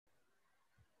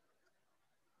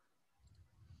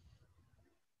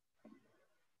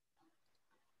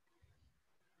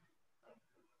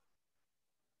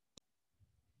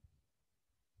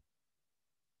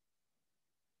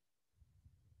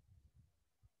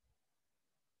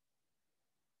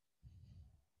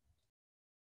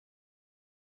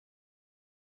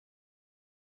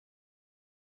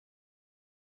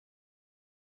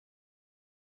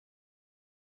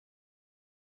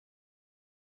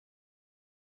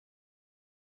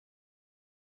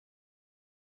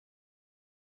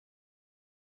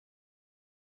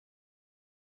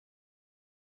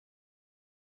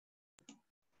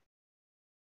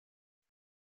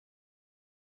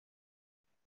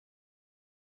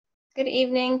Good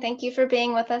evening. Thank you for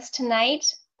being with us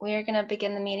tonight. We are going to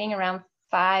begin the meeting around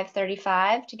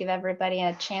 5:35 to give everybody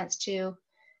a chance to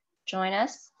join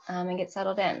us and get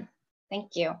settled in.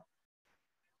 Thank you.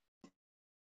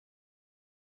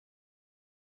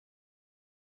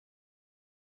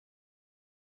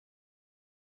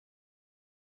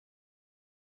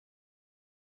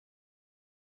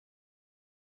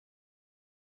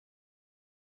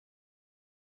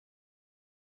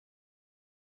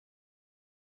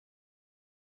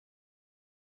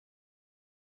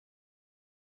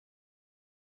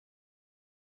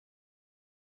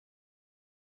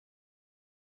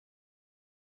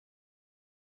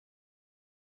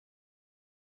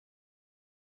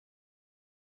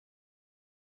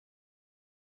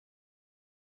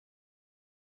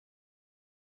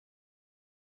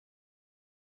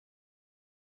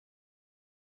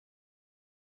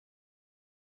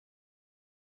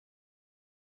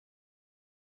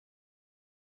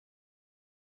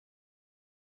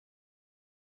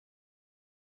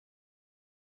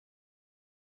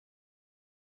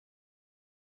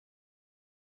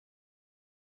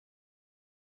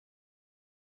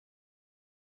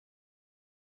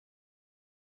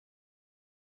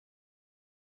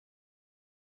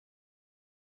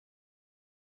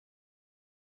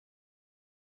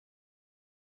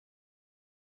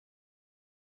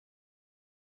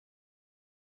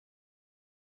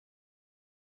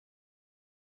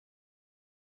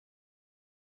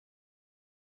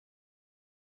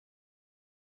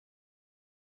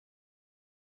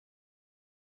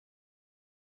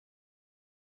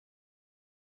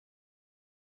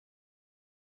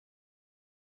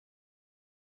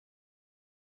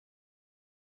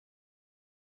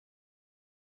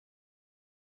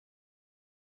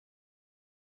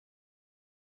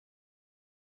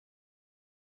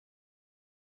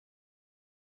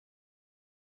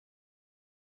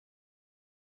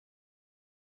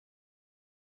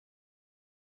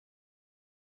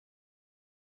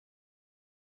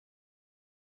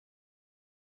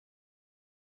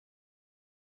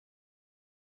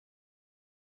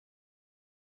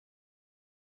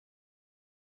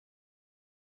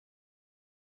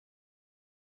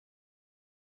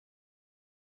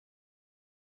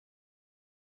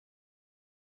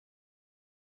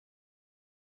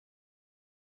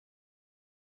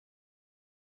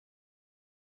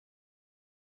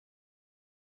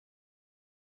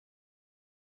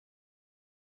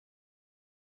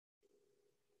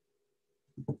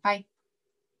 Hi.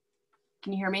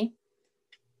 Can you hear me?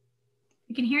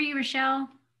 We can hear you, Rochelle.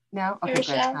 No? Okay, Hey,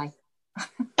 Rochelle. good.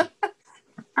 Hi.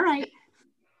 All right.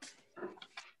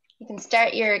 You can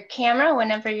start your camera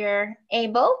whenever you're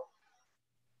able.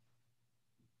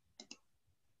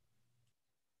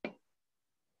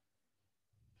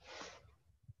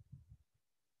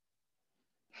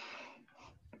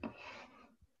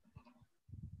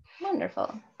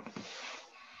 Wonderful.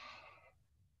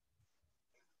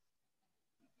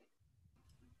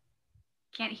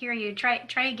 Can't hear you. Try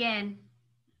again.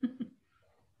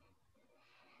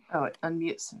 Oh, it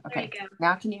unmutes. Okay. There you go.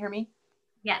 Now can you hear me?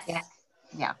 Yes. Yes.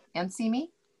 Yeah. And see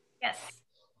me? Yes.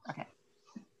 Okay.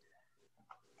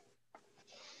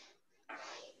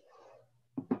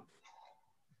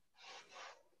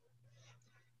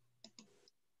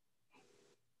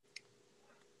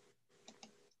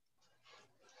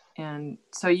 And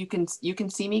so you can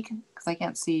see me because I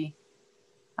can't see.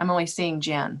 I'm only seeing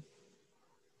Jen.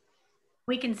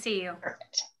 We can see you.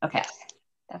 Perfect. Okay. Yes,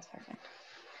 that's perfect.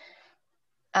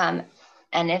 And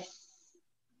if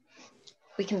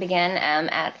we can begin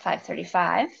at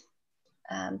 5:35.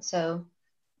 So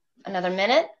another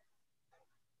minute,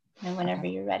 and whenever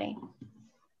you're ready.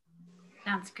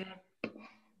 Sounds good.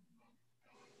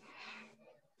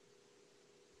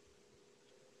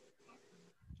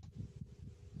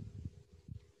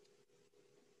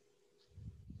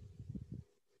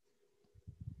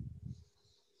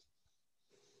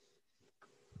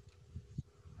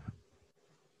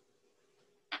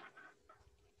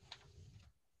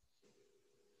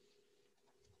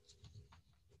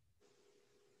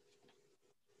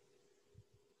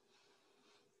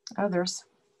 Oh, there's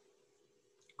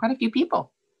quite a few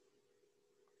people.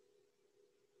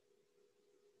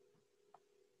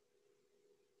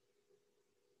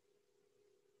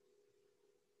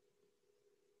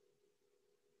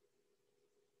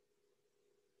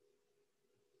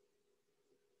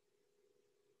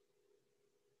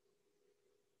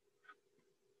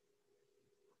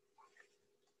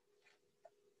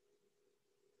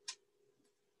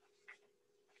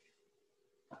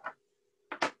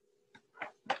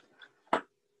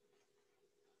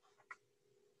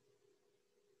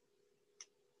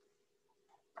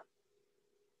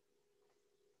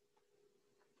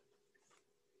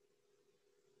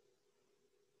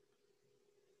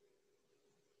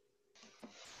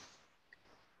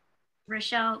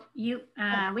 Rochelle,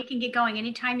 we can get going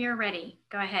anytime you're ready.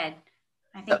 Go ahead.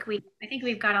 I think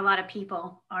we've got a lot of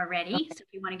people already. Okay. So if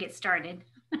you want to get started.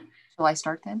 Shall I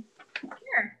start then?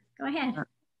 Sure. Go ahead. Sure.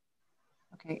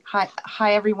 Okay.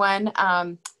 Hi everyone.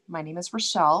 My name is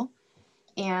Rochelle,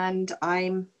 and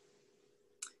I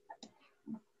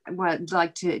would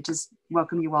like to just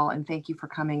welcome you all and thank you for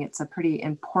coming. It's a pretty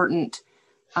important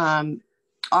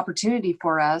opportunity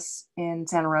for us in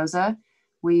Santa Rosa.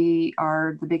 We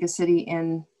are the biggest city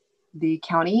in the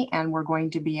county, and we're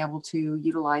going to be able to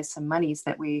utilize some monies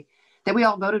that we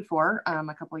all voted for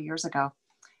a couple of years ago.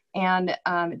 And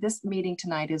this meeting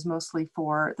tonight is mostly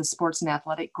for the sports and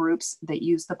athletic groups that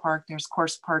use the park. There's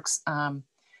course parks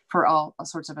for all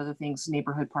sorts of other things,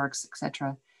 neighborhood parks,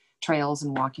 etc., trails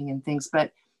and walking and things.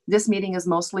 But this meeting is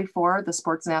mostly for the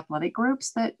sports and athletic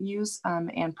groups that use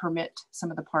and permit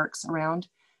some of the parks around.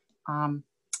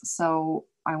 So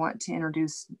I want to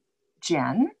introduce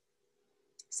Jen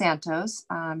Santos.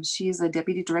 She's a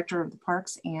deputy director of the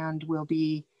parks and will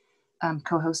be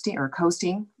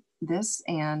hosting this.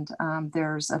 And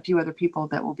there's a few other people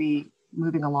that will be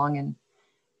moving along,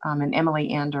 and Emily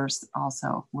Anders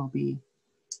also will be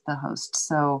the host.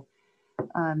 So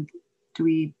do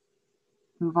we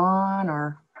move on,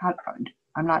 or how?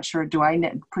 I'm not sure. Do I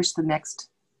push the next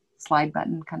slide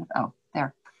button? Kind of. Oh,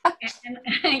 there.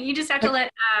 And you just have to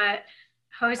let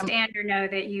host Andrew know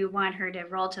that you want her to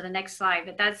roll to the next slide,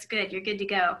 but that's good. You're good to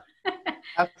go.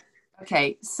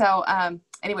 Okay. So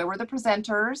anyway, we're the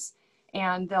presenters,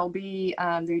 and there'll be,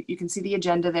 you can see the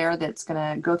agenda there that's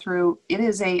going to go through. It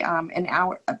is an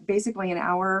hour, basically an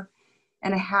hour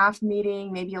and a half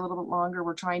meeting, maybe a little bit longer.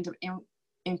 We're trying to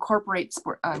incorporate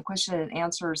question and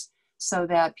answers so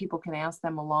that people can ask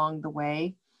them along the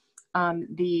way.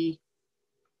 It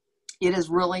is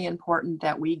really important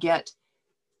that we get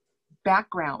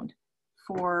background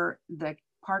for the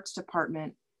Parks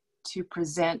Department to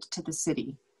present to the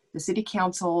city. The City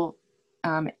Council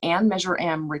and Measure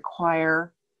M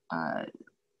require,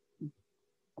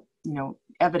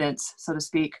 evidence, so to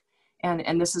speak,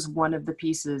 and this is one of the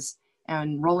pieces.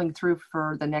 And rolling through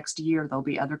for the next year, there'll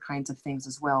be other kinds of things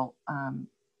as well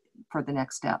for the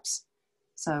next steps.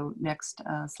 So next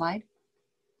slide.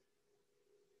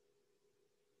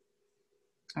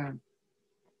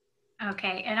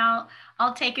 Okay, and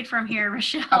I'll take it from here,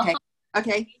 Rochelle.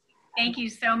 Okay. Thank you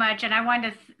so much, and I want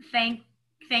to thank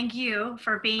you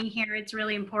for being here. It's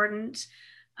really important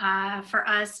for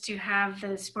us to have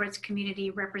the sports community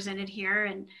represented here,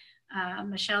 and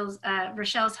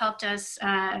Rochelle's helped us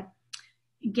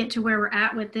get to where we're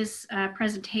at with this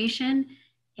presentation.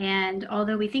 And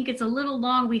although we think it's a little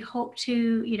long, we hope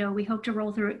to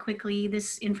roll through it quickly.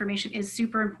 This information is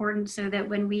super important so that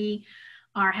when we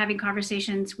are having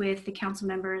conversations with the council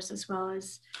members as well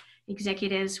as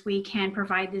executives, we can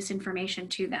provide this information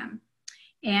to them.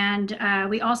 And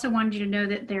we also wanted you to know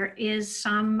that there is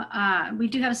we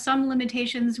do have some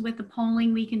limitations with the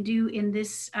polling we can do in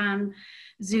this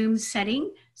Zoom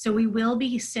setting. So we will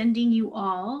be sending you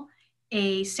all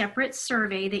a separate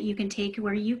survey that you can take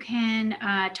where you can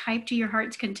type to your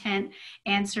heart's content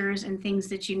answers and things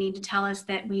that you need to tell us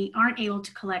that we aren't able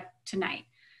to collect tonight.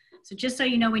 So just so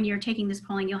you know, when you're taking this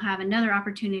polling, you'll have another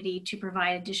opportunity to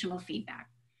provide additional feedback.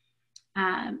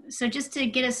 So just to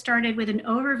get us started with an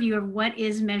overview of what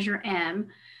is Measure M.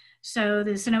 So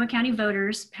the Sonoma County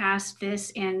voters passed this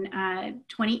in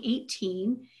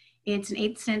 2018. It's an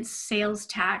 8-cent sales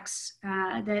tax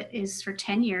that is for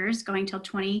 10 years going till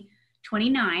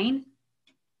 2029.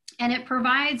 And it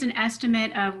provides an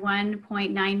estimate of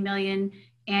 $1.9 million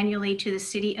annually to the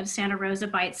city of Santa Rosa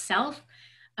by itself.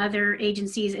 Other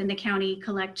agencies in the county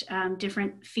collect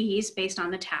different fees based on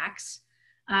the tax.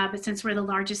 But since we're the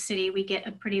largest city, we get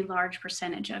a pretty large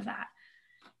percentage of that.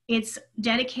 It's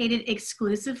dedicated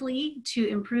exclusively to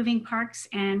improving parks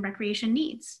and recreation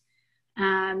needs.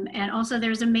 And also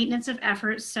there's a maintenance of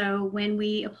effort. So when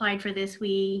we applied for this,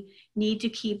 we need to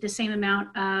keep the same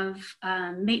amount of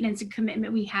maintenance and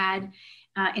commitment we had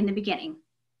in the beginning.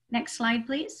 Next slide,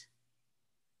 please.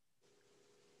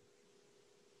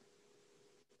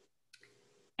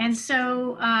 And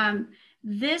so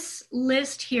this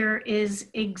list here is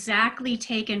exactly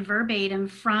taken verbatim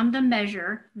from the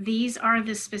measure. These are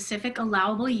the specific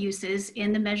allowable uses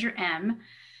in the Measure M.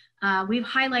 We've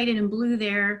highlighted in blue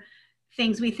there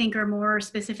things we think are more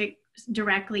specific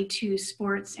directly to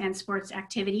sports and sports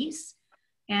activities.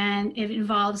 And it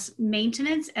involves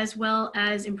maintenance as well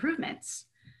as improvements.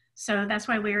 So that's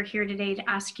why we're here today to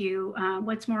ask you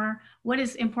what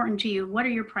is important to you? What are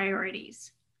your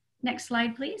priorities? Next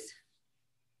slide, please.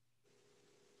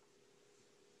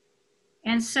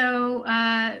 And so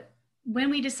when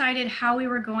we decided how we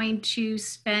were going to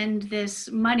spend this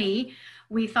money,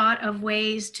 we thought of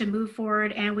ways to move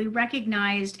forward, and we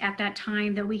recognized at that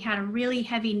time that we had a really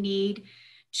heavy need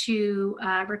to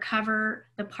recover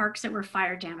the parks that were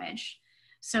fire damaged.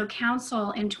 So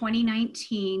council in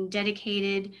 2019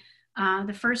 dedicated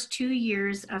the first 2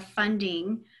 years of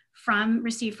funding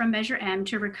received from Measure M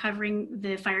to recovering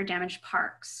the fire damaged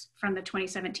parks from the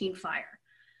 2017 fire.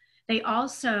 They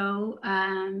also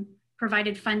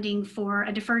provided funding for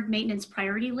a deferred maintenance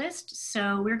priority list.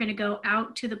 So we're going to go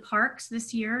out to the parks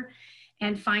this year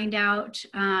and find out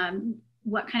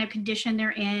what kind of condition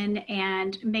they're in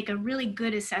and make a really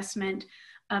good assessment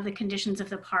of the conditions of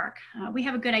the park. We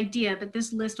have a good idea, but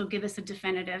this list will give us a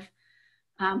definitive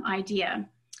idea.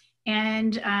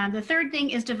 And the third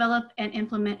thing is develop and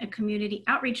implement a community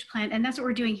outreach plan. And that's what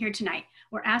we're doing here tonight.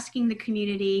 We're asking the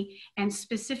community, and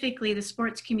specifically the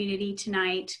sports community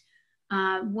tonight,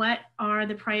 what are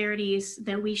the priorities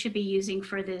that we should be using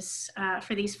for this,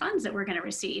 for these funds that we're going to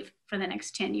receive for the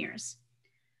next 10 years.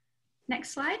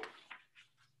 Next slide.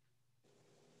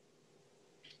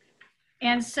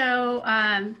 And so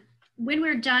when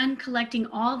we're done collecting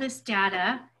all this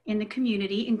data in the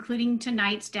community, including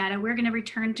tonight's data, we're going to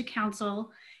return to council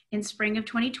in spring of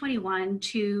 2021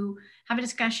 to have a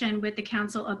discussion with the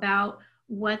council about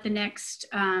what the next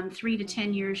 3 to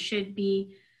 10 years should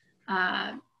be,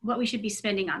 what we should be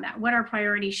spending on that, what our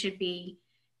priorities should be,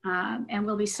 and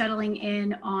we'll be settling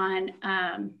in on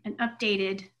an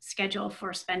updated schedule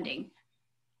for spending.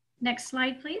 Next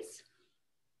slide, please.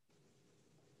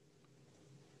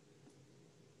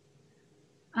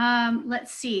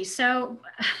 Let's see. So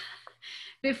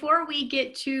before we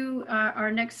get to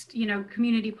our next,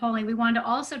 community polling, we wanted to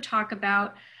also talk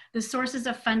about the sources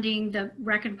of funding the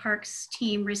Rec and Parks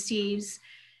team receives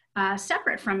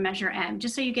separate from Measure M,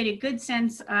 just so you get a good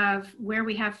sense of where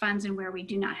we have funds and where we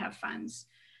do not have funds.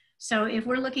 So if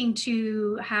we're looking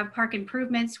to have park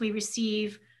improvements, we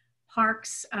receive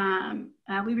funds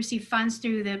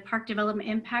through the Park Development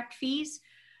Impact Fees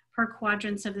per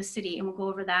quadrants of the city, and we'll go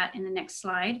over that in the next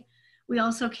slide. We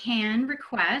also can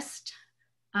request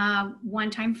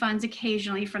one-time funds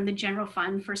occasionally from the general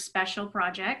fund for special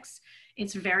projects.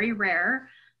 It's very rare,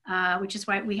 which is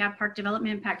why we have Park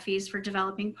Development Impact Fees for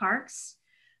developing parks.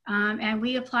 And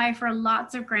we apply for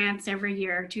lots of grants every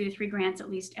year, 2 to 3 grants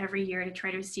at least every year, to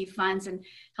try to receive funds and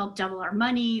help double our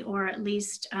money, or at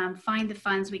least find the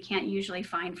funds we can't usually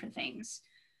find for things.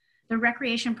 The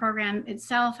recreation program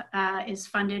itself is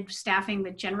funded staffing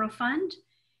the general fund,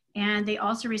 and they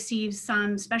also receive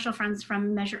some special funds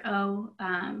from Measure O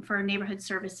for neighborhood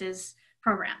services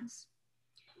programs.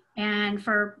 And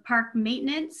for park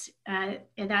maintenance,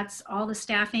 that's all the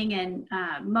staffing and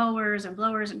mowers and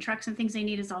blowers and trucks and things they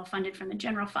need is all funded from the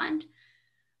general fund.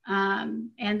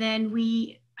 And then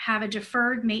we have a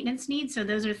deferred maintenance need. So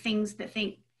those are things that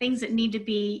need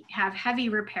to have heavy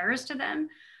repairs to them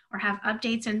or have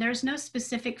updates, and there's no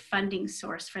specific funding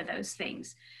source for those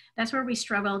things. That's where we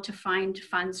struggle to find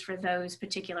funds for those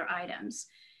particular items.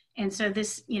 And so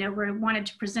this, we wanted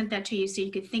to present that to you so you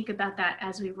could think about that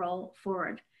as we roll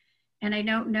forward. And I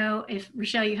don't know if,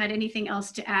 Rochelle, you had anything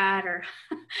else to add, or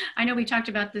I know we talked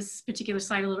about this particular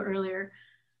slide a little earlier.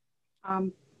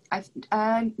 No,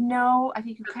 I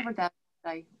think you covered that.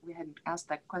 We hadn't asked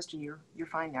that question. You're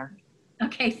fine there.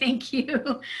 Okay, thank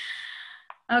you.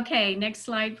 Okay, next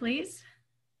slide, please.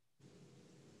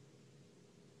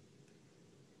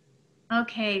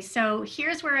 Okay, so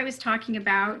here's where I was talking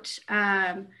about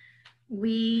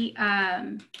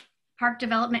Park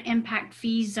Development Impact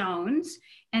Fee Zones.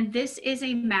 And this is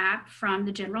a map from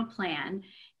the general plan.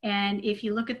 And if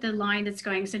you look at the line that's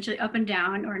going essentially up and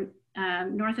down, or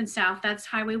north and south, that's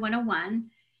Highway 101.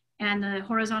 And the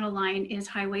horizontal line is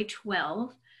Highway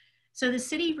 12. So the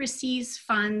city receives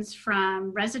funds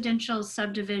from residential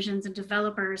subdivisions and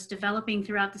developers developing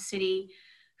throughout the city,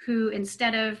 who,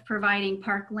 instead of providing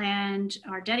parkland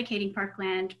or dedicating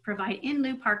parkland, provide in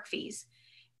lieu park fees.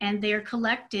 And they're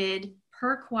collected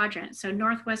per quadrant. So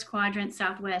northwest quadrant,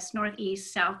 southwest,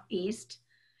 northeast, southeast.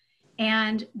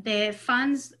 And the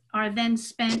funds are then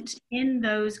spent in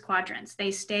those quadrants.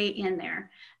 They stay in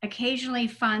there. Occasionally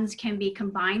funds can be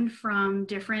combined from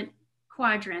different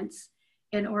quadrants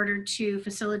in order to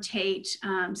facilitate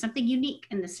something unique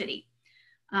in the city.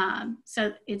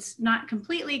 So it's not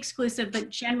completely exclusive, but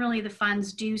generally the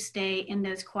funds do stay in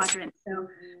those quadrants. So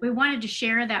we wanted to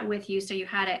share that with you so you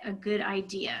had a good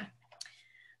idea.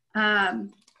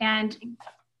 And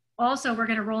also we're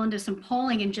gonna roll into some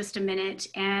polling in just a minute,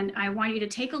 and I want you to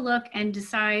take a look and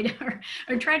decide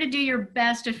or try to do your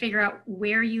best to figure out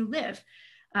where you live,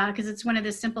 because it's one of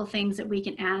the simple things that we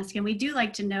can ask. And we do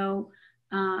like to know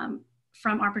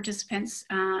from our participants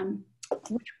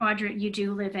which quadrant you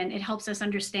do live in. It helps us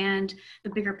understand the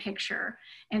bigger picture.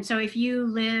 And so if you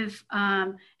live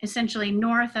essentially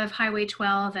north of Highway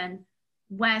 12 and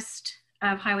west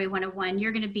of Highway 101,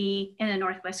 you're going to be in the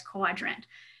northwest quadrant.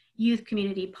 Youth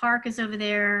Community Park is over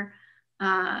there.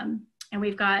 And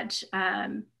we've got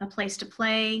a place to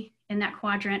play in that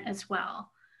quadrant as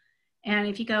well. And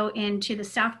if you go into the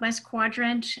southwest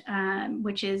quadrant,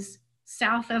 which is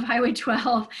south of Highway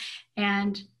 12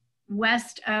 and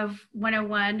west of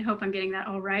 101, hope I'm getting that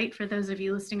all right for those of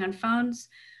you listening on phones.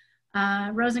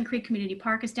 Rosen Creek Community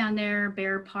Park is down there,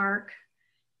 Bear Park.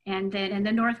 And then in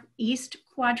the northeast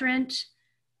quadrant,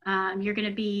 you're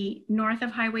gonna be north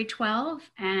of Highway 12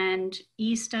 and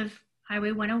east of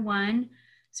Highway 101.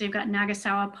 So you've got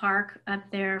Nagasawa Park up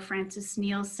there, Francis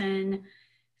Nielsen,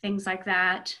 things like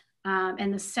that.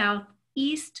 And the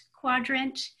southeast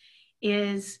quadrant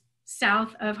is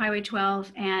south of Highway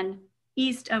 12 and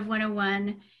east of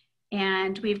 101.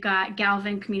 And we've got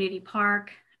Galvin Community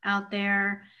Park out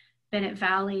there, Bennett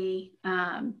Valley,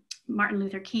 Martin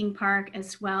Luther King Park,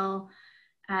 as well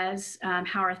as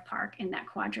Howarth Park in that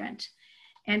quadrant.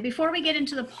 And before we get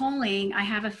into the polling, I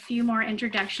have a few more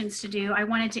introductions to do. I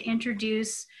wanted to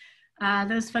introduce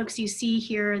those folks you see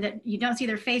here that you don't see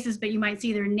their faces, but you might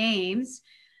see their names.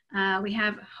 We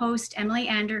have host Emily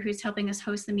Ander, who's helping us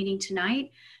host the meeting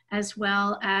tonight, as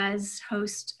well as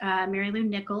host Mary Lou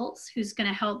Nichols, who's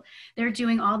gonna help. They're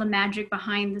doing all the magic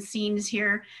behind the scenes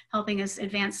here, helping us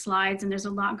advance slides, and there's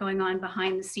a lot going on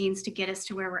behind the scenes to get us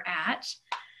to where we're at.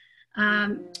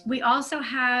 We also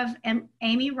have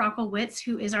Amy Rockelwitz,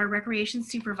 who is our recreation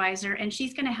supervisor, and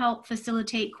she's gonna help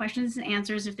facilitate questions and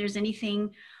answers. If there's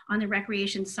anything on the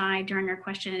recreation side during our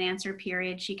question and answer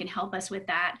period, she can help us with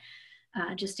that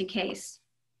just in case.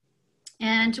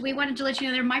 And we wanted to let you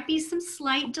know there might be some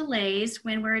slight delays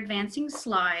when we're advancing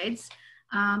slides,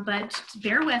 but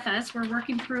bear with us. We're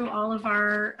working through all of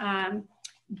our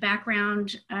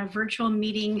background virtual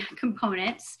meeting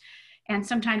components, and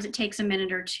sometimes it takes a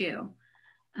minute or two.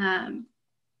 And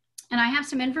I have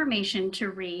some information to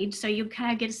read, so you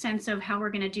kind of get a sense of how we're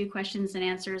going to do questions and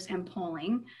answers and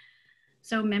polling.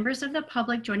 So members of the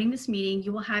public joining this meeting,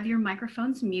 you will have your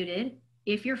microphones muted.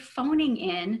 If you're phoning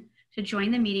in to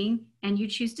join the meeting and you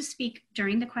choose to speak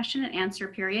during the question and answer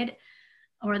period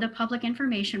or the public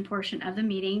information portion of the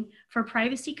meeting, for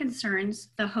privacy concerns,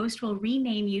 the host will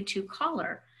rename you to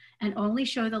caller and only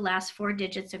show the last 4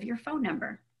 digits of your phone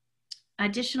number.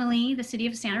 Additionally, the City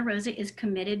of Santa Rosa is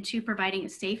committed to providing a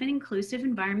safe and inclusive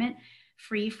environment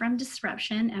free from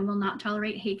disruption and will not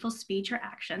tolerate hateful speech or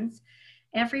actions.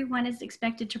 Everyone is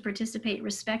expected to participate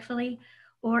respectfully,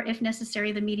 or if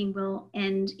necessary, the meeting will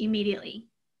end immediately.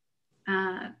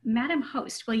 Madam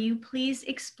Host, will you please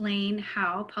explain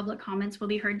how public comments will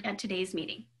be heard at today's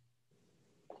meeting?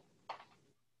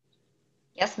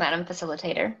 Yes, Madam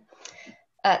Facilitator.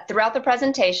 Throughout the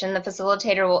presentation, the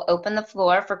facilitator will open the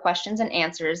floor for questions and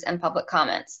answers and public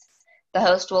comments. The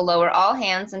host will lower all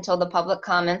hands until the public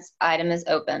comments item is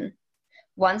open.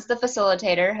 Once the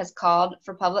facilitator has called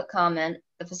for public comment,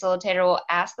 the facilitator will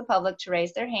ask the public to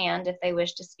raise their hand if they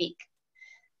wish to speak.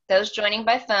 Those joining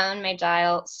by phone may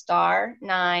dial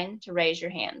 *9 to raise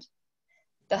your hand.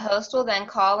 The host will then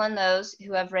call on those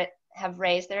who have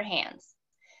raised their hands.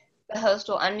 The host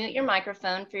will unmute your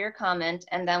microphone for your comment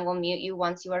and then will mute you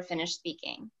once you are finished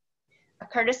speaking. A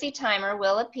courtesy timer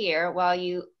will appear while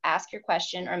you ask your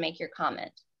question or make your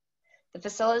comment. The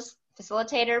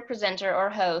facilitator, presenter, or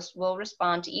host will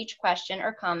respond to each question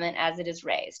or comment as it is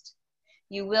raised.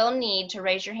 You will need to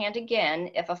raise your hand again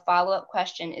if a follow-up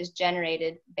question is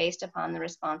generated based upon the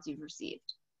response you've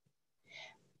received.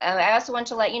 I also want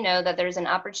to let you know that there's an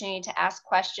opportunity to ask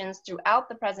questions throughout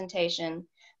the presentation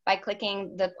by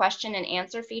clicking the question and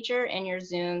answer feature in your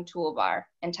Zoom toolbar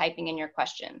and typing in your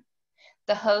question.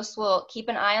 The host will keep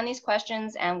an eye on these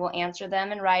questions and will answer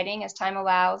them in writing as time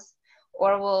allows,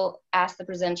 or will ask the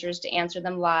presenters to answer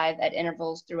them live at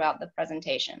intervals throughout the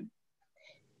presentation.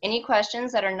 Any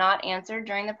questions that are not answered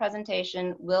during the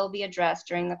presentation will be addressed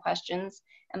during the questions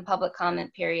and public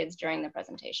comment periods during the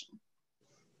presentation.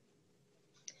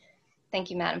 Thank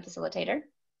you, Madam Facilitator.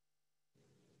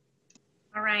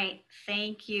 All right,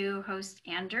 thank you, Host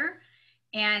Ander.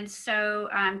 And so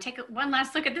take one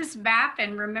last look at this map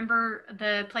and remember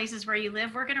the places where you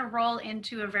live. We're gonna roll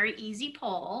into a very easy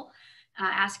poll,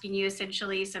 asking you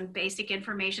essentially some basic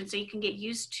information so you can get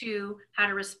used to how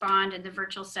to respond in the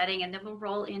virtual setting, and then we'll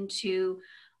roll into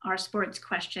our sports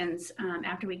questions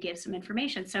after we give some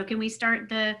information. So can we start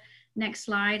the next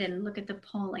slide and look at the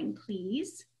polling,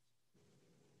 please?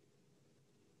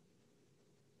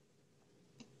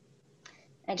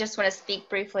 I just want to speak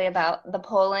briefly about the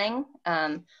polling.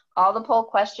 All the poll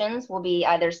questions will be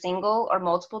either single or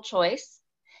multiple choice.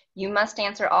 You must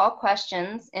answer all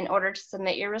questions in order to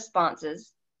submit your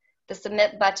responses. The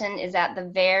submit button is at the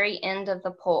very end of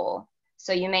the poll,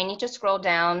 so you may need to scroll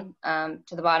down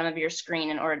to the bottom of your screen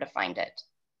in order to find it.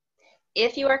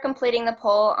 If you are completing the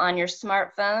poll on your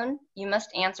smartphone, you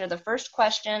must answer the first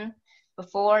question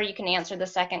before you can answer the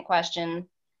second question,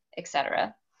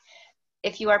 etc.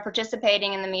 If you are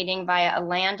participating in the meeting via a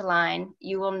landline,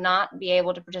 you will not be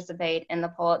able to participate in the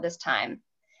poll at this time.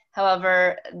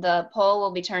 However, the poll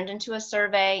will be turned into a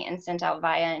survey and sent out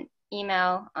via an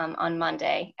email on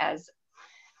Monday, as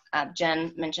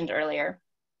Jen mentioned earlier.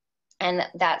 And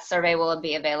that survey will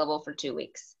be available for 2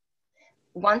 weeks.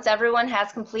 Once everyone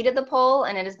has completed the poll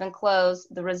and it has been closed,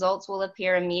 the results will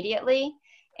appear immediately,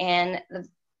 and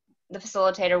the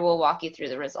facilitator will walk you through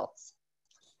the results.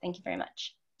 Thank you very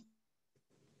much.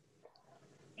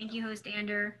 Thank you, host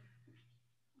Ander.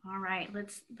 All right,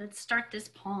 let's start this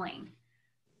polling.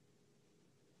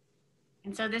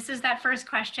 And so this is that first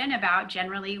question about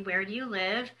generally, where do you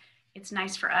live? It's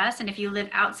nice for us. And if you live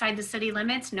outside the city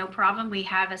limits, no problem. We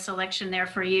have a selection there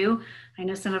for you. I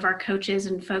know some of our coaches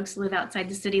and folks live outside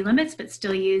the city limits, but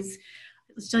still use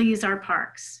our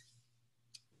parks.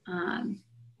 And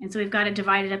so we've got it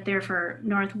divided up there for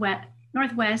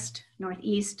northwest,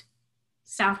 northeast,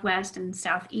 southwest, and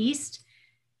southeast.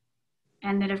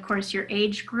 And then of course your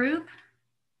age group.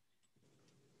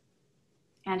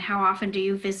 And how often do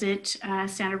you visit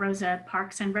Santa Rosa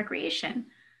Parks and Recreation?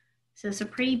 So some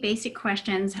pretty basic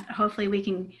questions. Hopefully we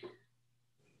can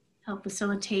help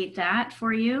facilitate that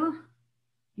for you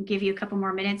and give you a couple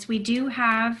more minutes. We do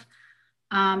have,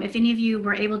 if any of you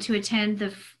were able to attend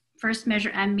the first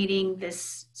Measure M meeting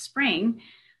this spring,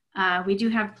 we do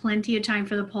have plenty of time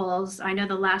for the polls. I know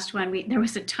the last one, there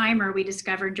was a timer we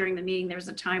discovered during the meeting, there was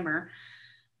a timer.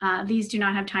 These do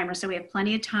not have timers, so we have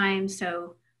plenty of time.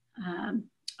 So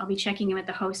I'll be checking in with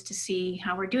the host to see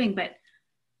how we're doing, but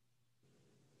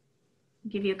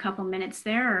I'll give you a couple minutes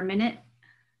there, or a minute.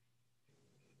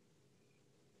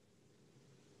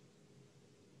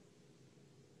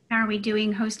 How are we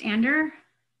doing, host Ander?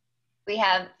 We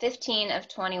have 15 of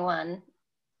 21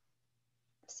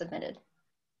 submitted.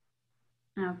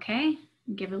 Okay,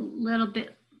 give a little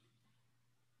bit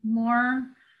more,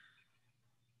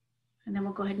 and then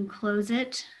we'll go ahead and close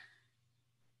it.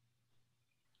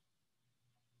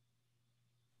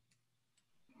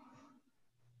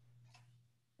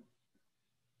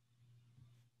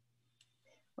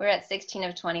 We're at 16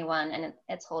 of 21 and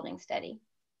it's holding steady.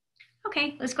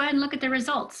 Okay, let's go ahead and look at the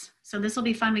results. So this will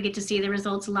be fun. We get to see the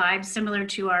results live, similar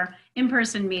to our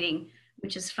in-person meeting,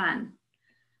 which is fun.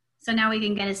 So now we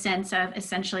can get a sense of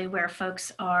essentially where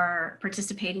folks are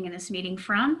participating in this meeting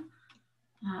from.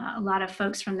 A lot of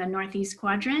folks from the Northeast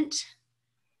quadrant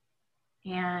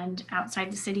and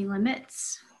outside the city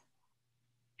limits,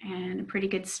 and a pretty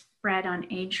good spread on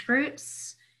age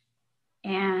groups.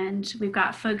 And we've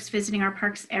got folks visiting our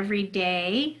parks every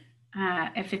day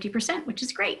at 50%, which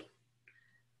is great.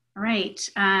 All right,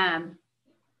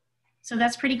 so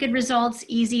that's pretty good results,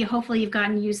 easy. Hopefully you've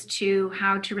gotten used to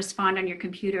how to respond on your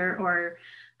computer or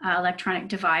electronic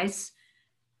device.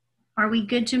 Are we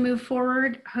good to move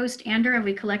forward? Host Ander, have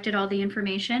we collected all the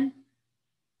information?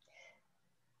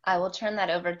 I will turn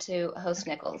that over to host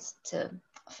Nichols to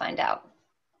find out.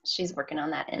 She's working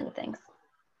on that end of things.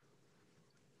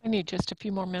 I need just a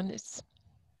few more minutes.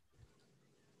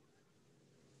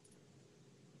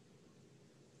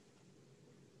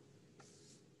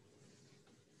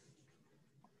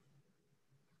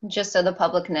 Just so the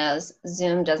public knows,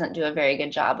 Zoom doesn't do a very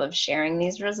good job of sharing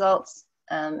these results.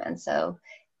 And so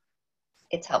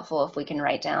it's helpful if we can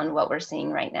write down what we're seeing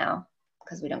right now,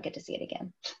 because we don't get to see it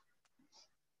again.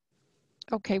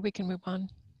 Okay, we can move on.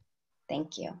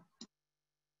 Thank you.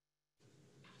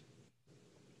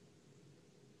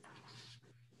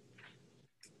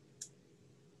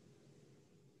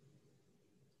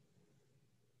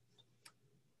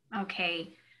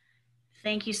 Okay,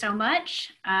 thank you so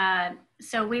much.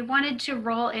 So we wanted to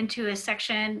roll into a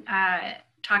section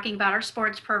talking about our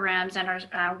sports programs and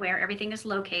our, where everything is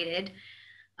located.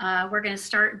 We're going to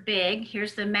start big.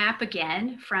 Here's the map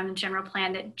again from the general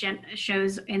plan that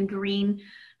shows in green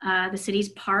the city's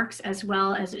parks, as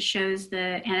well as it shows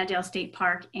the Annandale State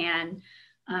Park and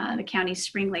the county's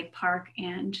Spring Lake Park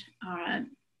and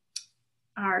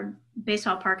our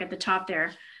baseball park at the top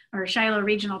there, or Shiloh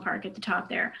Regional Park at the top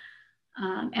there.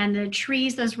 And the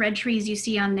trees, those red trees you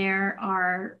see on there,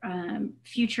 are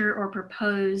future or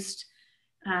proposed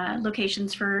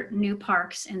locations for new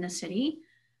parks in the city.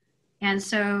 And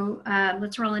so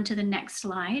let's roll into the next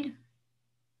slide.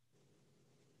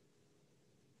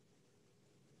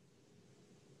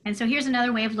 And so here's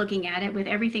another way of looking at it with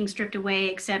everything stripped away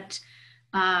except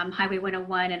Highway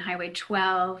 101 and Highway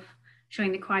 12,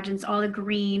 showing the quadrants. All the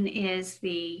green is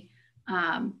the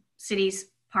city's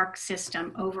park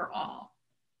system overall.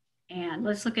 And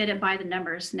let's look at it by the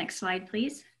numbers. Next slide,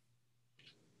 please.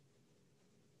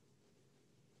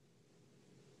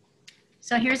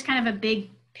 So here's kind of a big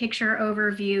picture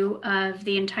overview of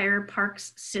the entire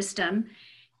parks system.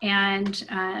 And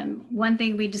one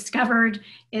thing we discovered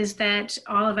is that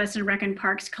all of us in Rec and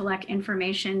Parks collect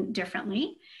information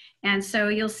differently. And so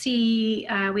you'll see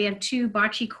we have 2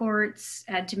 bocce courts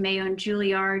at DeMayo and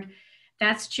Juilliard.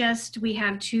 That's just, we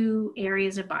have 2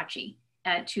 areas of bocce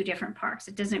at 2 different parks.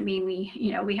 It doesn't mean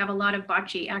we have a lot of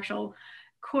bocce actual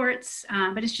courts,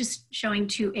 but it's just showing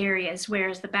 2 areas,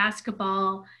 whereas the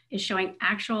basketball is showing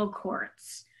actual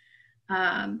courts.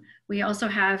 We also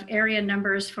have area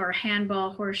numbers for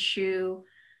handball, horseshoe,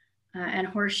 and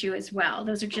horseshoe as well.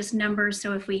 Those are just numbers.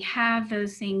 So if we have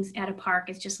those things at a park,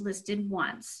 it's just listed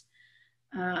once.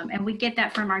 And we get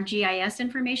that from our GIS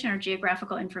information, our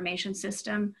geographical information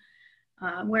system.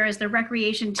 Whereas the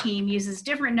recreation team uses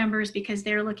different numbers because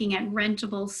they're looking at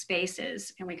rentable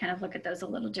spaces, and we kind of look at those a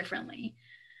little differently.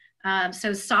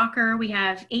 So soccer, we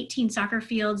have 18 soccer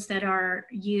fields that are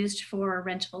used for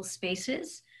rentable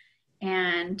spaces.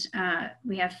 And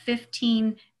we have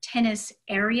 15 tennis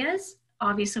areas.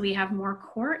 Obviously, we have more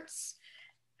courts.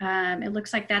 It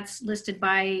looks like that's listed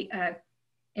by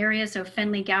areas, so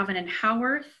Fenley, Galvin, and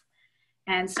Howarth.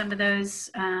 And some of those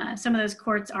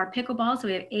courts are pickleball. So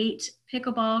we have 8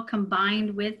 pickleball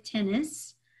combined with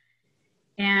tennis.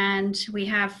 And we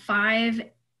have 5,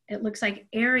 it looks like,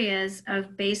 areas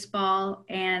of baseball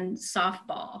and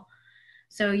softball.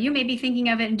 So you may be thinking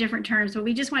of it in different terms, but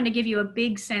we just wanted to give you a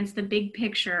big sense, the big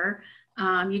picture.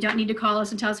 You don't need to call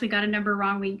us and tell us we got a number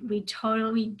wrong. We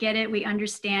totally get it, we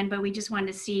understand, but we just wanted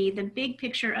to see the big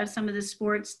picture of some of the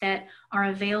sports that are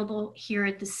available here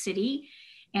at the city.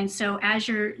 And so as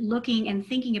you're looking and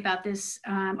thinking about this,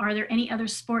 are there any other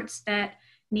sports that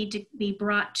need to be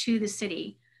brought to the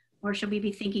city? Or should we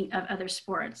be thinking of other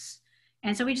sports?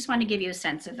 And so we just want to give you a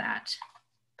sense of that.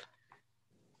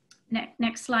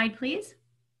 Next slide, please.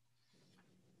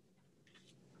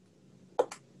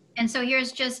 And so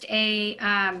here's just a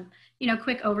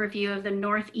quick overview of the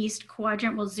northeast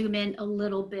quadrant. We'll zoom in a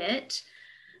little bit.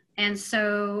 And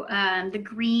so the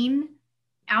green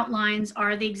outlines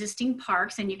are the existing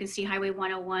parks, and you can see Highway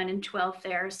 101 and 12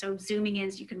 there. So zooming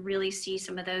in, you can really see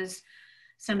some of those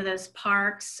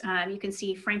parks. You can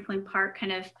see Franklin Park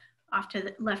kind of off to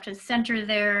the left of center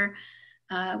there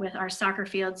with our soccer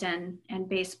fields and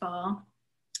baseball.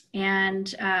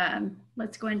 And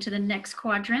let's go into the next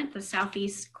quadrant, the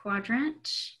southeast quadrant,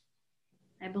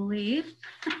 I believe.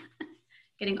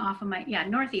 Getting off of my,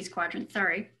 northeast quadrant,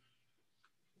 sorry.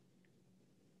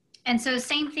 And so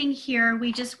same thing here,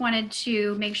 we just wanted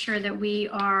to make sure that we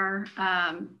are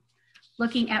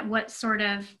looking at what sort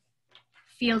of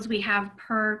fields we have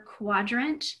per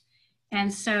quadrant.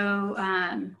 And so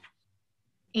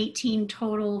 18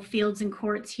 total fields and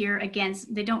courts here. Again,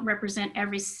 they don't represent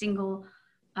every single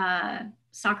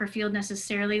soccer field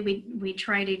necessarily. We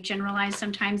try to generalize.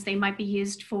 Sometimes they might be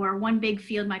used for, one big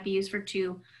field might be used for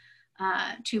two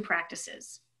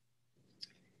practices.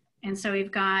 And so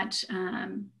we've got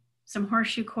some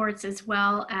horseshoe courts as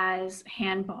well as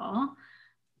handball.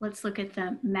 Let's look at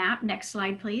the map. Next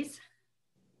slide, please.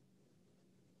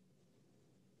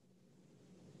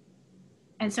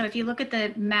 And so if you look at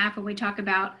the map, when we talk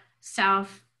about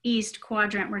southeast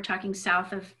quadrant, we're talking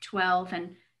south of 12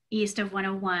 and east of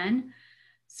 101.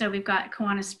 So we've got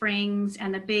Kiwanis Springs,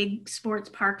 and the big sports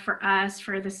park for us,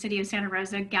 for the city of Santa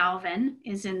Rosa, Galvin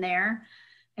is in there,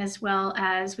 as well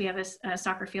as we have a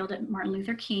soccer field at Martin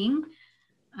Luther King.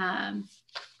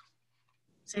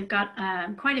 So we've got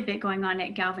quite a bit going on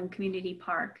at Galvin Community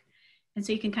Park. And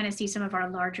so you can kind of see some of our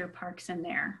larger parks in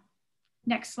there.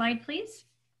 Next slide, please.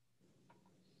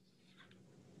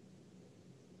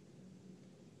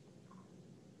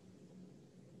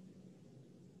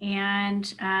 And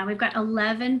we've got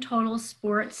 11 total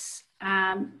sports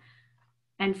and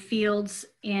fields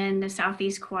in the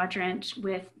southeast quadrant,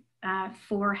 with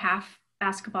 4 half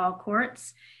basketball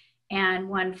courts and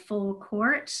 1 full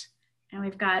court. And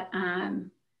we've got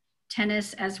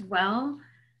tennis as well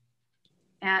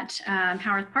at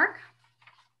Howarth Park.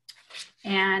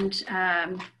 And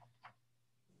I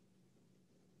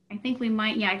think we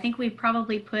might, I think we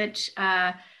probably put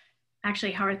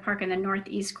actually Howarth Park in the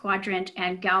northeast quadrant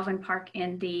and Galvin Park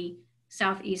in the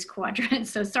southeast quadrant.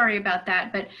 So sorry about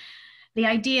that, but the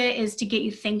idea is to get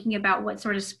you thinking about what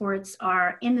sort of sports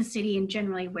are in the city and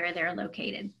generally where they're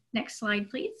located. Next slide,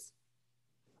 please.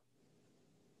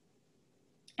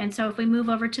 And so if we move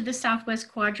over to the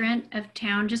southwest quadrant of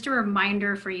town, just a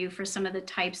reminder for you for some of the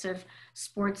types of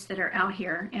sports that are out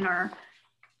here. In our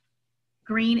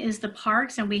green is the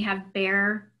parks, and we have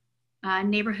Bear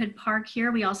Neighborhood Park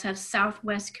here. We also have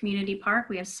Southwest Community Park.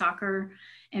 We have soccer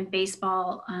and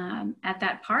baseball at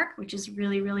that park, which is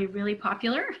really, really, really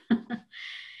popular.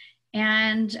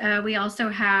 And we also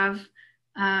have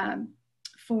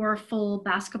 4 full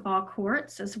basketball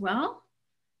courts as well.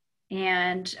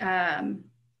 And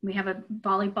we have a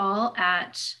volleyball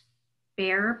at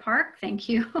Bear Park. Thank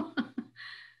you.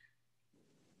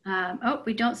 Oh,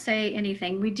 we don't say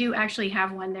anything. We do actually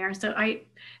have one there. So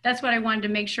that's what I wanted to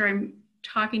make sure I'm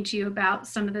talking to you about,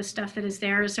 some of the stuff that is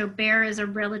there. So Bear is a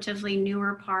relatively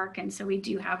newer park. And so we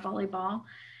do have volleyball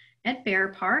at Bear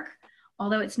Park,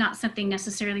 although it's not something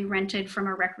necessarily rented from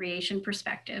a recreation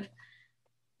perspective.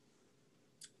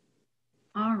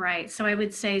 All right, so I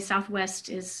would say Southwest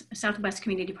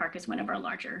Community Park is one of our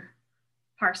larger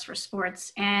parks for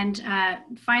sports. And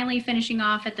finally, finishing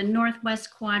off at the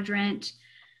northwest quadrant,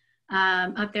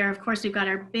 up there, of course, we've got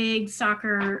our big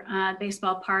soccer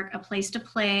baseball park, A Place to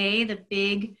Play, the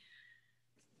big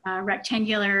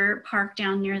rectangular park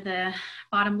down near the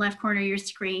bottom left corner of your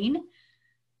screen.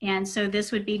 And so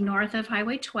this would be north of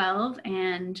Highway 12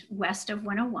 and west of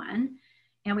 101.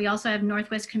 And we also have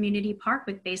Northwest Community Park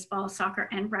with baseball, soccer,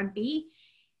 and rugby.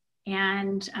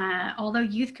 And although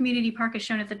Youth Community Park is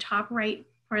shown at the top right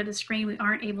part of the screen, we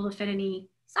aren't able to fit any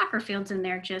soccer fields in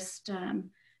there just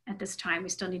at this time. We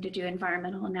still need to do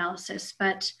environmental analysis,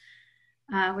 but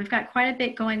we've got quite a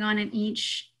bit going on in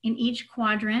each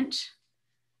quadrant.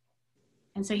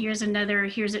 And so here's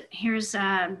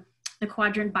the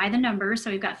quadrant by the number. So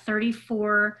we've got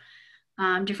 34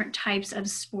 different types of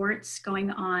sports going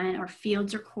on, or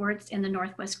fields or courts in the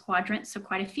northwest quadrant, so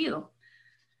quite a few.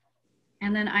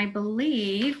 And then I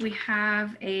believe we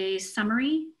have a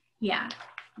summary. Yeah,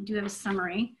 we do have a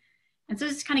summary. And so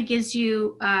this kind of gives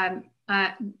you,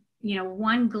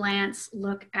 one glance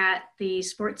look at the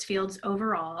sports fields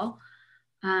overall.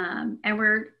 And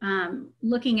we're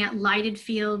looking at lighted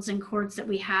fields and courts that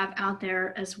we have out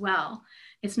there as well.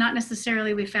 It's not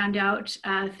necessarily we found out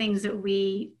things that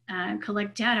we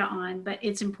collect data on, but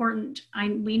it's important,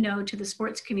 we know, to the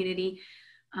sports community.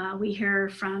 We hear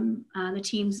from the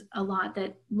teams a lot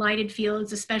that lighted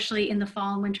fields, especially in the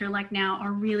fall and winter like now,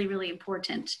 are really, really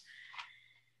important.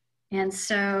 And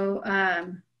so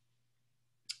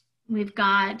we've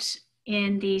got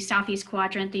in the southeast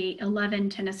quadrant, the 11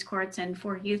 tennis courts and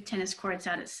 4 youth tennis courts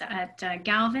out at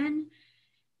Galvin.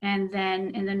 And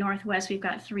then in the northwest, we've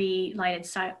got 3 lighted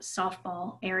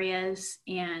softball areas.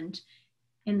 And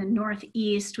in the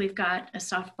northeast, we've got a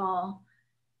softball,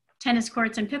 tennis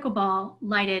courts, and pickleball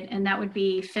lighted, and that would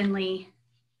be Finley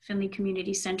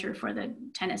Community Center for the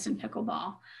tennis and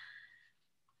pickleball.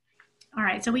 All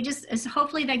right, so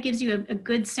hopefully that gives you a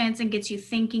good sense and gets you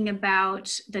thinking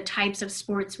about the types of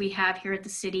sports we have here at the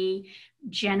city,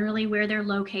 generally where they're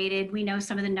located. We know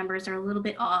some of the numbers are a little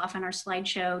bit off on our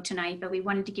slideshow tonight, but we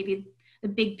wanted to give you the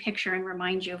big picture and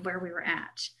remind you of where we were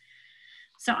at.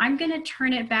 So I'm going to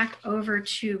turn it back over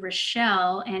to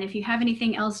Rochelle. And if you have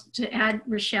anything else to add,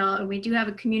 Rochelle, we do have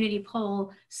a community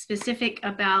poll specific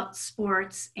about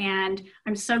sports. And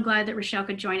I'm so glad that Rochelle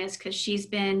could join us, because she's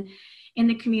been in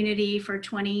the community for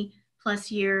 20+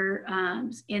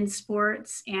 years in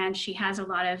sports, and she has a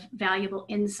lot of valuable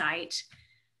insight.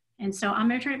 And so I'm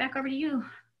going to turn it back over to you,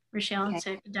 Rochelle,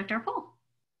 to conduct our poll.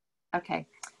 Okay,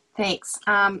 thanks.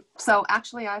 So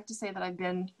actually, I have to say that I've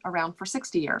been around for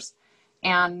 60 years.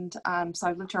 And so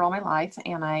I've lived here all my life,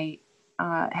 and I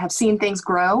have seen things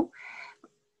grow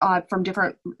from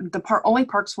different, only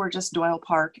parks were just Doyle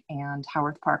Park and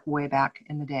Howarth Park way back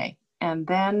in the day. And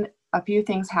then a few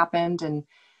things happened in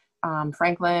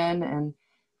Franklin, and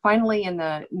finally in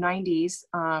the 90s,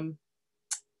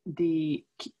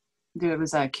 there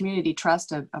was a community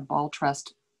trust, a ball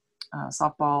trust,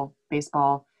 softball,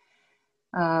 baseball,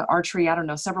 archery, I don't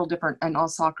know, several different, and all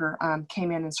soccer,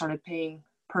 came in and started paying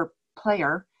per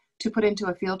player to put into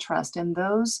a field trust. And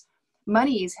those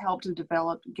monies helped to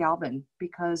develop Galvin,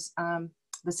 because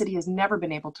the city has never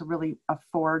been able to really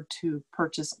afford to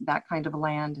purchase that kind of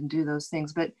land and do those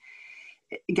things. But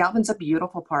Galvin's a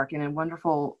beautiful park and a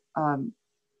wonderful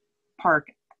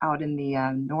park out in the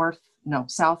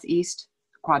southeast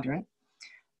quadrant.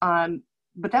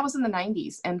 But that was in the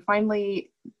 90s. And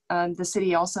finally, the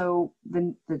city also,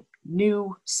 the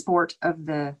new sport of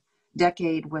the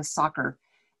decade was soccer.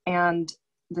 And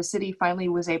the city finally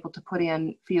was able to put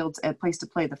in fields at Place to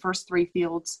Play. The first 3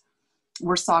 fields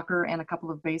were soccer and a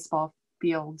couple of baseball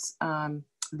fields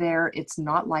there. It's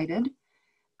not lighted.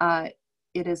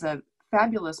 It is a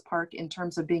fabulous park in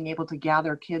terms of being able to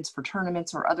gather kids for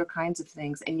tournaments or other kinds of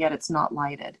things, and yet it's not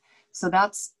lighted. So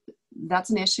that's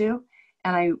an issue.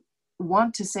 And I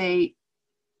want to say,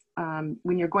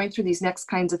 when you're going through these next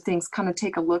kinds of things, kind of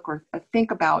take a look or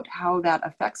think about how that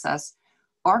affects us.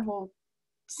 Our whole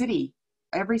city,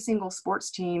 every single sports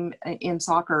team in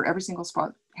soccer, every single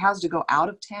sport has to go out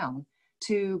of town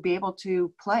to be able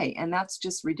to play. And that's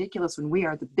just ridiculous when we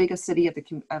are the biggest city of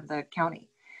the county.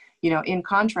 You know, in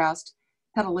contrast,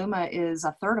 Petaluma is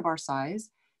a third of our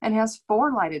size and has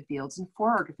 4 lighted fields and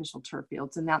 4 artificial turf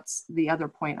fields. And that's the other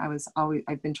point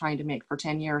I've been trying to make for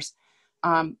 10 years.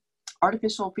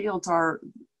 Artificial fields are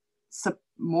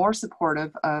more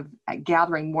supportive of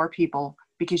gathering more people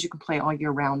because you can play all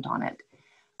year round on it.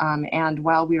 And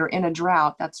while we are in a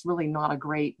drought, that's really not a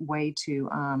great way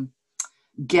to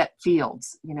get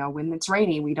fields. You know, when it's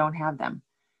rainy, we don't have them.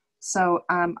 So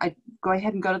I go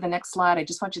ahead and go to the next slide. I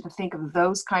just want you to think of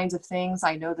those kinds of things.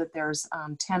 I know that there's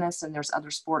tennis and there's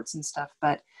other sports and stuff,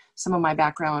 but some of my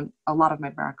background, a lot of my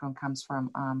background comes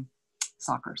from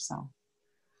soccer. So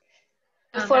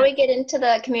before we get into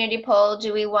the community poll,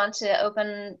 do we want to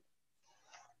open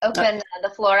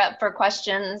the floor up for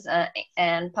questions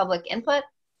and public input?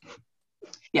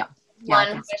 Yeah.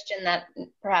 One question that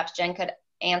perhaps Jen could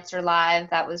answer live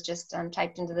that was just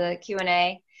typed into the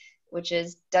Q&A, which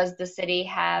is, does the city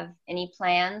have any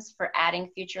plans for adding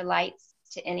future lights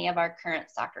to any of our current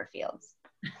soccer fields?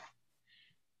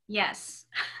 Yes.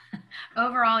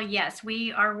 Overall, yes.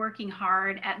 We are working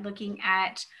hard at looking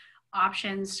at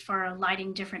options for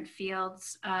lighting different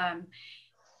fields.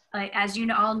 As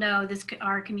you all know,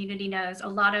 our community knows, a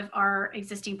lot of our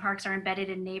existing parks are embedded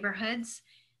in neighborhoods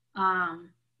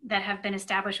that have been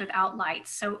established without lights.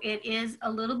 So it is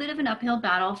a little bit of an uphill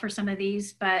battle for some of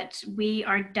these, but we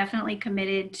are definitely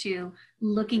committed to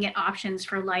looking at options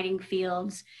for lighting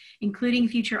fields, including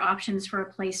future options for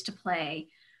a place to play.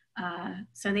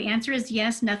 So the answer is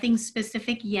yes, nothing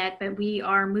specific yet, but we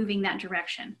are moving that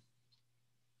direction.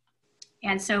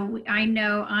 And so I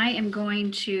know I am going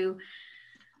to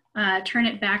turn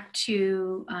it back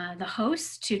to the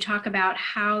host to talk about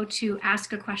how to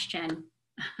ask a question.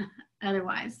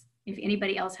 Otherwise, if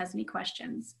anybody else has any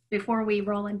questions before we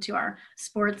roll into our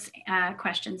sports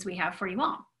questions we have for you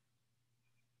all.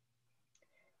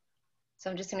 So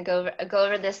I'm just going to go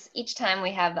over this each time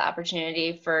we have the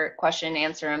opportunity for question and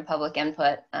answer and public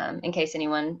input, in case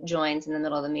anyone joins in the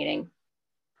middle of the meeting.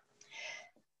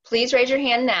 Please raise your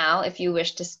hand now if you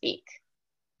wish to speak.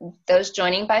 Those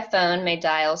joining by phone may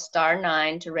dial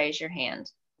 *9 to raise your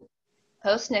hand.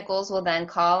 Host Nichols will then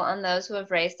call on those who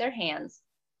have raised their hands.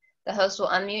 The host will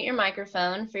unmute your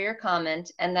microphone for your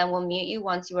comment and then will mute you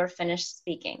once you are finished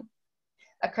speaking.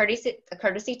 A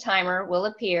courtesy timer will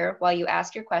appear while you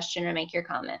ask your question or make your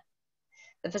comment.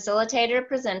 The facilitator,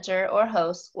 presenter, or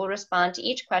host will respond to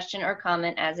each question or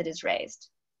comment as it is raised.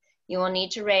 You will need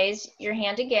to raise your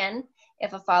hand again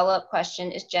if a follow-up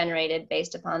question is generated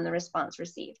based upon the response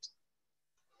received.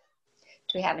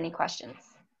 Do we have any questions?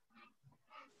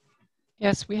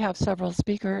 Yes, we have several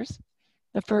speakers.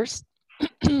 The first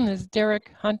is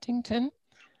Derek Huntington,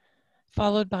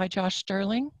 followed by Josh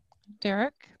Sterling.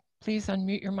 Derek, please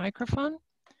unmute your microphone.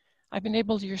 I've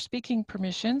enabled your speaking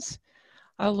permissions.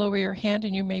 I'll lower your hand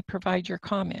and you may provide your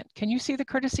comment. Can you see the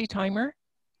courtesy timer?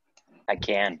 I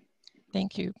can.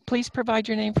 Thank you. Please provide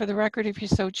your name for the record if you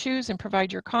so choose and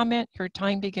provide your comment. Your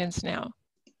time begins now.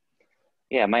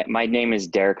 Yeah, my name is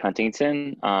Derek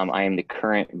Huntington. I am the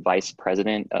current vice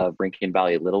president of Rincon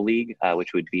Valley Little League,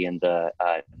 which would be in the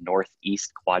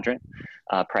northeast quadrant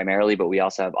primarily, but we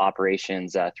also have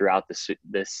operations throughout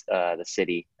the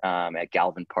city at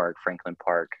Galvin Park, Franklin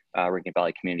Park, Rincon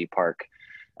Valley Community Park.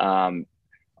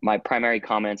 My primary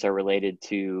comments are related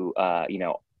to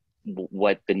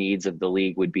what the needs of the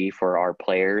league would be for our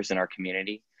players in our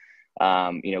community.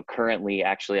 Currently,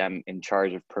 actually, I'm in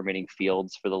charge of permitting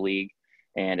fields for the league,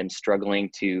 and I'm struggling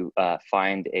to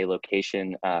find a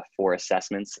location for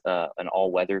assessments, an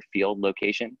all-weather field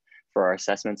location for our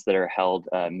assessments that are held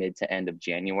mid to end of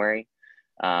January.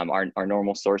 Our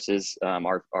normal sources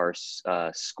are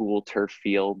school turf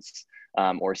fields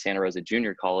or Santa Rosa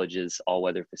Junior College's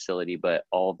all-weather facility, but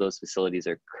all of those facilities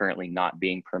are currently not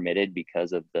being permitted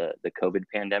because of the COVID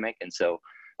pandemic. And so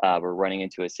we're running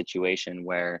into a situation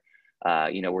where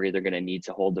we're either going to need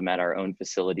to hold them at our own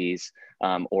facilities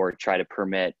or try to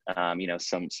permit,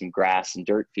 some grass and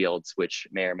dirt fields, which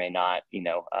may or may not,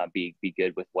 be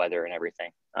good with weather and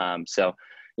everything.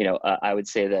 I would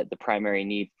say that the primary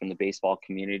need from the baseball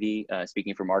community,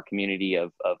 speaking from our community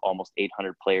of almost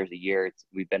 800 players a year,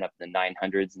 we've been up in the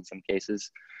 900s in some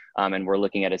cases. And we're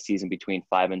looking at a season between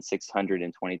 500 and 600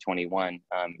 in 2021,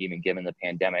 even given the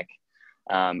pandemic,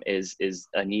 is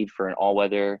a need for an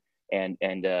all-weather and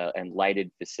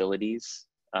lighted facilities,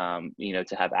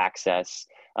 to have access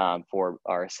for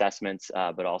our assessments,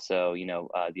 but also,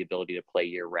 the ability to play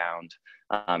year round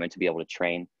and to be able to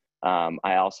train.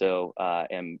 I also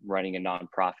am running a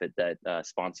nonprofit that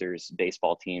sponsors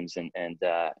baseball teams, and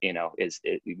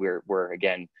we're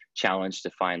again challenged to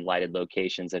find lighted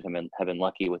locations that have been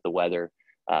lucky with the weather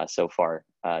so far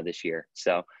this year.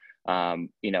 So,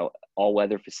 all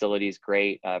weather facilities,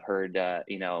 great. I've heard,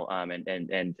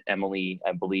 and Emily,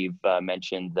 I believe,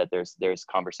 mentioned that there's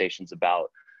conversations about,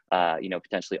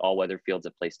 potentially all weather fields,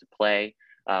 a place to play,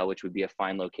 which would be a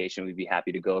fine location. We'd be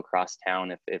happy to go across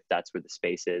town if that's where the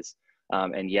space is.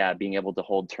 And yeah, being able to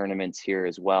hold tournaments here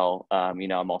as well.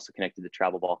 I'm also connected to the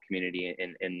travel ball community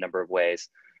in a number of ways,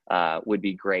 would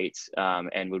be great,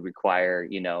 and would require,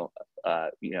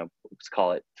 let's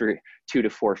call it 2 to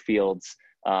 4 fields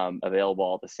available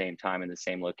all at the same time in the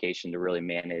same location to really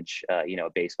manage, a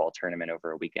baseball tournament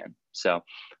over a weekend. So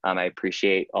I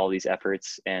appreciate all these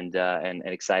efforts and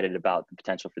excited about the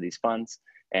potential for these funds.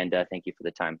 And thank you for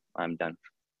the time. I'm done.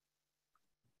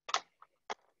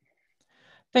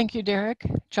 Thank you, Derek.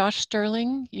 Josh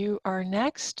Sterling, you are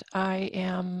next. I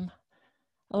am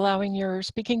allowing your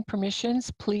speaking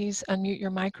permissions. Please unmute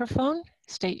your microphone,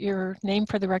 state your name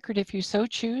for the record if you so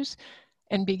choose,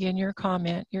 and begin your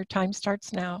comment. Your time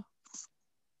starts now.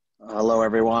 Hello,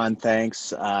 everyone.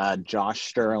 Thanks. Josh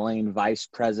Sterling, Vice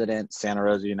President, Santa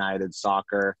Rosa United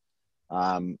Soccer.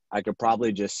 I could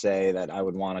probably just say that I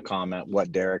would want to comment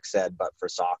what Derek said, but for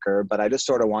soccer. But I just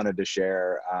sort of wanted to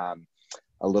share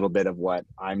a little bit of what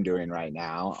I'm doing right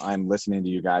now. I'm listening to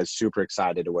you guys, super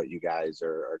excited to what you guys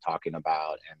are talking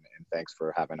about, and thanks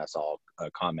for having us all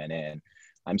comment in.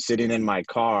 I'm sitting in my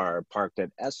car parked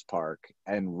at S Park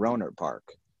and Rohnert Park.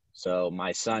 So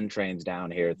my son trains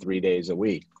down here 3 days a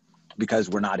week because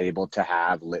we're not able to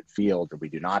have lit fields, or we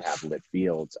do not have lit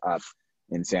fields up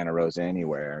in Santa Rosa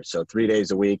anywhere. So 3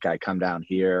 days a week, I come down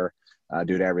here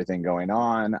due to everything going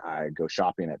on. I go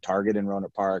shopping at Target in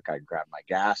Rohnert Park. I grab my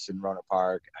gas in Rohnert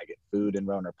Park. I get food in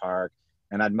Rohnert Park.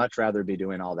 And I'd much rather be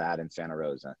doing all that in Santa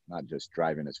Rosa, not just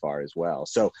driving as far as well.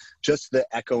 So just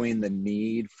echoing the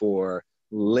need for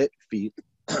lit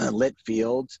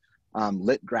fields,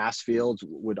 lit grass fields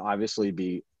would obviously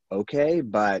be okay,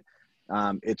 but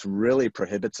it's really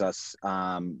prohibits us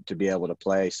to be able to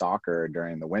play soccer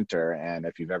during the winter. And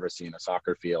if you've ever seen a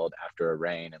soccer field after a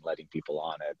rain and letting people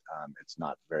on it, it's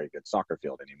not a very good soccer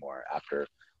field anymore after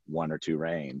 1 or 2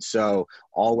 rains. So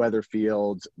all weather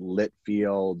fields, lit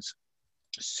fields,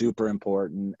 super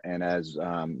important. And as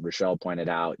Rochelle pointed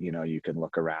out, you can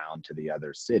look around to the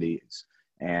other cities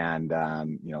and,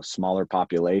 smaller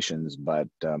populations, but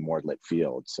more lit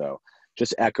fields. So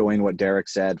just echoing what Derek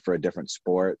said, for a different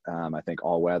sport, I think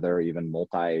all weather, even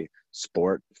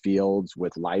multi-sport fields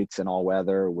with lights and all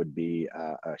weather would be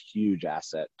a huge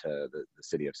asset to the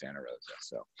city of Santa Rosa.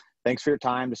 So thanks for your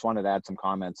time. Just wanted to add some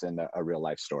comments and a real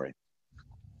life story.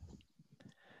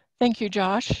 Thank you,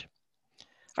 Josh.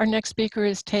 Our next speaker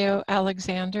is Teo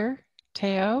Alexander.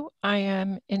 Teo, I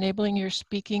am enabling your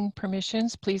speaking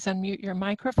permissions. Please unmute your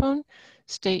microphone,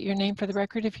 state your name for the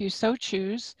record if you so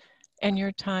choose, and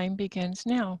your time begins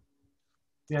now.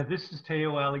 Yeah, this is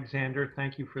Teo Alexander.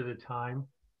 Thank you for the time.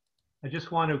 I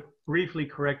just want to briefly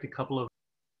correct a couple of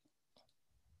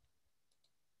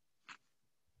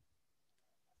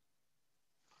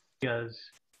areas.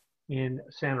 In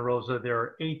Santa Rosa, there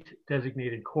are 8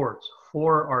 designated courts.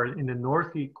 4 are in the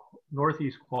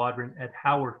northeast quadrant at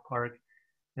Howard Park,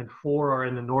 and 4 are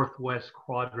in the northwest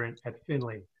quadrant at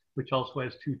Finley, which also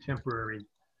has 2 temporary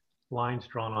lines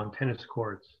drawn on tennis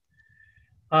courts.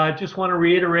 I just want to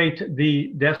reiterate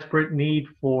the desperate need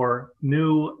for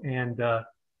new and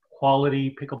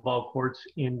quality pickleball courts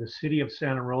in the city of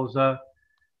Santa Rosa.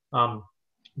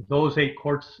 Those 8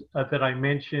 courts that I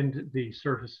mentioned, the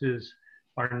surfaces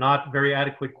are not very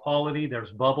adequate quality.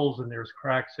 There's bubbles and there's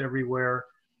cracks everywhere.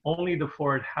 Only the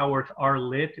 4 at Howard are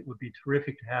lit. It would be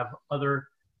terrific to have other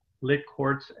lit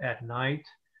courts at night.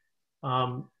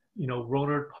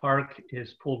 Rohnert Park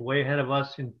is pulled way ahead of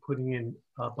us in putting in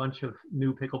a bunch of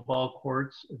new pickleball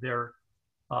courts. They're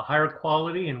higher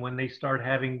quality, and when they start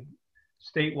having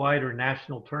statewide or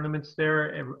national tournaments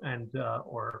there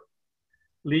or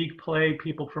league play,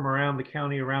 people from around the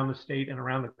county, around the state, and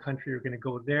around the country are going to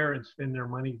go there and spend their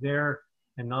money there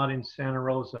and not in Santa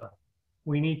Rosa.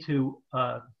 We need to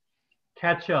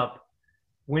catch up.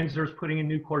 Windsor's putting in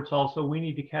new courts also. We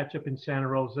need to catch up in Santa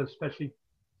Rosa, especially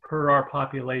per our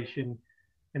population.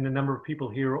 and the number of people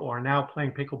here who are now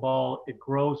playing pickleball, it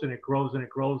grows and it grows and it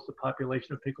grows, the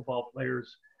population of pickleball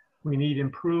players. We need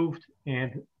improved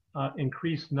and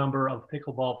increased number of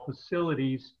pickleball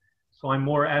facilities. So I'm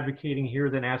more advocating here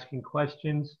than asking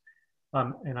questions.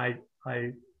 And I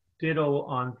ditto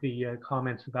on the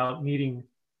comments about needing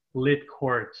lit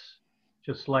courts.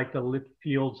 Just like the lit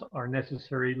fields are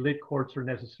necessary, lit courts are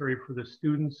necessary for the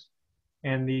students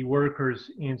and the workers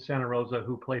in Santa Rosa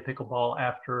who play pickleball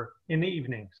in the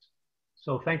evenings.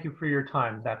 So thank you for your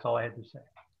time. That's all I had to say.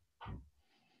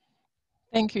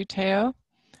 Thank you, Teo.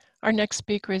 Our next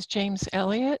speaker is James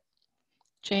Elliott.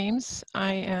 James,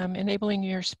 I am enabling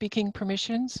your speaking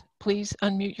permissions. Please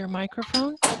unmute your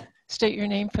microphone. State your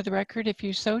name for the record if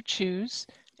you so choose,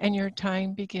 and your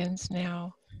time begins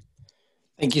now.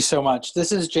 Thank you so much.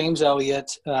 This is James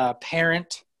Elliott,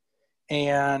 parent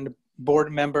and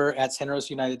board member at Santa Rosa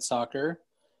United Soccer.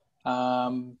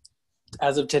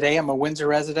 As of today, I'm a Windsor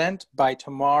resident. By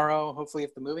tomorrow, hopefully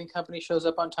if the moving company shows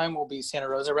up on time, we'll be Santa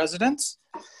Rosa residents.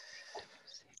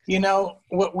 You know,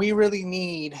 what we really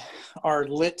need are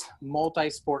lit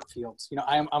multi-sport fields. You know,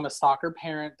 I'm a soccer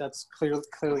parent. That's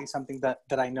clearly something that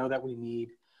I know that we need.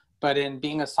 But in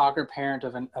being a soccer parent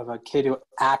of a kid who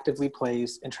actively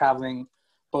plays and traveling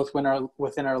both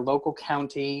within our local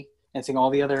county and seeing all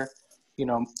the other, you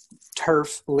know,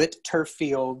 lit turf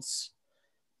fields,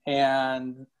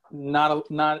 and not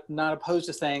opposed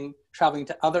to saying traveling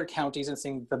to other counties and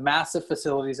seeing the massive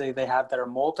facilities they have that are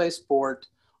multi-sport,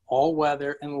 all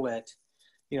weather and lit.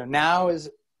 You know, now is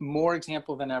more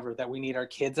example than ever that we need our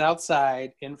kids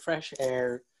outside in fresh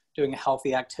air doing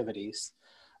healthy activities.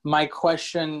 My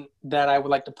question that I would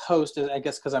like to post is, I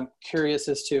guess, because I'm curious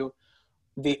as to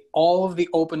all of the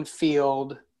open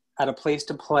field at a place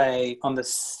to play on the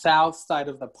south side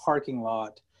of the parking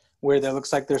lot, where there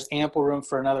looks like there's ample room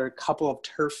for another couple of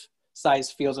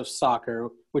turf-sized fields of soccer,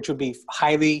 which would be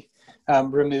highly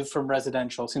removed from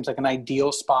residential. Seems like an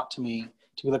ideal spot to me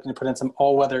to be looking to put in some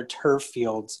all-weather turf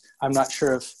fields. I'm not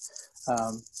sure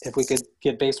if we could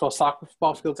get baseball,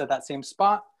 softball fields at that same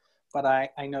spot, but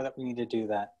I know that we need to do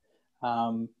that.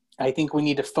 I think we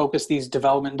need to focus these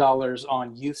development dollars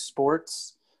on youth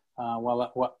sports.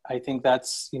 Well, I think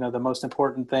that's, you know, the most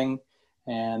important thing,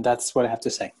 and that's what I have to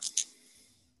say.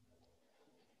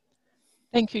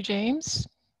 Thank you, James.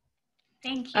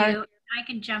 Thank you. I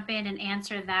can jump in and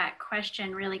answer that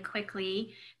question really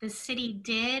quickly. The city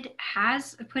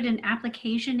has put an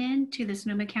application in to the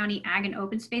Sonoma County Ag and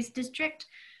Open Space District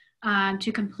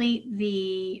to complete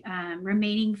the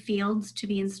remaining fields to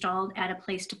be installed at a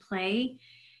place to play.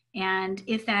 And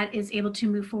if that is able to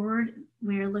move forward,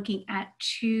 we're looking at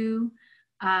 2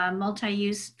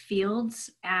 multi-use fields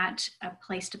at a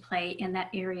place to play in that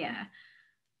area.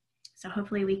 So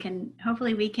hopefully we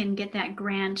can get that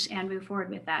grant and move forward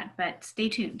with that, but stay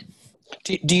tuned.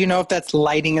 Do you know if that's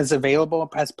lighting is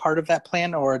available as part of that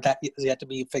plan, or that is yet to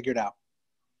be figured out?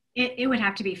 It would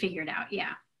have to be figured out,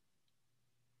 yeah.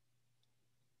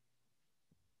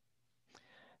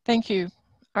 Thank you.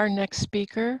 Our next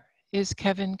speaker is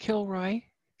Kevin Kilroy.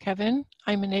 Kevin,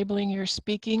 I'm enabling your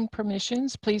speaking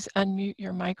permissions. Please unmute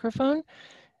your microphone.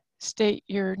 State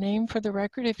your name for the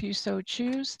record if you so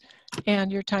choose,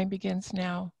 and your time begins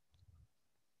now.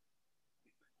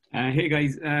 Hey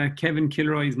guys, Kevin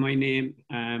Kilroy is my name.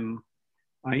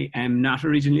 I am not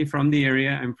originally from the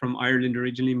area. I'm from Ireland,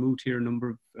 originally moved here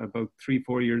about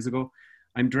 3-4 years ago.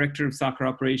 I'm Director of Soccer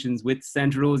Operations with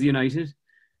Santa Rosa United.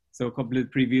 So a couple of the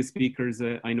previous speakers,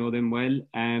 I know them well.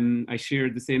 I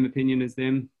shared the same opinion as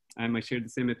them. I shared the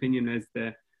same opinion as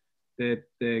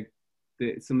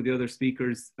some of the other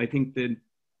speakers. I think that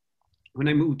when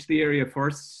I moved to the area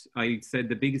first, I said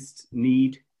the biggest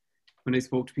need when I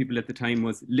spoke to people at the time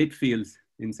was lit fields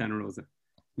in Santa Rosa.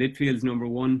 Lit fields, number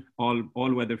 1,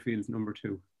 all weather fields, number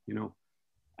 2, you know.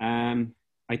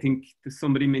 I think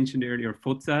somebody mentioned earlier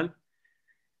futsal.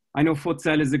 I know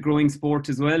futsal is a growing sport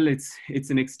as well. It's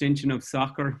an extension of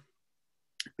soccer.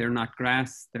 They're not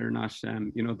grass. They're not,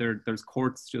 you know, there's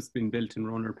courts just been built in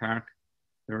Roner Park.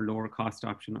 They're a lower cost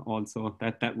option also.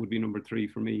 That would be number 3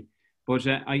 for me. But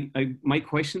my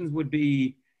questions would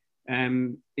be,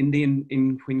 when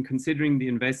considering the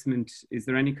investment, is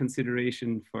there any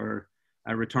consideration for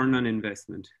a return on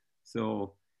investment?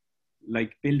 So,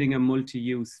 like building a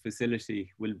multi-use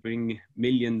facility will bring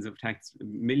millions of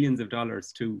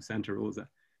dollars to Santa Rosa.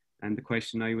 And the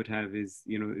question I would have is,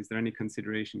 you know, is there any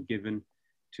consideration given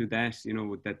to that, you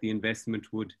know, that the investment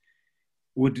would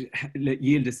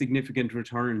yield a significant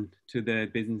return to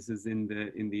the businesses in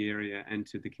the area and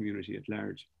to the community at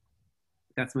large?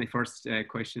 That's my first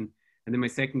question. And then my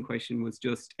second question was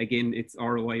just, again, it's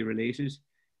ROI related.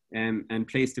 And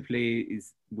Place to Play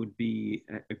would be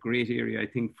a great area, I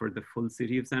think, for the full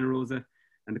city of Santa Rosa.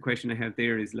 And the question I have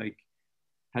there is, like,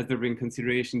 has there been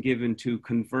consideration given to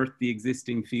convert the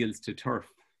existing fields to turf?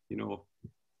 You know,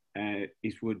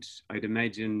 it would, I'd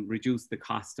imagine, reduce the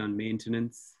cost on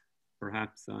maintenance,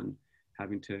 perhaps on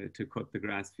having to cut the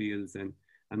grass fields and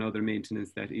other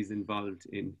maintenance that is involved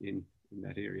in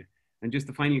that area. And just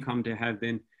the final comment I have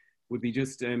then would be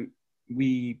just,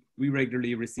 we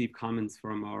regularly receive comments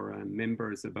from our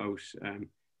members about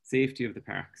safety of the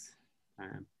parks.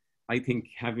 I think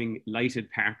having lighted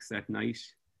parks at night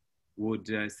would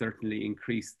certainly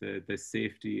increase the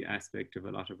safety aspect of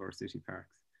a lot of our city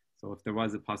parks. So if there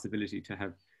was a possibility to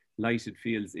have lighted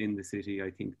fields in the city,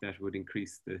 I think that would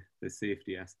increase the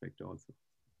safety aspect also.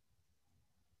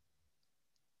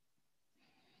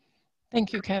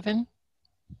 Thank you, Kevin.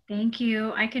 Thank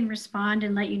you. I can respond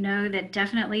and let you know that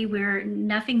definitely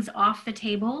nothing's off the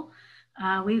table.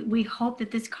 We hope that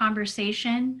this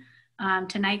conversation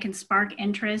tonight can spark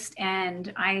interest,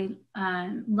 and I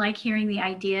like hearing the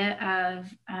idea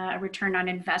of a return on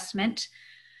investment,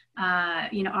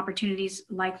 opportunities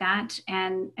like that.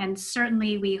 And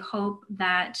certainly we hope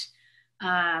that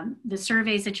the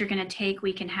surveys that you're going to take,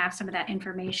 we can have some of that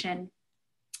information.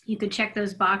 You could check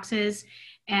those boxes,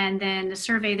 and then the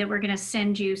survey that we're going to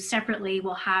send you separately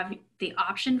will have the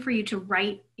option for you to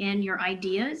write in your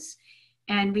ideas.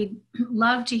 And we'd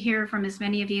love to hear from as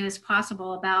many of you as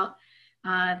possible about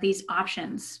these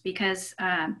options, because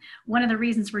one of the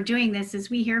reasons we're doing this is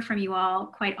we hear from you all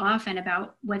quite often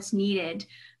about what's needed,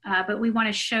 but we want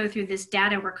to show through this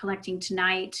data we're collecting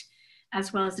tonight,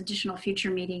 as well as additional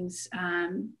future meetings,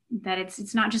 that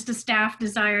it's not just a staff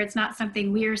desire, it's not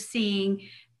something we're seeing,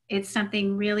 it's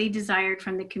something really desired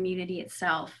from the community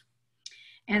itself.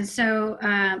 And so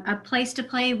a Place to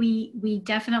Play, we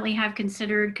definitely have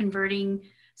considered converting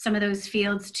some of those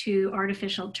fields to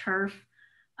artificial turf.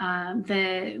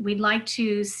 We'd like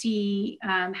to see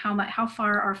how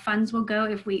far our funds will go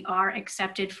if we are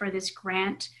accepted for this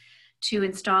grant to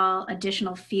install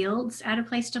additional fields at a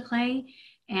Place to Play,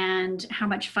 and how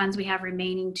much funds we have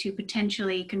remaining to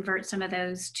potentially convert some of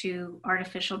those to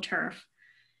artificial turf.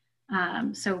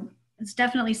 So it's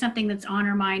definitely something that's on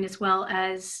our mind, as well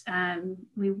as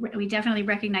we definitely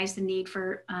recognize the need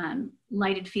for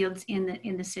lighted fields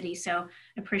in the city. So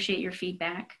appreciate your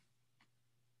feedback.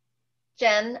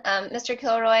 Jen, Mr.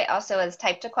 Kilroy also has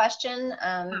typed a question,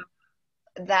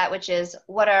 that which is,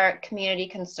 what are community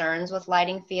concerns with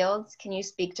lighting fields? Can you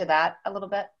speak to that a little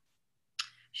bit?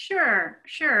 Sure.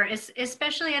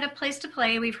 Especially at a Place to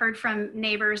Play, we've heard from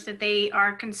neighbors that they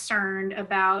are concerned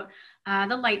about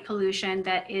the light pollution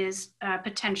that is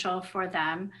potential for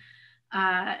them.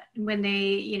 When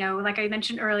they, like I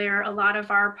mentioned earlier, a lot of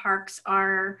our parks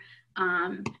are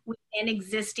within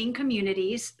existing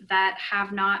communities that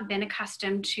have not been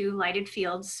accustomed to lighted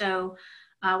fields. So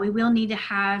we will need to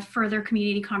have further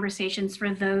community conversations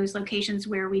for those locations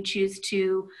where we choose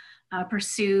to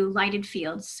pursue lighted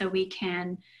fields, so we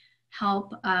can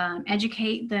help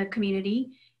educate the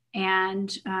community,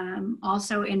 and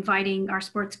also inviting our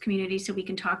sports community so we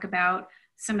can talk about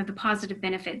some of the positive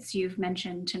benefits you've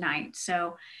mentioned tonight.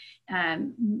 So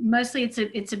mostly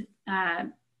it's a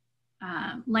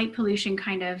light pollution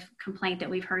kind of complaint that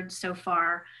we've heard so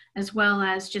far, as well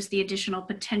as just the additional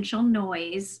potential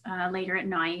noise later at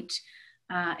night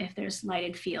if there's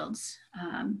lighted fields.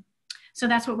 So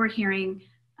that's what we're hearing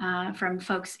from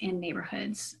folks in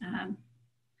neighborhoods.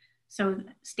 So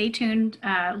stay tuned,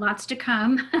 lots to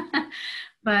come,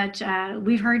 but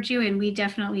we've heard you, and we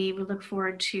definitely would look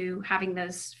forward to having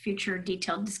those future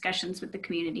detailed discussions with the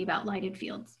community about lighted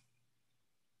fields.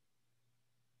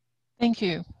 Thank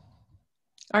you.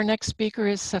 Our next speaker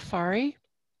is Safari.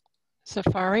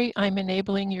 Safari, I'm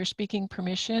enabling your speaking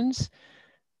permissions.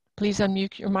 Please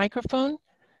unmute your microphone,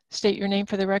 state your name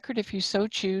for the record if you so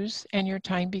choose, and your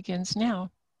time begins now.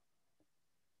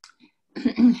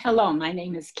 Hello, my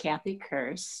name is Kathy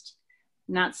Kirst,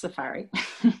 not Safari.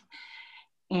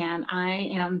 And I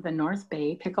am the North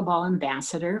Bay Pickleball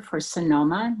Ambassador for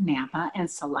Sonoma, Napa, and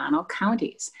Solano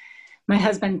counties. My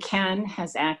husband Ken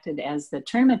has acted as the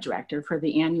tournament director for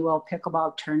the annual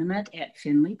pickleball tournament at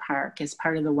Finley Park as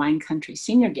part of the Wine Country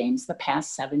Senior Games the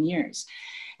past 7 years.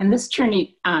 And this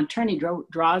tourney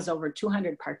draws over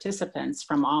 200 participants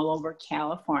from all over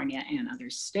California and other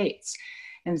states.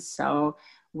 And so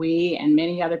we and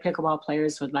many other pickleball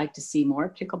players would like to see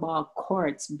more pickleball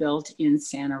courts built in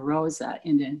Santa Rosa,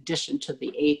 in addition to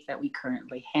the 8 that we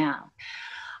currently have.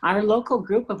 Our local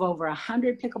group of over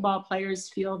 100 pickleball players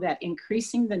feel that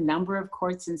increasing the number of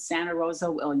courts in Santa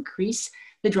Rosa will increase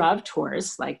the draw of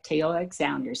tourists, like Teo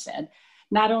Alexander said,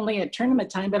 not only at tournament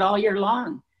time, but all year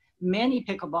long. Many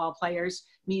pickleball players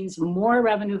means more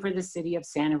revenue for the city of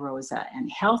Santa Rosa, and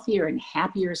healthier and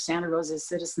happier Santa Rosa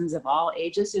citizens of all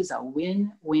ages is a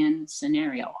win-win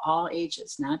scenario. All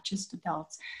ages, not just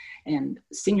adults and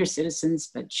senior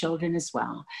citizens, but children as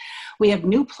well. We have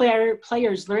new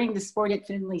players learning the sport at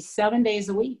Findlay 7 days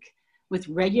a week with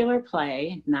regular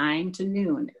play 9 to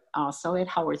noon. Also at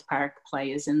Howarth Park,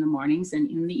 play is in the mornings and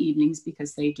in the evenings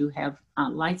because they do have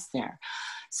lights there.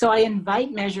 So I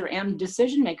invite Measure M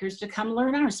decision makers to come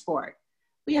learn our sport.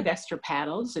 We have extra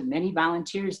paddles and many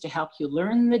volunteers to help you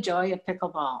learn the joy of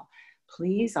pickleball.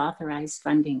 Please authorize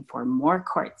funding for more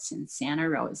courts in Santa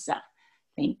Rosa.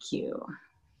 Thank you.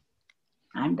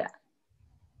 I'm done.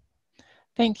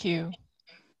 Thank you.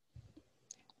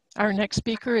 Our next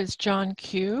speaker is John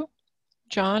Q.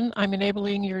 John, I'm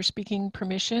enabling your speaking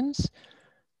permissions.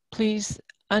 Please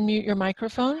unmute your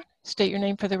microphone, state your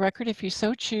name for the record if you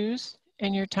so choose,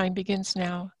 and your time begins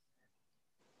now.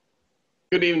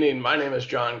 Good evening. My name is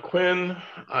John Quinn.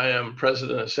 I am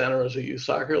president of Santa Rosa Youth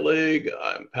Soccer League.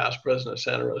 I'm past president of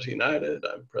Santa Rosa United.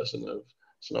 I'm president of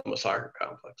Sonoma Soccer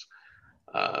Complex.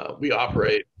 We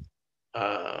operate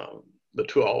the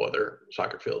 2 all-weather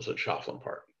soccer fields at Shoflin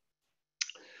Park.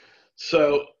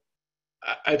 So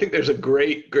I think there's a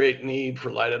great need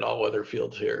for lighted all-weather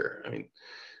fields here. I mean,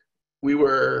 we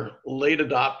were late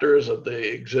adopters of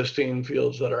the existing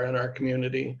fields that are in our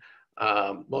community.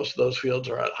 Most of those fields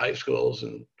are at high schools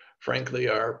and frankly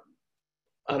are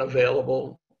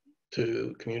unavailable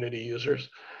to community users.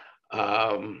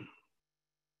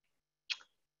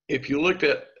 If you looked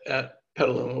at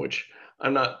Petaluma, which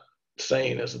I'm not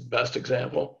saying is the best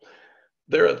example,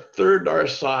 they're a third our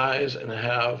size and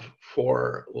have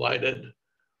 4 lighted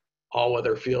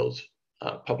all-weather fields,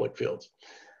 public fields.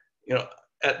 You know,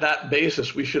 at that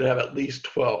basis, we should have at least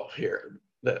 12 here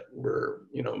that were,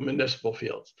 you know, municipal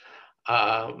fields.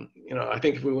 You know, I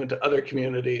think if we went to other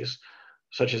communities,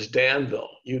 such as Danville,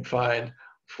 you'd find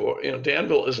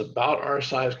Danville is about our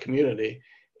size community,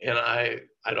 and I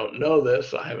don't know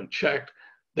this, I haven't checked.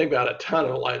 They've got a ton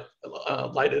of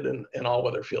lighted and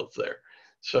all-weather fields there.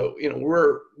 So, you know,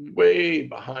 we're way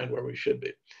behind where we should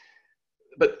be.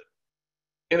 But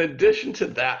in addition to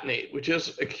that need, which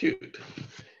is acute,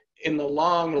 in the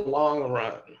long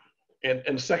run,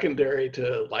 and secondary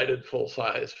to lighted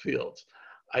full-size fields,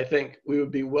 I think we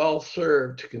would be well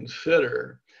served to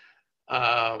consider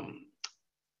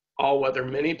all-weather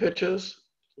mini pitches,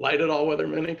 lighted all-weather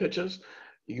mini pitches.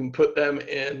 You can put them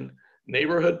in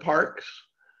neighborhood parks.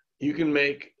 You can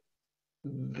make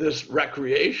this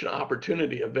recreation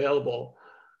opportunity available,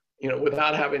 you know,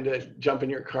 without having to jump in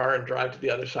your car and drive to the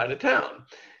other side of town.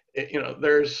 You know,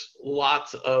 there's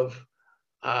lots of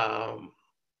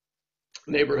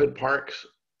neighborhood parks,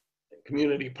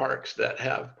 community parks that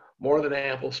have more than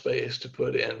ample space to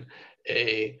put in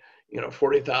a, you know,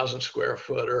 40,000 square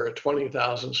foot or a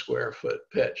 20,000 square foot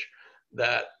pitch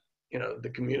that, you know, the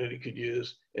community could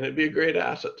use, and it'd be a great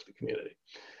asset to the community.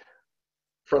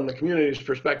 From the community's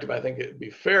perspective, I think it'd be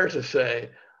fair to say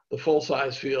the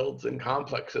full-size fields and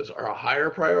complexes are a higher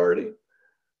priority,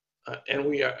 and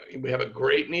we have a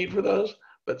great need for those.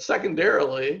 But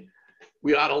secondarily,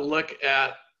 we ought to look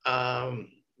at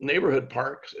neighborhood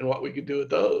parks and what we could do with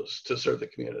those to serve the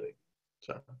community.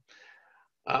 So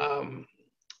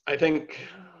I think,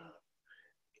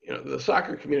 you know, the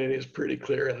soccer community is pretty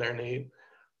clear in their need.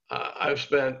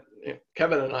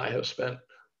 Kevin and I have spent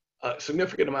a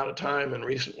significant amount of time in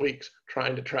recent weeks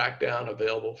trying to track down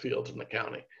available fields in the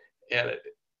county, and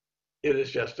it is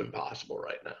just impossible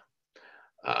right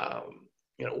now.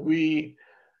 You know,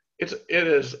 it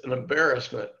is an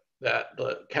embarrassment that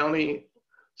the county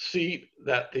seat,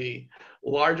 that the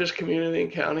largest community in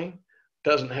the county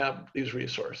doesn't have these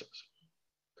resources.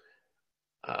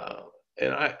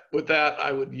 And with that,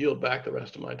 I would yield back the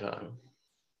rest of my time.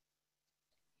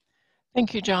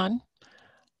 Thank you, John.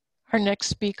 Our next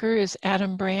speaker is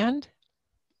Adam Brand.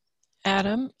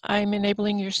 Adam, I'm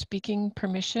enabling your speaking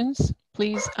permissions.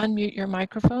 Please unmute your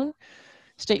microphone.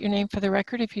 State your name for the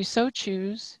record if you so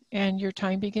choose, and your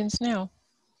time begins now.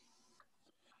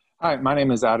 Hi, my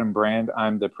name is Adam Brand.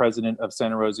 I'm the president of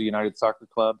Santa Rosa United Soccer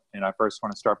Club, and I first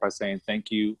want to start by saying thank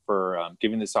you for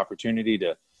giving this opportunity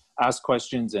to ask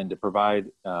questions and to provide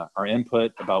our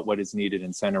input about what is needed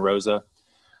in Santa Rosa.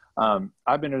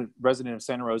 I've been a resident of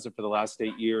Santa Rosa for the last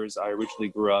 8 years. I originally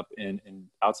grew up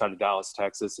outside of Dallas,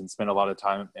 Texas, and spent a lot of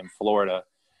time in Florida.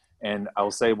 And I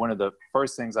will say one of the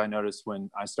first things I noticed when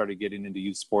I started getting into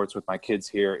youth sports with my kids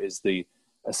here is the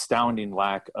astounding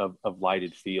lack of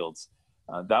lighted fields.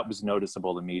 That was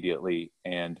noticeable immediately,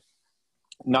 and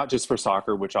not just for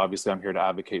soccer, which obviously I'm here to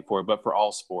advocate for, but for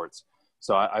all sports.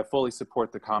 So I fully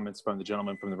support the comments from the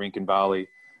gentleman from the Rincon Valley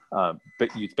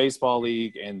Youth Baseball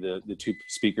League and the two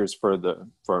speakers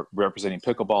for representing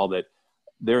pickleball, that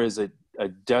there is a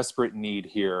desperate need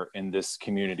here in this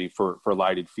community for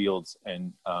lighted fields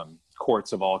and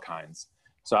courts of all kinds.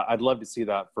 So I'd love to see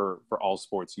that for all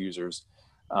sports users.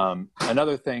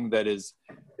 Another thing that is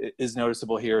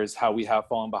noticeable here is how we have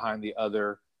fallen behind the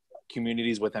other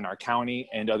communities within our county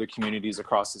and other communities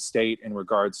across the state in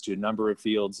regards to number of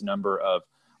fields, number of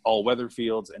all-weather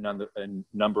fields, and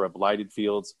number of lighted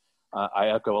fields. I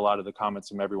echo a lot of the comments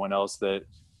from everyone else that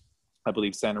I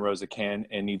believe Santa Rosa can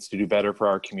and needs to do better for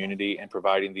our community in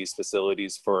providing these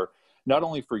facilities for not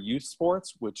only for youth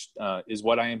sports, which is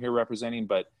what I am here representing,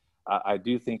 but I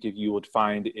do think if you would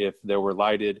find if there were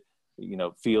lighted,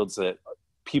 fields that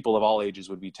people of all ages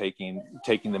would be taking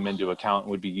them into account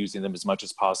and would be using them as much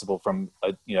as possible from,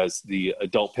 as the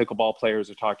adult pickleball players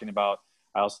are talking about.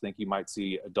 I also think you might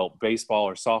see adult baseball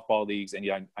or softball leagues. And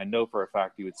I know for a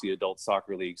fact you would see adult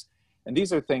soccer leagues. And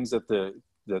these are things that the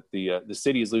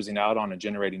city is losing out on and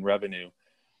generating revenue.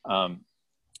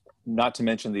 Not to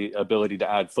mention the ability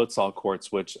to add futsal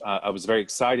courts, which I was very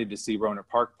excited to see Rohnert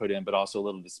Park put in, but also a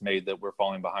little dismayed that we're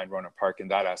falling behind Rohnert Park in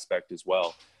that aspect as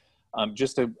well.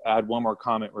 Just to add one more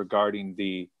comment regarding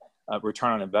the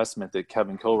return on investment that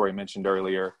Kevin Kilroy mentioned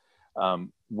earlier.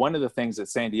 One of the things that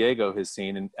San Diego has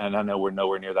seen, and I know we're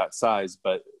nowhere near that size,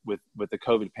 but with the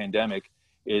COVID pandemic,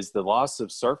 is the loss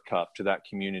of Surf Cup to that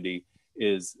community.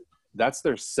 That's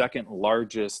their second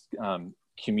largest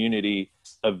community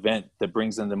event that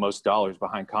brings in the most dollars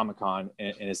behind Comic-Con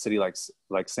in a city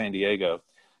like San Diego.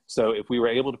 So if we were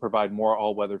able to provide more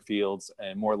all-weather fields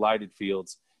and more lighted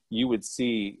fields, you would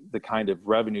see the kind of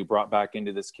revenue brought back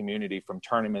into this community from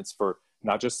tournaments for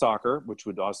not just soccer, which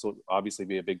would also obviously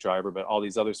be a big driver, but all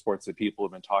these other sports that people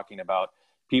have been talking about.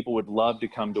 People would love to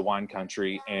come to wine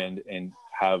country and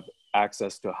have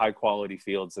access to high quality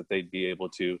fields that they'd be able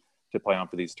to play on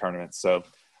for these tournaments. So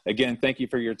again, thank you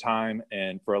for your time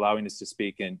and for allowing us to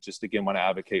speak, and just again want to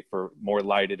advocate for more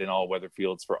lighted and all weather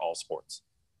fields for all sports.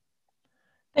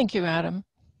 Thank you, Adam.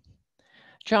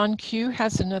 John Q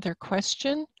has another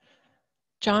question.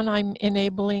 John, I'm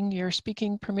enabling your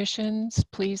speaking permissions.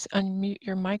 Please unmute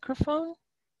your microphone.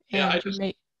 Yeah,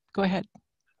 go ahead.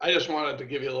 I just wanted to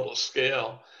give you a little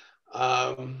scale.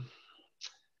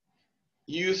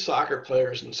 Youth soccer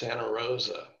players in Santa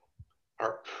Rosa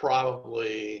are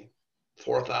probably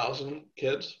 4,000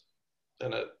 kids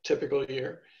in a typical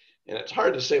year. And it's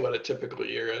hard to say what a typical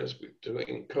year is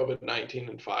between COVID-19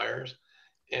 and fires.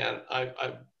 And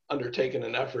I've undertaken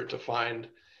an effort to find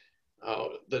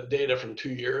the data from 2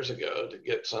 years ago to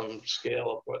get some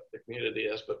scale of what the community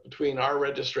is. But between our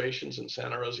registrations in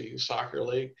Santa Rosa Youth Soccer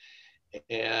League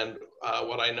and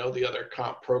what I know the other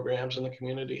comp programs in the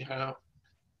community have,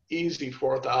 easy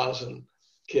 4,000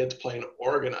 kids playing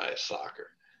organized soccer.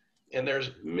 And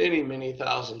there's many, many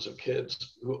thousands of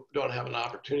kids who don't have an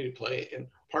opportunity to play. And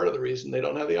part of the reason they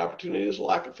don't have the opportunity is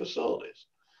lack of facilities.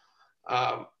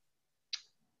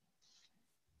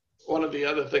 One of the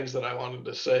other things that I wanted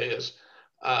to say is,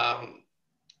 and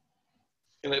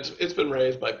it's been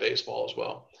raised by baseball as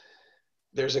well,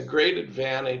 there's a great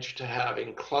advantage to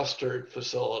having clustered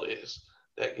facilities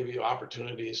that give you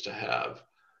opportunities to have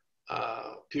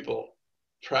people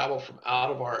travel from out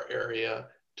of our area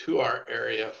to our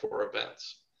area for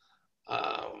events.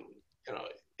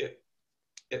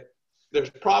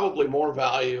 There's probably more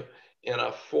value in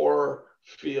a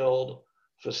 4-field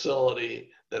facility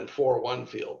than 4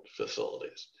 one-field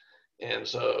facilities. And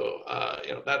so,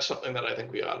 that's something that I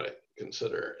think we ought to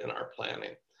consider in our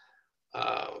planning.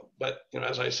 But,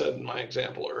 as I said in my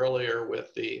example earlier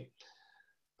with the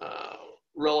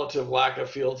relative lack of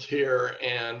fields here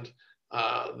and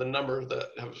the number that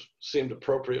have seemed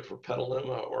appropriate for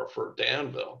Petaluma or for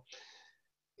Danville,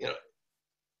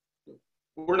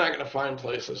 we're not going to find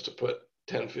places to put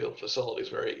 10-field facilities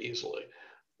very easily.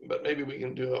 But maybe we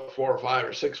can do a 4 or 5 or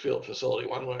 6-field facility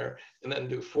one way and then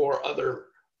do 4 other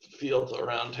fields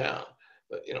around town.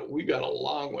 But, we've got a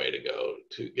long way to go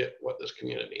to get what this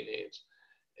community needs.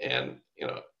 And,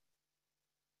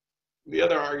 the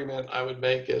other argument I would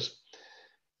make is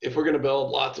if we're going to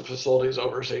build lots of facilities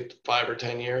over, say, 5 or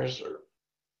 10 years or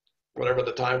whatever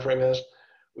the time frame is,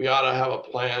 we ought to have a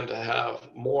plan to have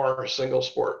more single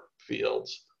sport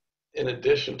fields in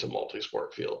addition to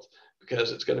multi-sport fields,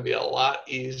 because it's going to be a lot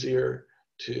easier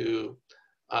to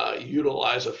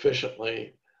utilize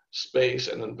efficiently space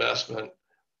and investment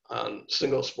on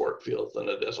single sport fields than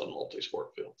it is on multi-sport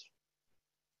fields.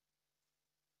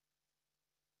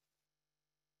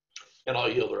 And I'll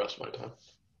yield the rest of my time.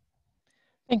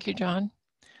 Thank you, John.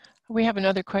 We have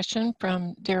another question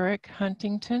from Derek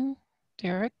Huntington.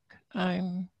 Derek,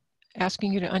 I'm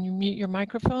asking you to unmute your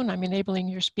microphone. I'm enabling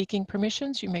your speaking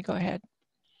permissions. You may go ahead.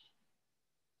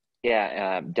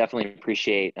 Yeah, definitely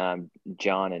appreciate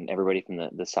John and everybody from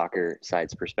the soccer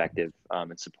side's perspective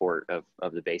and support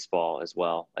of the baseball as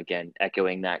well. Again,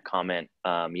 echoing that comment,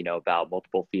 you know, about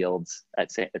multiple fields at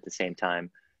the same time,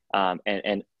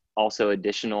 and also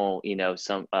additional, you know,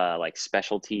 some like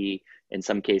specialty, in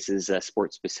some cases,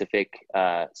 sport specific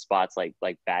spots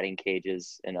like batting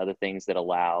cages and other things that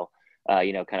allow,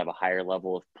 you know, kind of a higher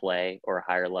level of play or a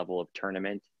higher level of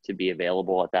tournament to be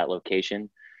available at that location.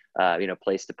 You know,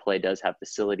 Place to Play does have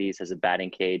facilities, has a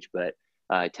batting cage, but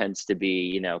it tends to be,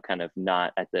 you know, kind of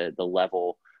not at the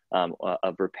level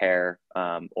of repair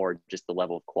or just the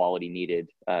level of quality needed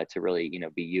to really, you know,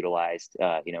 be utilized,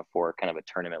 you know, for kind of a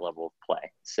tournament level of play.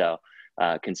 So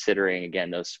considering, again,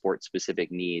 those sport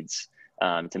specific needs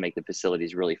to make the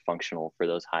facilities really functional for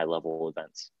those high level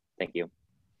events. Thank you.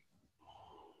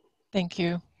 Thank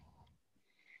you.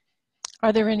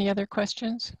 Are there any other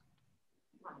questions?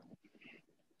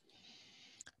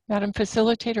 Madam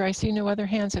Facilitator, I see no other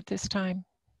hands at this time.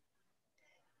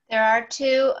 There are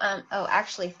two,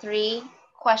 actually 3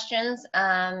 questions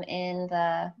in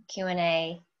the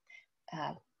Q&A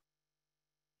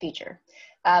feature.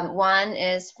 One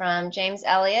is from James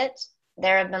Elliott.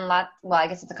 There have been I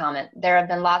guess it's a comment. There have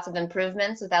been lots of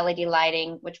improvements with LED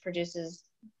lighting, which produces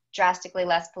drastically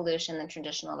less pollution than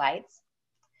traditional lights.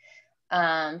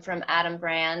 From Adam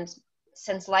Brand,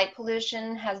 since light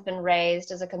pollution has been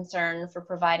raised as a concern for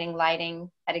providing lighting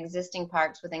at existing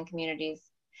parks within communities,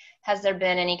 has there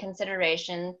been any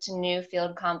consideration to new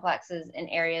field complexes in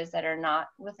areas that are not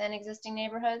within existing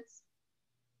neighborhoods?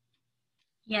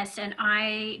 Yes, and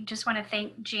I just want to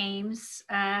thank James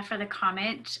for the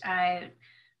comment. I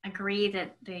agree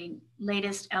that the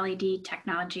latest LED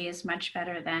technology is much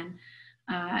better than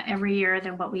every year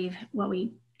than what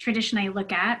we traditionally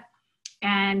look at.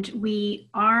 And we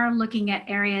are looking at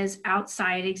areas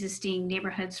outside existing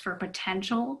neighborhoods for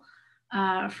potential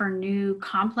for new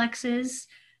complexes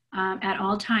at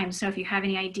all times. So if you have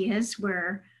any ideas,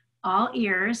 we're all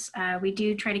ears. We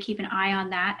do try to keep an eye on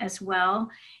that as well.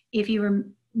 If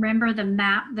you remember the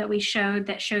map that we showed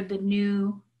that showed the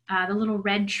new, the little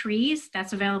red trees,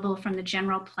 that's available from the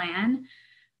general plan,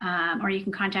 or you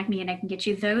can contact me and I can get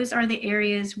you. Those are the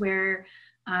areas where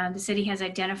the city has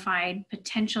identified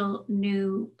potential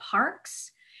new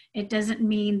parks. It doesn't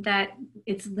mean that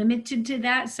it's limited to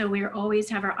that. So we always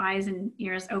have our eyes and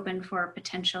ears open for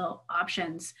potential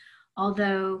options.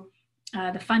 Although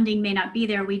the funding may not be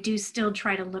there, we do still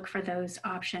try to look for those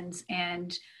options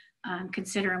and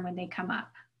consider them when they come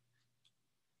up.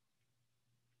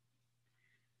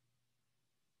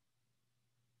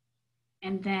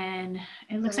 And then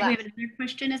it looks like we have another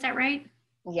question, is that right?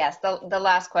 Yes, the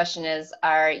last question is,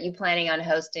 are you planning on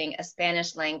hosting a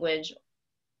Spanish language,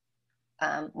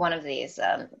 one of these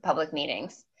public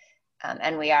meetings?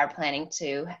 And we are planning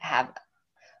to have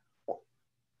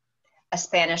a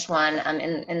Spanish one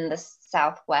in the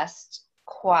Southwest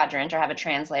quadrant, or have a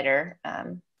translator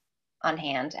on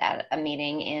hand at a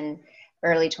meeting in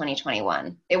early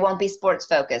 2021. It won't be sports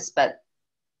focused, but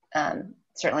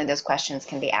certainly those questions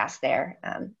can be asked there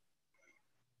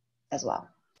as well.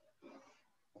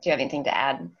 Do you have anything to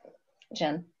add,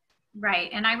 Jen?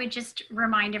 Right, and I would just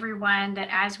remind everyone that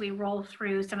as we roll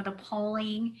through some of the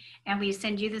polling and we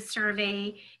send you the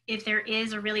survey, if there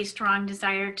is a really strong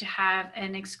desire to have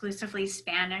an exclusively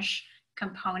Spanish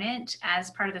component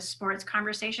as part of the sports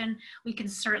conversation, we can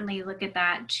certainly look at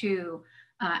that too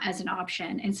as an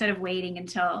option instead of waiting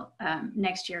until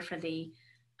next year for the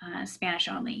Spanish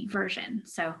only version.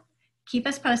 So keep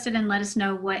us posted and let us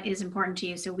know what is important to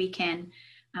you so we can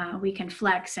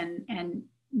flex and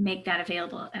make that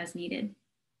available as needed.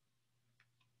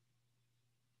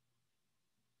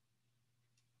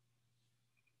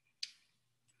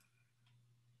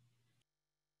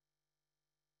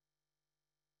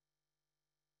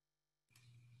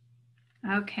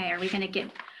 Okay,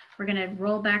 we're gonna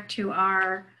roll back to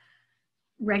our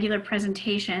regular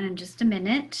presentation in just a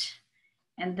minute.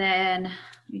 And then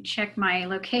let me check my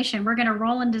location. We're gonna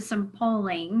roll into some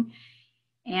polling.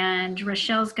 And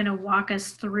Rochelle's going to walk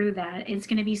us through that. It's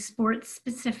going to be sports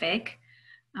specific,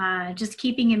 just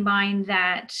keeping in mind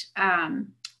that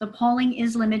the polling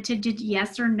is limited to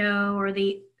yes or no, or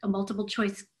the multiple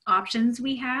choice options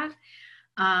we have.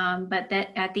 But that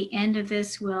at the end of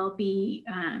this, we'll be,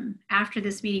 after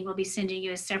this meeting, we'll be sending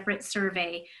you a separate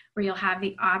survey where you'll have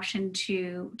the option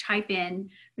to type in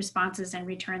responses and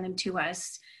return them to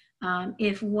us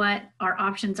if what our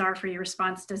options are for your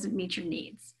response doesn't meet your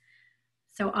needs.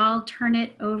 So I'll turn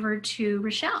it over to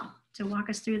Rochelle to walk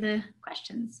us through the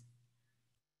questions.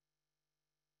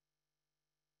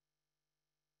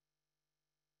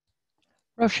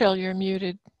 Rochelle, you're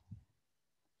muted.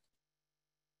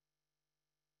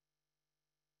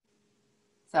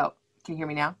 So can you hear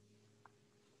me now?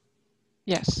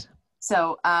 Yes.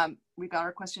 So we got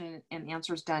our question and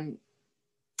answers done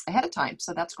ahead of time.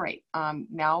 So that's great.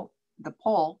 Now the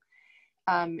poll,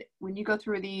 when you go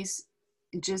through these,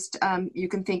 just you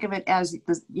can think of it as,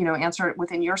 answer it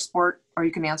within your sport, or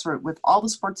you can answer it with all the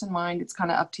sports in mind. It's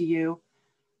kind of up to you.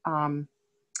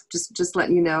 Just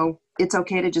letting you know, it's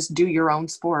okay to just do your own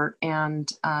sport,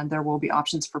 and there will be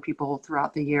options for people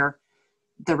throughout the year,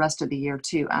 the rest of the year,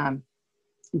 to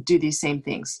do these same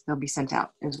things. They'll be sent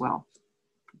out as well.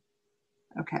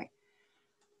 Okay.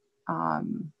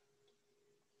 Oh,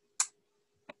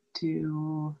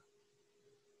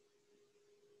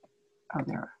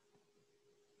 there.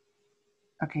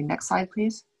 Okay, next slide,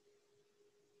 please.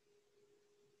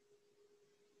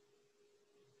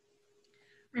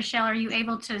 Rochelle, are you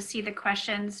able to see the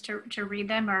questions to read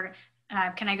them, or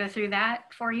can I go through that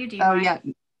for you? Do you mind?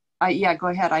 Yeah. Yeah, go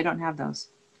ahead. I don't have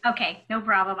those. Okay, no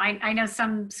problem. I know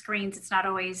some screens, it's not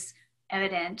always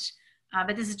evident,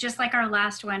 but this is just like our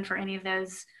last one for any of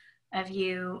those of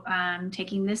you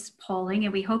taking this polling,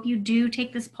 and we hope you do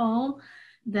take this poll.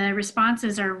 The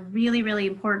responses are really, really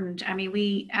important. I mean,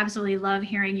 we absolutely love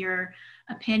hearing your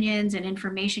opinions and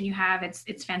information you have.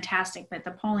 It's fantastic, but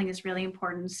the polling is really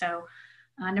important. So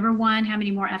number one, how many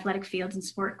more athletic fields and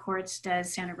sport courts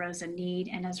does Santa Rosa need?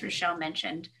 And as Rochelle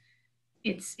mentioned,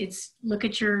 it's look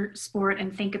at your sport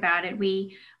and think about it.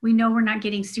 We know we're not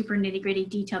getting super nitty gritty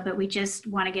detail, but we just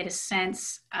want to get a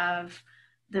sense of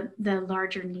the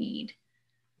larger need.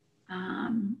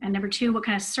 And number two, what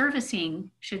kind of servicing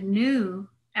should new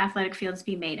athletic fields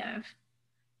be made of?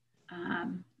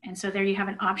 And so there you have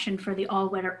an option for the all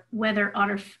whether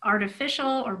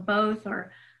artificial or both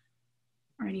or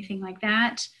anything like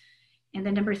that. And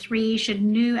then number three, should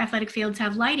new athletic fields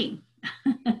have lighting?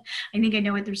 I think I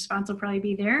know what the response will probably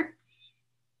be there.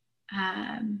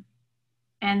 And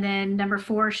then number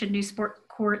four, should new sport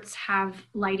courts have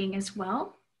lighting as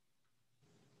well?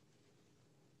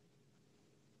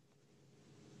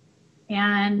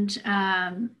 And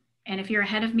if you're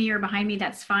ahead of me or behind me,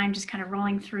 that's fine. Just kind of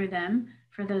rolling through them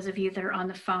for those of you that are on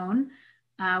the phone.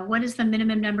 What is the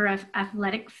minimum number of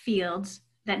athletic fields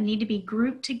that need to be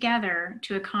grouped together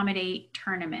to accommodate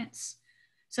tournaments?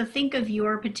 So think of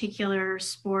your particular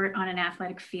sport on an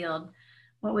athletic field.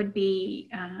 What would be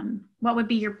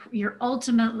your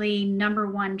ultimately number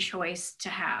one choice to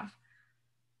have?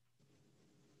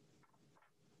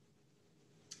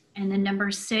 And then number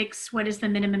six, what is the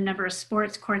minimum number of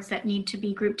sports courts that need to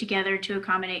be grouped together to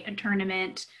accommodate a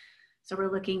tournament? So we're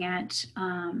looking at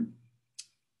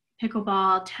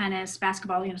pickleball, tennis,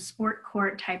 basketball, sport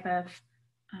court type of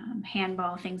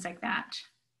handball, things like that.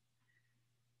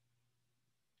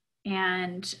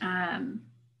 And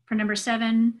for number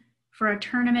seven, for a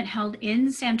tournament held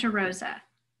in Santa Rosa,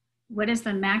 what is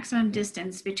the maximum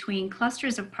distance between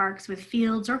clusters of parks with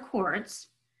fields or courts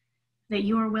that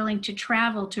you are willing to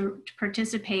travel to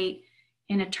participate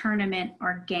in a tournament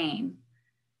or game?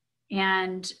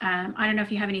 And I don't know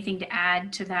if you have anything to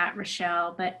add to that,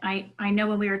 Rochelle, but I know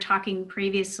when we were talking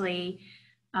previously,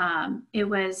 it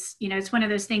was, it's one of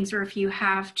those things where if you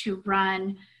have to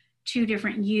run two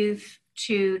different youth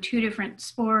to two different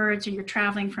sports, or you're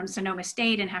traveling from Sonoma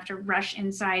State and have to rush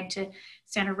inside to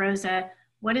Santa Rosa,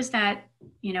 what is that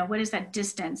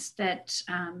distance that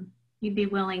you'd be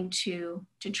willing to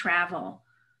travel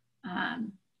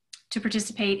to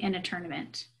participate in a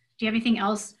tournament? Do you have anything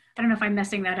else? I don't know if I'm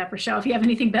messing that up, Rochelle, if you have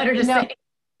anything better to say.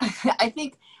 I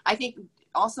think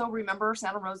also remember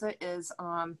Santa Rosa is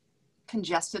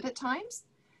congested at times.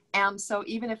 And so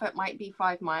even if it might be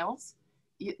 5 miles,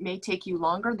 it may take you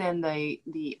longer than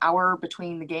the hour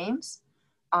between the games.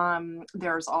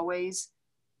 There's always,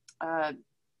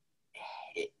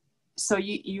 so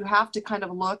you have to kind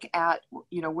of look at,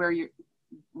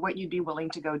 what you'd be willing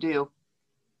to go do.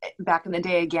 Back in the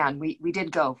day, again, we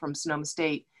did go from Sonoma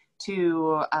State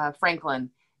to Franklin,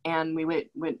 and we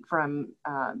went from,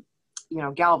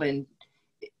 Galvin,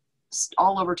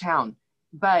 all over town.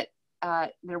 But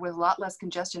there was a lot less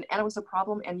congestion, and it was a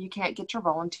problem, and you can't get your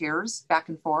volunteers back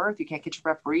and forth. You can't get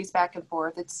your referees back and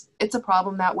forth. It's a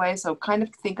problem that way. So kind of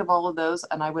think of all of those.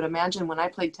 And I would imagine when I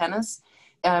played tennis,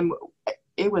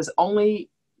 it was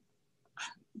only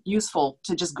useful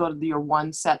to just go to your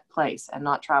one set place and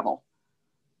not travel.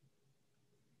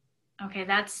 Okay,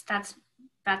 that's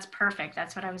perfect.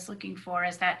 That's what I was looking for,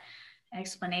 is that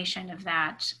explanation of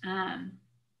that.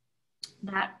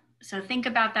 So think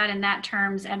about that in that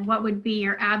terms, and what would be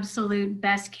your absolute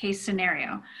best case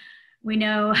scenario? We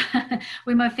know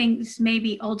we might things may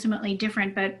be ultimately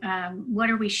different, but what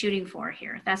are we shooting for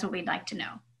here? That's what we'd like to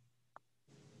know.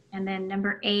 And then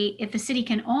number 8, if the city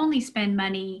can only spend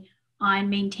money on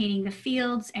maintaining the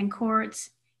fields and courts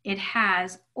it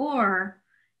has, or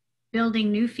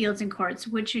building new fields and courts,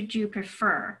 which would you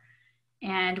prefer?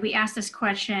 And we ask this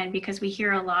question because we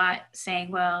hear a lot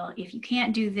saying, well, if you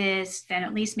can't do this, then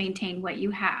at least maintain what you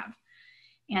have.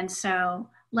 And so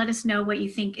let us know what you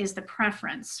think is the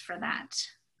preference for that,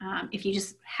 if you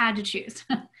just had to choose.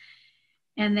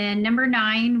 And then number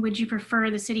 9, would you prefer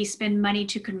the city spend money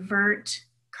to convert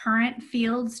current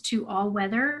fields to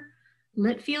all-weather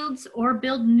lit fields, or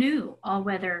build new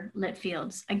all-weather lit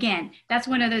fields? Again, that's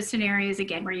one of those scenarios,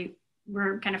 again, where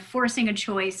we're kind of forcing a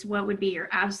choice. What would be your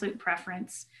absolute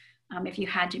preference if you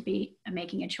had to be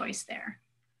making a choice there?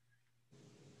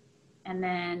 And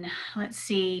then let's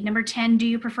see, number 10, do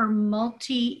you prefer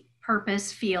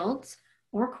multi-purpose fields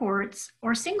or courts,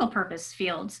 or single-purpose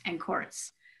fields and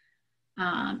courts?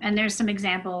 And there's some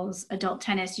examples: adult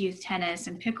tennis, youth tennis,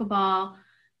 and pickleball,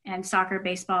 and soccer,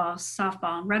 baseball,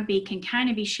 softball, and rugby can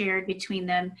kind of be shared between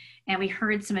them. And we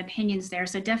heard some opinions there.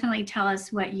 So definitely tell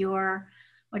us what your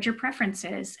preference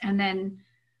is. And then,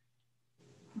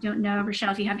 don't know,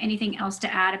 Rochelle, if you have anything else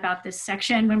to add about this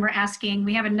section when we're asking.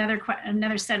 We have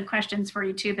another set of questions for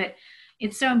you too, but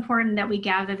it's so important that we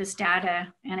gather this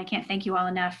data, and I can't thank you all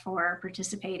enough for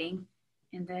participating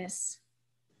in this.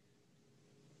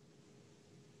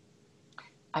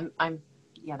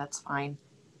 Yeah, that's fine.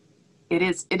 It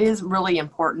is really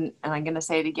important, and I'm going to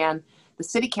say it again. The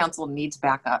city council needs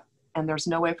backup, and there's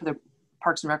no way for the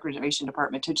Parks and Recreation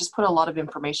Department to just put a lot of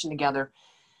information together.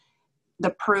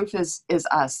 The proof is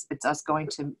us. It's us going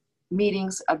to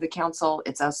meetings of the council.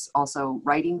 It's us also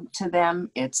writing to them.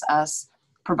 It's us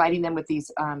providing them with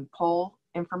these poll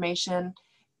information,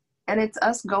 and it's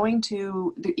us going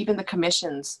to even the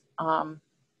commissions.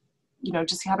 You know,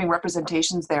 just having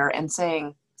representations there and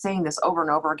saying this over and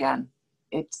over again.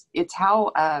 It's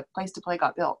how Place to Play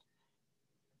got built.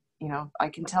 You know, I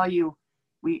can tell you,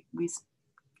 we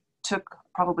took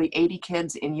probably 80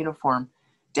 kids in uniform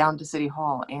down to City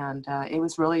Hall, and it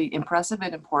was really impressive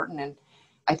and important. And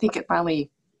I think it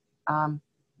finally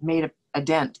made a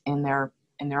dent in their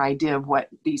idea of what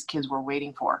these kids were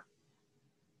waiting for.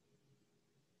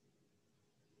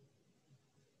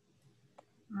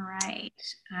 All right.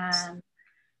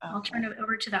 I'll turn it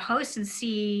over to the host and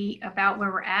see about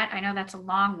where we're at. I know that's a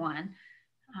long one.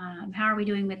 How are we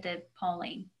doing with the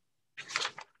polling?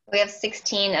 We have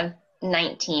 16 of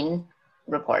 19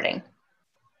 reporting.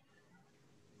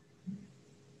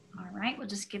 All right, we'll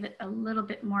just give it a little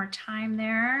bit more time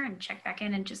there and check back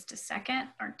in just a second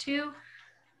or two.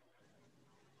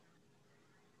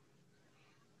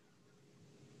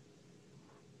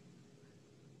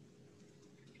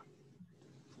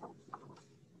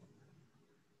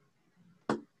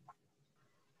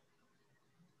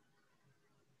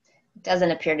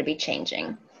 Doesn't appear to be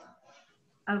changing.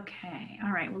 Okay,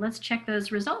 all right, well, let's check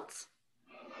those results.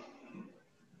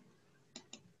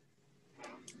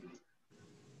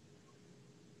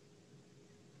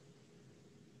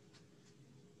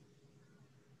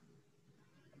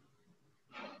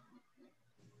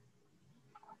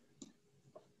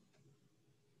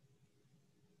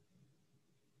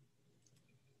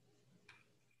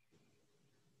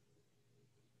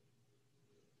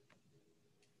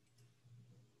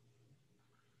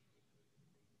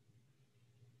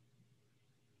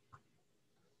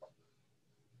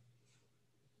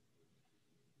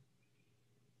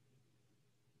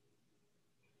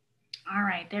 All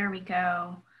right, there we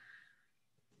go.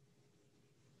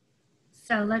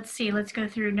 So let's see, let's go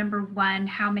through number 1.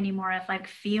 How many more athletic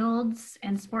fields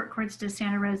and sport courts does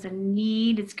Santa Rosa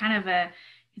need? It's kind of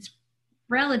it's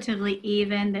relatively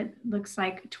even. That looks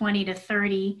like 20 to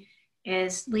 30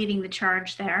 is leading the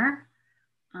charge there.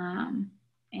 And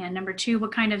number 2,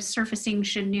 what kind of surfacing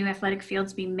should new athletic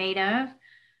fields be made of?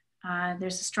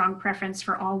 There's a strong preference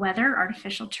for all weather,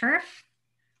 artificial turf.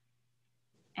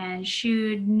 And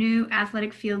should new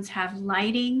athletic fields have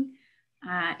lighting?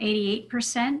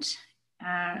 88%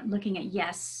 looking at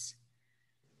yes.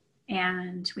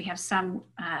 And we have some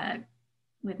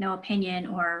with no opinion,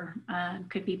 or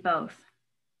could be both,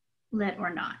 lit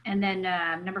or not. And then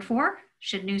number 4,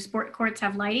 should new sport courts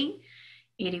have lighting?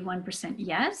 81%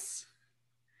 yes.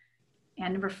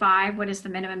 And number 5, what is the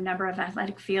minimum number of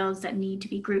athletic fields that need to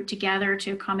be grouped together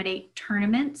to accommodate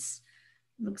tournaments?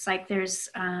 Looks like there's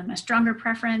a stronger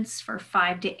preference for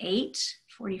 5 to 8,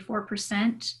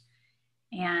 44%.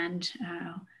 And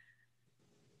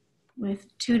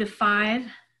with 2 to 5,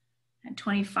 at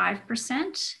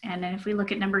 25%. And then if we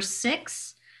look at number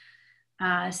 6,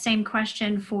 same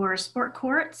question for sport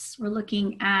courts. We're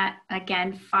looking at,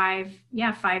 again, 5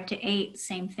 to 8,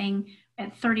 same thing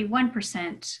at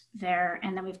 31% there.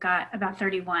 And then we've got about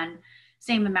 31,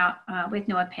 same amount with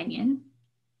no opinion.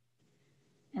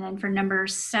 And then for number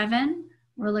 7,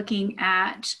 we're looking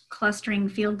at clustering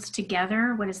fields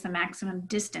together. What is the maximum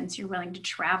distance you're willing to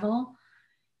travel?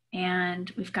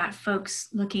 And we've got folks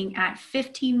looking at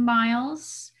 15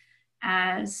 miles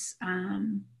as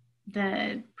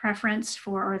the preference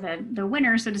for, or the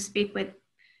winner, so to speak, with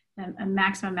a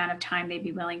maximum amount of time they'd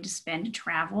be willing to spend to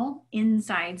travel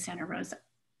inside Santa Rosa.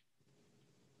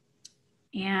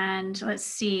 And let's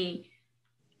see.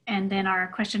 And then our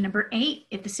question number 8,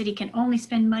 if the city can only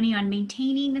spend money on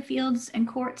maintaining the fields and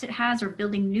courts it has or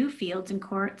building new fields and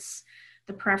courts,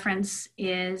 the preference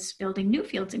is building new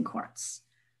fields and courts,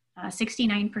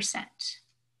 69%.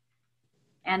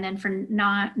 And then for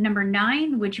number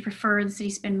 9, would you prefer the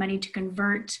city spend money to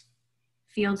convert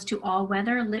fields to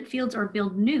all-weather lit fields or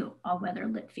build new all-weather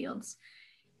lit fields?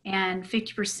 And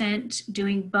 50%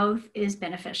 doing both is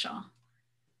beneficial.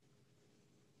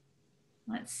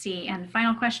 Let's see, and the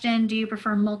final question, do you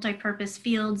prefer multi-purpose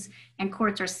fields and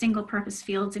courts or single-purpose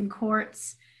fields and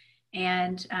courts?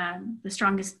 And the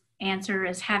strongest answer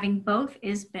is having both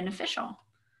is beneficial.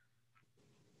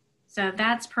 So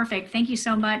that's perfect. Thank you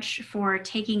so much for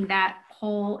taking that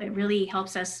poll. It really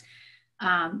helps us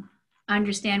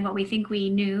understand what we think we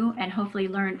knew and hopefully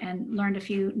learned a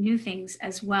few new things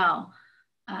as well.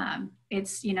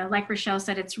 It's, you know, like Rochelle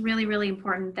said, it's really, really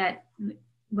important that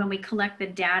when we collect the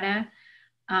data,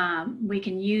 we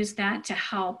can use that to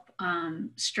help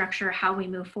structure how we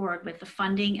move forward with the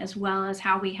funding, as well as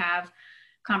how we have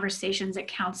conversations at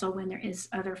council when there is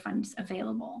other funds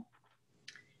available.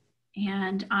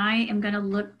 And I am going to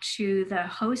look to the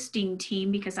hosting team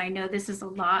because I know this is a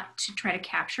lot to try to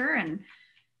capture and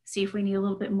see if we need a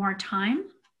little bit more time.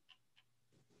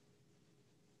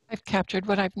 I've captured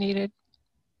what I've needed.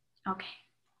 Okay,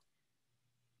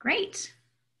 great.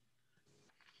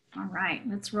 All right,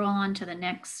 let's roll on to the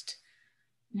next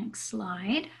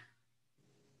slide.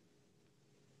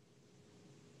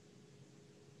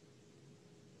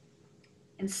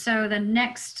 And so the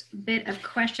next bit of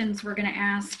questions we're going to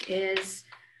ask is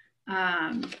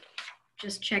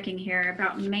just checking here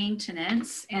about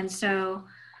maintenance. And so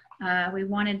we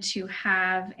wanted to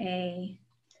have a...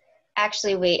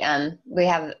 Actually, we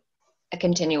have a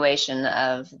continuation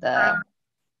of the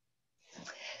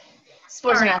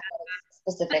sports and athletics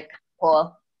specific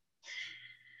poll.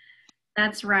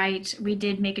 That's right. We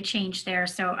did make a change there.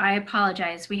 So I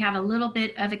apologize. We have a little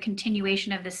bit of a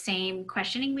continuation of the same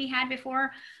questioning we had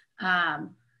before.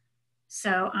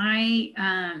 So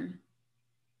I'm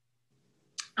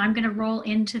going to roll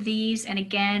into these. And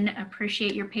again,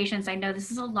 appreciate your patience. I know this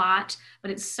is a lot,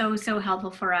 but it's so, so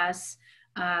helpful for us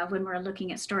when we're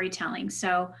looking at storytelling.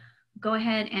 So go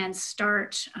ahead and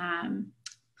start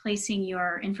placing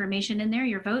your information in there,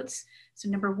 your votes. So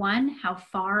number 1, how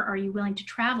far are you willing to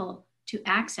travel to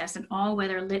access an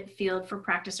all-weather lit field for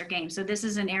practice or games? So this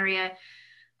is an area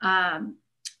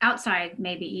outside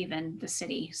maybe even the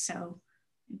city. So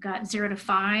we've got 0 to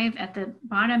 5 at the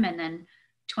bottom and then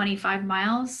 25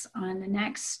 miles on the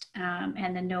next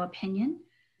and then no opinion.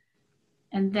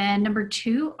 And then number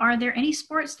 2, are there any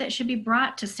sports that should be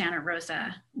brought to Santa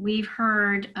Rosa? We've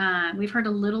heard a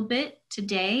little bit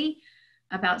today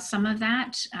about some of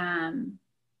that.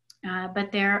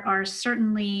 But there are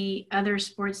certainly other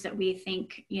sports that we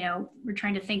think, you know, we're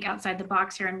trying to think outside the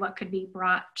box here and what could be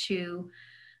brought to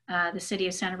the city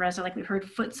of Santa Rosa. Like we've heard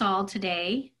futsal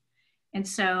today. And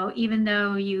so even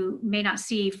though you may not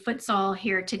see futsal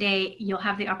here today, you'll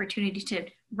have the opportunity to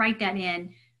write that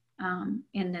in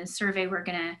the survey we're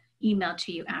going to email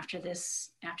to you after this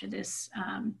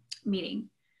meeting.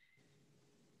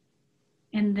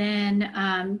 And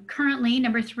then currently,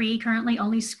 number 3, currently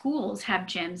only schools have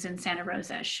gyms in Santa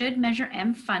Rosa. Should Measure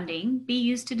M funding be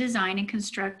used to design and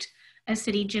construct a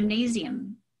city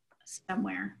gymnasium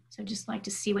somewhere? So just like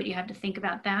to see what you have to think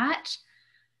about that.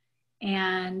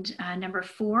 And number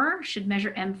 4, should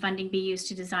Measure M funding be used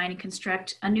to design and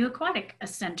construct a new aquatic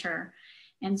center?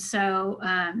 And so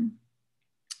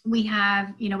we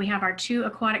have our 2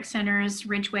 aquatic centers,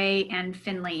 Ridgeway and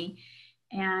Finley.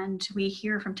 And we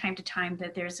hear from time to time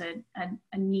that there's a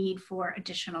need for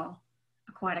additional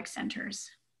aquatic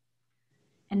centers.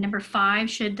 And number 5,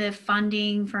 should the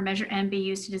funding for Measure M be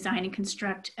used to design and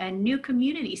construct a new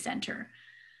community center,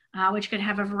 which could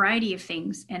have a variety of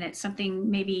things in it,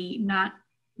 something maybe not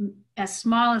as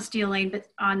small as Steel Lane, but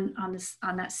on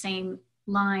that same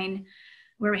line,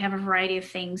 where we have a variety of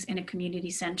things in a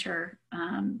community center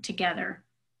together,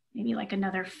 maybe like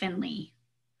another Finley.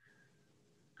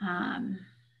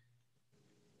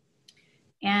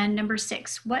 And number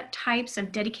 6, what types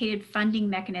of dedicated funding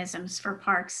mechanisms for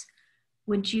parks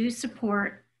would you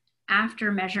support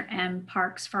after Measure M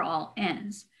Parks for All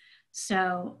ends?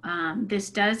 So this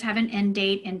does have an end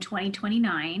date in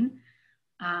 2029.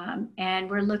 And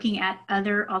we're looking at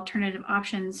other alternative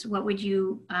options. What would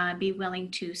you be willing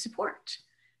to support?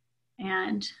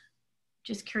 And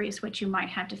just curious what you might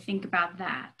have to think about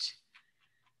that.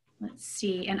 Let's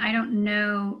see, and I don't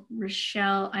know,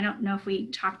 Rochelle, I don't know if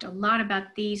we talked a lot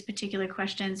about these particular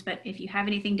questions, but if you have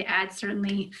anything to add,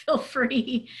 certainly feel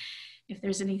free if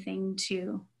there's anything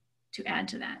to add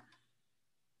to that.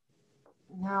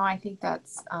 No, I think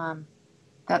that's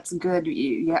good.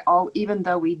 Yeah, even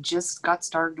though we just got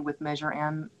started with Measure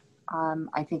M,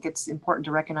 I think it's important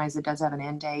to recognize it does have an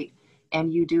end date,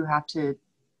 and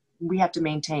we have to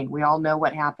maintain. We all know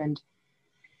what happened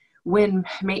when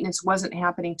maintenance wasn't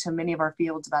happening to many of our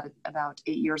fields about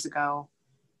 8 years ago.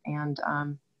 And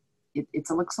it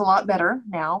looks a lot better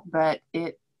now, but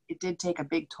it did take a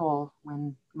big toll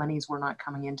when monies were not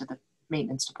coming into the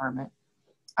maintenance department.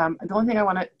 The only thing I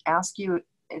want to ask you,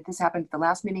 if this happened at the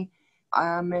last meeting,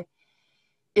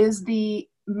 is the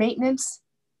maintenance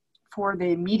for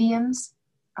the medians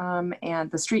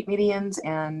and the street medians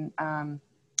and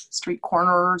street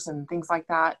corners and things like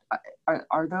that,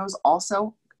 are those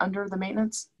also under the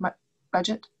maintenance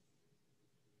budget?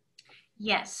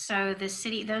 Yes, so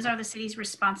those are the city's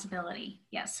responsibility.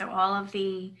 Yes, so all of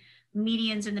the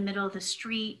medians in the middle of the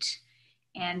street,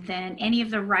 and then any of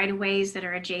the right-of-ways that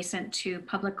are adjacent to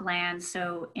public land.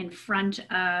 So in front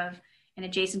of and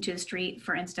adjacent to the street,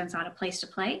 for instance, on a place to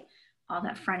play, all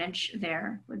that frontage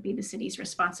there would be the city's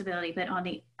responsibility. But on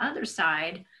the other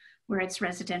side, where it's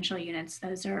residential units,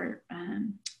 those are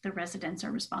the residents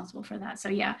are responsible for that. So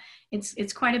yeah,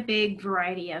 it's quite a big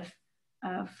variety of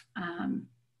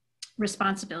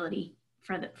responsibility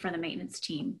for the maintenance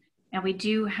team. And we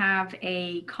do have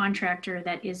a contractor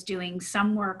that is doing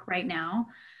some work right now,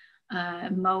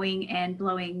 mowing and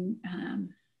blowing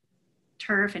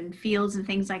turf and fields and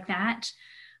things like that,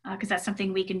 because that's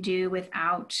something we can do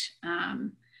without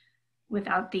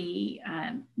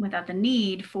the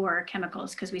need for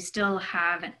chemicals, because we still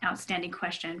have an outstanding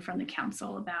question from the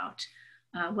council about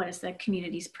what is the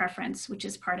community's preference, which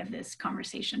is part of this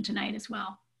conversation tonight as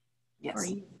well.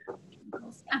 Yes.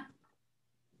 Yeah.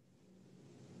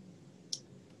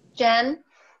 Jen,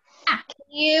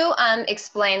 can you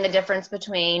explain the difference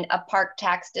between a park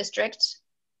tax district,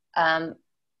 park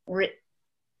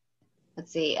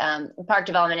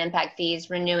development impact fees,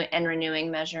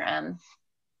 renewing Measure M?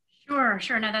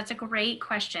 Sure. No, that's a great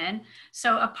question.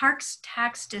 So a parks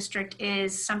tax district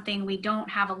is something we don't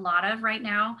have a lot of right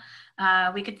now.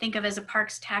 We could think of as a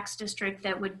parks tax district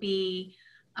that would be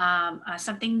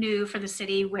something new for the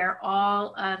city, where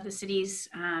all of the city's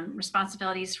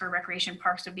responsibilities for recreation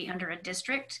parks would be under a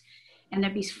district, and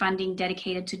there'd be funding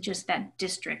dedicated to just that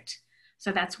district.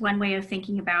 So that's one way of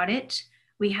thinking about it.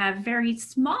 We have very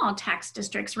small tax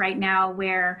districts right now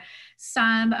where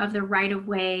some of the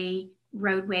right-of-way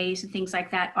roadways and things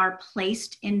like that are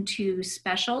placed into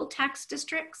special tax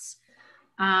districts,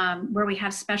 where we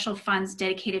have special funds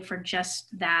dedicated for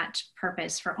just that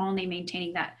purpose, for only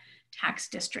maintaining that tax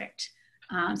district.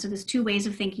 So there's two ways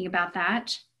of thinking about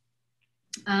that.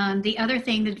 The other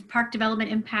thing, the park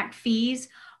development impact fees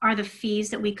are the fees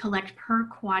that we collect per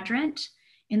quadrant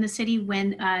in the city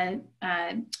when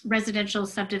residential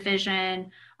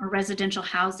subdivision or residential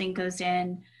housing goes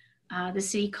in. The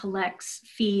city collects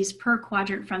fees per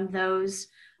quadrant from those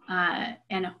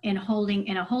in a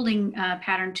holding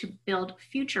pattern to build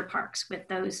future parks with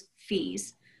those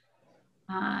fees.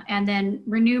 And then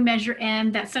renew Measure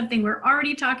M, that's something we're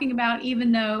already talking about,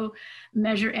 even though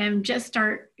Measure M just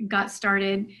got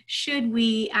started. Should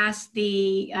we ask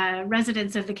the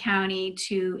residents of the county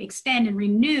to extend and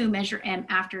renew Measure M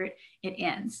after it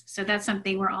ends? So that's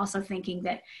something we're also thinking,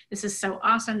 that this is so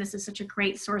awesome. This is such a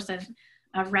great source of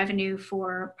revenue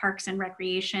for parks and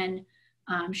recreation.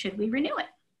 Should we renew it?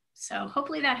 So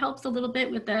hopefully that helps a little bit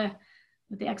with the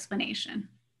explanation.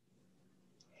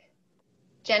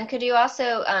 Jen, could you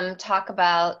also talk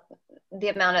about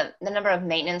the number of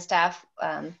maintenance staff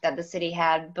that the city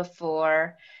had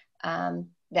before the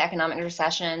economic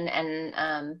recession,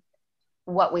 and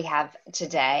what we have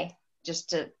today, just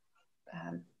to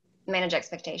manage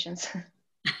expectations?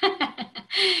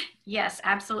 Yes,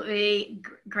 absolutely.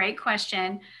 Great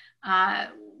question.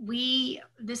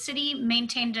 The city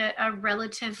maintained a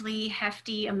relatively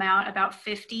hefty amount, about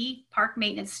 50 park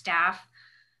maintenance staff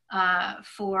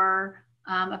for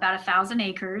about 1,000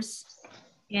 acres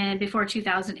and before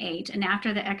 2008. And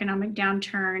after the economic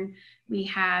downturn, we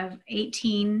have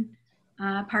 18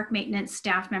 park maintenance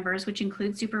staff members, which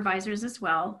include supervisors as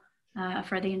well,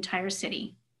 for the entire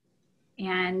city.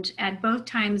 And at both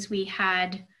times we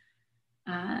had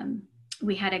a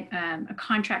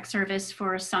contract service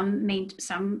for some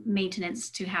maintenance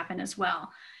to happen as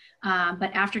well.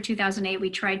 But after 2008, we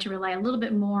tried to rely a little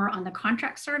bit more on the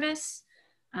contract service.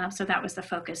 So that was the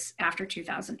focus after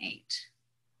 2008.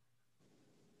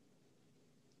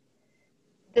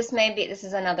 This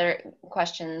is another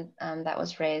question that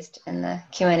was raised in the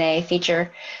Q&A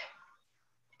feature,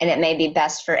 and it may be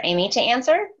best for Amy to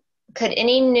answer. Could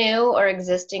any new or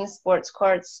existing sports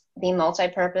courts be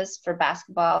multi-purpose for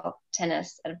basketball,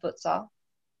 tennis, and futsal?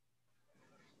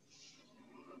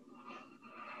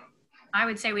 I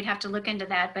would say we'd have to look into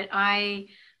that, but I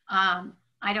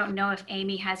don't know if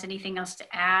Amy has anything else to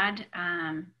add.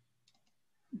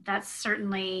 That's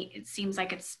certainly, it seems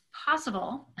like it's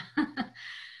possible.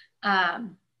 I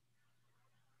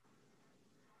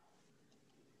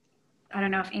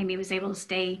don't know if Amy was able to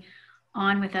stay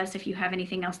on with us, if you have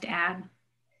anything else to add.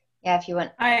 Yeah, if you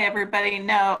want. Hi, everybody.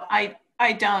 No, I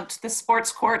don't. The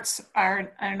sports courts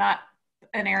are not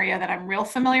an area that I'm real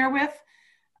familiar with.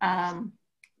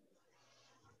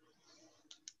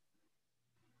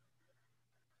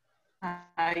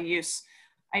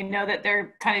 I know that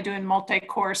they're kind of doing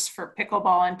multi-course for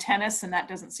pickleball and tennis, and that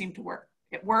doesn't seem to work.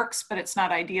 It works, but it's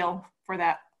not ideal for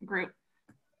that group.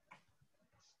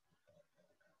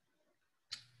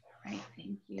 All right,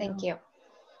 thank you. Thank you.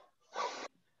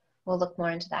 We'll look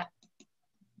more into that.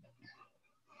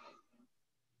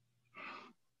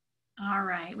 All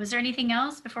right, was there anything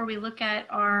else before we look at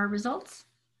our results?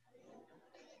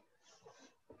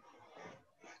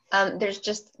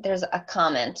 There's a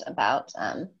comment about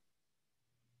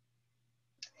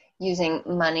using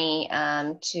money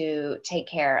to take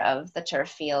care of the turf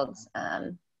fields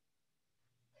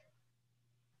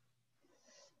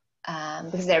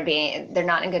because they're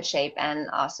not in good shape, and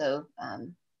also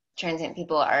transient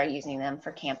people are using them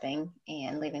for camping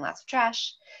and leaving lots of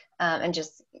trash, and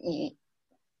just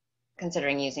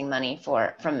considering using money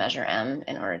from Measure M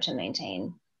in order to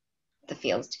maintain the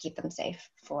fields to keep them safe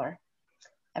for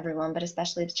everyone, but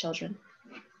especially the children.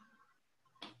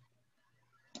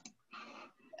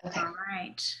 Okay. All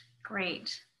right,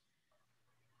 great.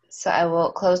 So I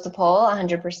will close the poll.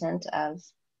 100% of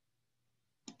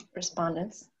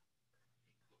respondents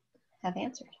have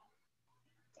answered.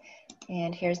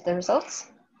 And here's the results.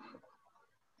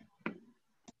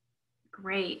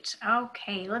 Great.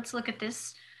 Okay, let's look at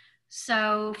this.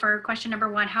 So for question number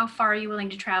 1, how far are you willing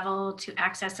to travel to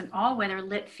access an all-weather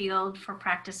lit field for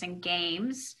practicing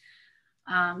games?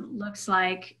 Looks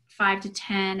like 5 to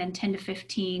 10 and 10 to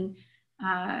 15,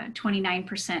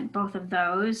 29%, both of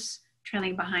those,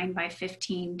 trailing behind by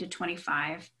 15 to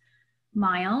 25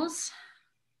 miles.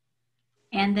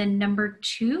 And then number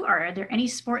 2, are there any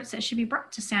sports that should be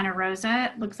brought to Santa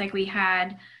Rosa? It looks like we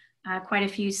had quite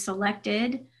a few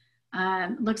selected.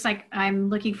 Looks like I'm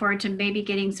looking forward to maybe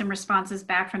getting some responses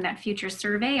back from that future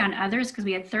survey on others, because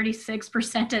we had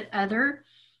 36% at other,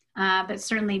 but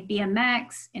certainly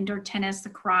BMX, indoor tennis,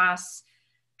 lacrosse,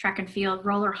 track and field,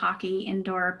 roller hockey,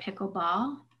 indoor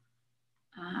pickleball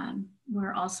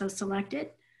were also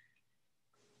selected.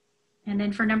 And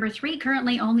then for number 3,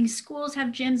 currently only schools have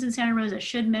gyms in Santa Rosa.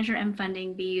 Should Measure M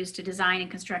funding be used to design and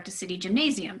construct a city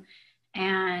gymnasium?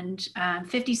 And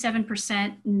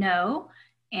 57% no,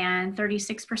 and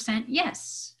 36%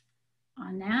 yes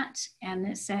on that. And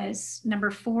it says number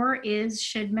 4 is,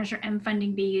 should Measure M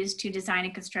funding be used to design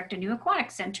and construct a new aquatic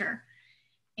center?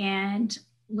 And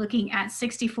looking at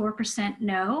 64%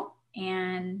 no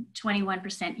and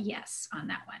 21% yes on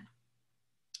that one.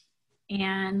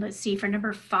 And let's see, for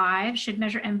number 5, should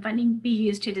Measure M funding be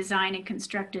used to design and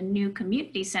construct a new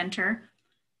community center?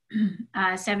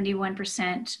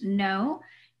 71% no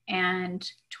and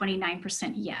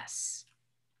 29% yes.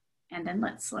 And then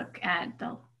let's look at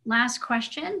the last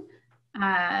question.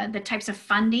 The types of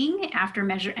funding after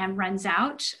Measure M runs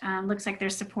out. Looks like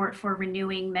there's support for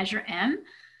renewing Measure M.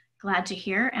 Glad to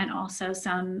hear. And also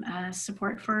some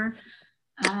support for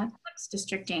flex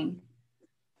districting.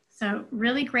 So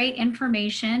really great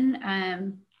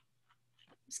information,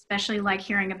 especially like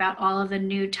hearing about all of the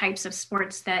new types of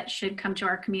sports that should come to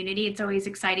our community. It's always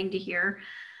exciting to hear.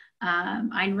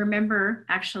 I remember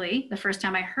actually the first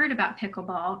time I heard about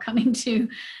pickleball coming to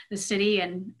the city,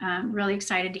 and really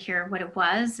excited to hear what it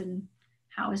was and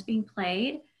how it was being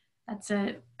played. That's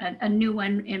a new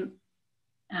one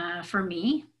for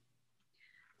me.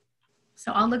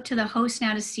 So I'll look to the host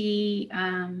now to see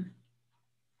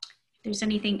if there's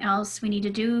anything else we need to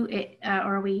do,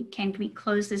 or can we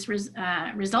close this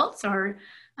results, or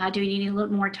do we need a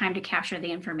little more time to capture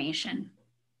the information?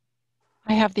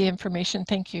 I have the information.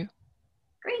 Thank you.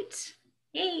 Great.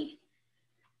 Yay.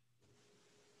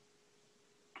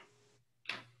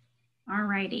 All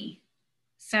righty.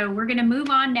 So we're going to move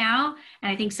on now.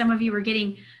 And I think some of you are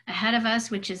getting ahead of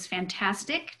us, which is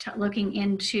fantastic, looking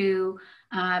into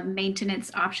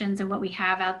maintenance options and what we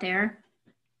have out there.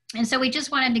 And so we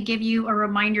just wanted to give you a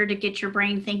reminder to get your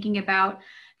brain thinking about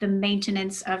the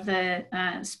maintenance of the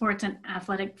sports and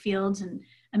athletic fields and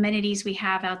amenities we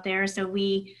have out there. So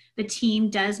the team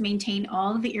does maintain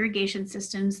all of the irrigation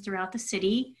systems throughout the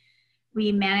city.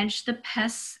 We manage the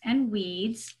pests and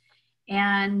weeds.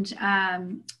 And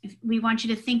we want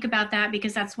you to think about that,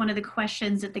 because that's one of the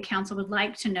questions that the council would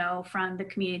like to know from the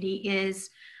community is,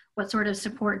 what sort of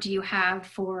support do you have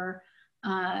for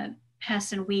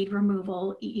pest and weed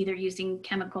removal, either using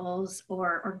chemicals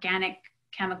or organic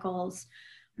chemicals,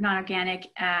 non-organic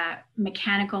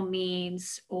mechanical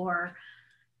means, or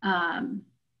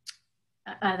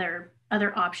other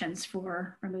options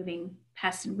for removing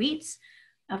pests and weeds.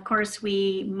 Of course,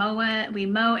 we mow,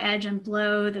 edge, and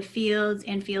blow the fields,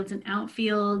 infields and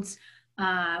outfields.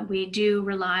 We do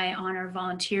rely on our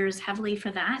volunteers heavily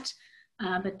for that,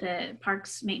 but the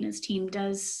parks maintenance team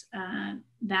does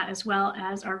that, as well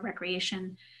as our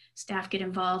recreation staff get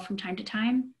involved from time to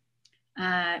time.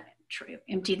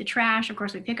 Empty the trash. Of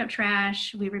course, we pick up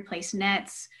trash. We replace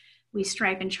nets. We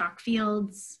stripe and chalk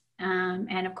fields.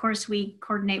 And of course, we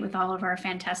coordinate with all of our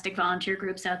fantastic volunteer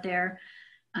groups out there.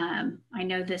 I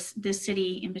know this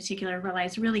city in particular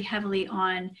relies really heavily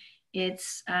on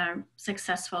its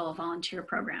successful volunteer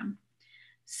program.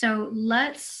 So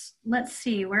let's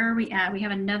see, where are we at? We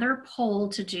have another poll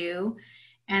to do,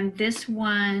 and this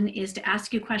one is to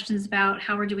ask you questions about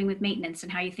how we're doing with maintenance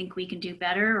and how you think we can do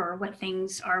better, or what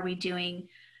things are we doing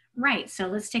right. So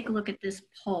let's take a look at this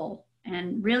poll,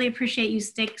 and really appreciate you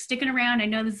sticking around. I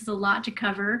know this is a lot to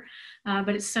cover, but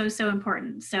it's so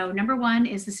important. So number one,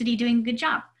 is the city doing a good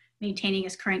job maintaining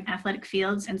its current athletic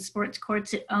fields and sports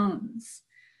courts it owns?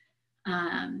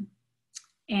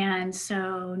 And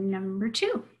so number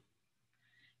two,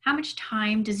 how much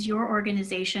time does your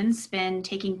organization spend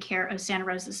taking care of Santa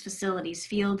Rosa's facilities,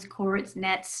 fields, courts,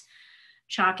 nets,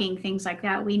 chalking, things like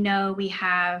that? We know we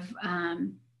have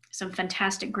some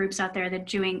fantastic groups out there that are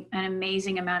doing an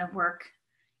amazing amount of work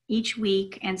each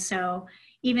week. And so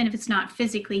even if it's not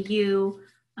physically you,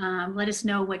 let us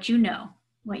know what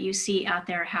you see out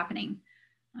there happening.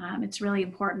 It's really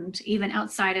important. Even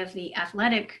outside of the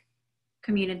athletic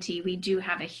community, we do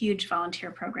have a huge volunteer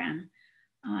program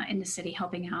in the city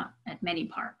helping out at many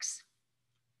parks.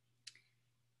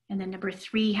 And then number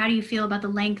three, how do you feel about the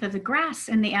length of the grass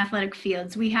in the athletic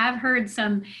fields? We have heard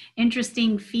some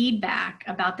interesting feedback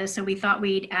about this, so we thought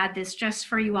we'd add this just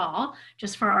for you all,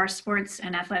 just for our sports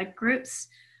and athletic groups.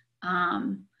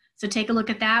 So take a look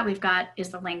at that. We've got, is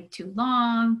the length too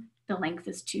long? The length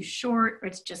is too short, or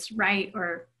it's just right,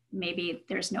 or maybe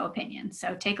there's no opinion.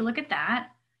 So take a look at that.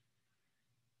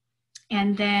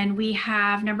 And then we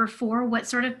have number four, what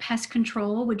sort of pest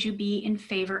control would you be in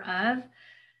favor of?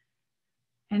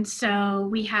 And so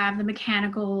we have the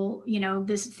mechanical,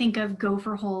 think of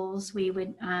gopher holes, we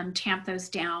would tamp those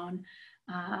down,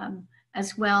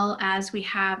 as well as we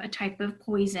have a type of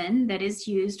poison that is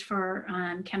used for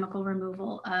chemical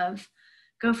removal of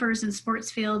gophers in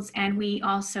sports fields, and we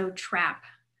also trap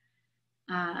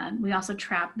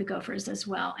the gophers as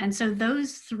well. And so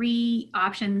those three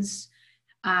options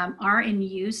are in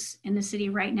use in the city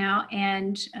right now,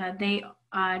 and they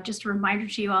just a reminder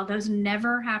to you all, those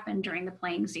never happen during the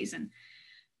playing season.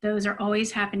 Those are always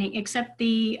happening, except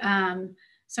the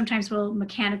sometimes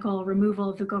mechanical removal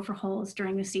of the gopher holes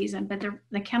during the season, but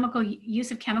the chemical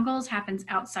use of chemicals happens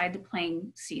outside the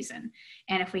playing season.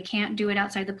 And if we can't do it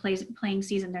outside the playing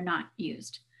season, they're not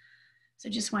used. So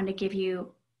just wanted to give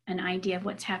you an idea of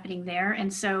what's happening there.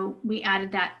 And so we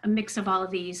added that, a mix of all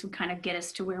of these would kind of get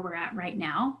us to where we're at right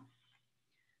now.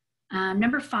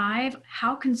 Number five,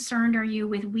 how concerned are you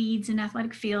with weeds in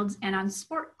athletic fields and on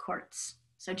sport courts?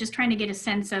 So just trying to get a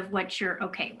sense of what you're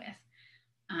okay with.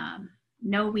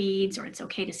 No weeds, or it's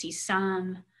okay to see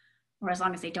some, or as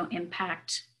long as they don't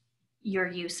impact your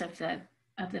use of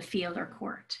the field or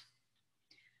court.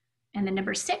 And then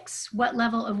number six, what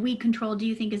level of weed control do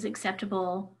you think is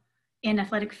acceptable in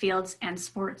athletic fields and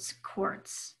sports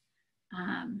courts?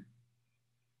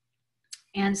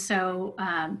 And so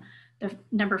the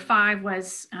number five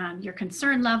was your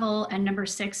concern level, and number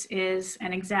six is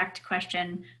an exact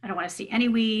question. I don't want to see any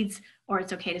weeds, or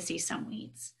it's okay to see some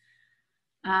weeds.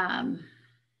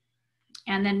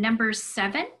 And then number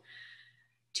seven,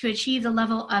 To achieve the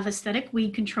level of aesthetic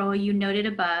weed control you noted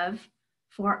above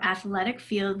for athletic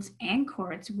fields and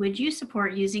courts, would you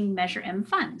support using Measure M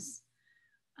funds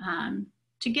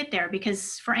to get there?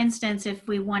 Because for instance, if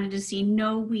we wanted to see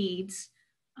no weeds,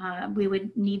 we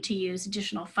would need to use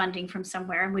additional funding from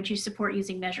somewhere. And would you support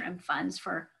using Measure M funds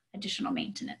for additional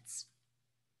maintenance?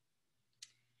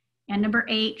 And number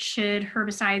 8, should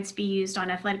herbicides be used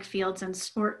on athletic fields and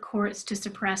sport courts to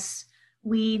suppress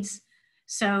weeds?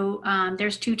 So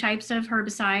there's 2 types of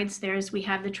herbicides. We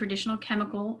have the traditional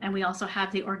chemical, and we also have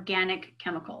the organic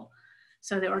chemical.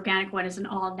 So the organic one is an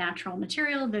all natural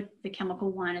material. The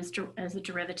chemical one is a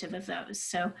derivative of those.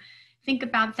 So think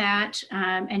about that,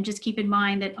 and just keep in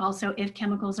mind that also if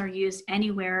chemicals are used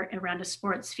anywhere around a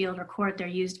sports field or court, they're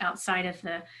used outside of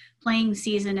the playing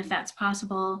season if that's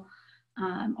possible,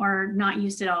 or not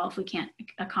used at all if we can't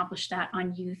accomplish that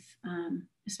on youth,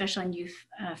 especially on youth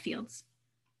fields.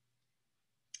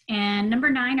 And number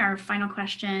 9, our final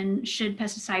question, should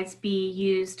pesticides be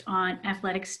used on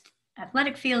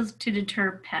athletic fields to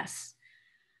deter pests?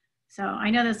 So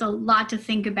I know there's a lot to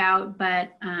think about,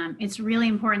 but it's really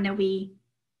important that we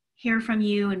hear from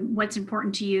you and what's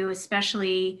important to you,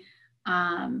 especially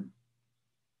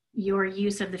your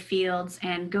use of the fields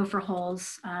and gopher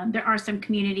holes. There are some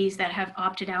communities that have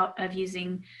opted out of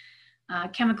using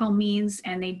chemical means,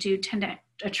 and they do tend to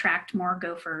attract more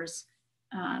gophers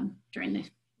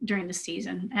during the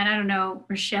season. And I don't know,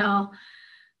 Rochelle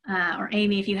or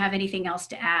Amy, if you have anything else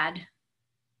to add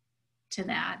to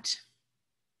that.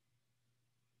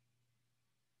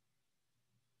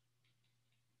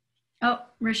 Oh,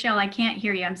 Rochelle, I can't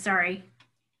hear you. I'm sorry.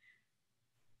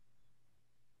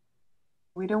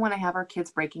 We don't want to have our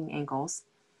kids breaking ankles,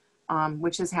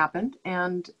 which has happened,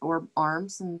 or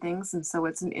arms and things. And so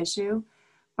it's an issue,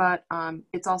 but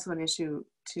it's also an issue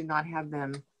to not have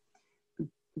them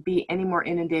be any more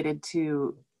inundated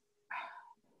to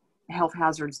health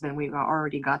hazards than we've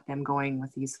already got them going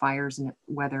with these fires and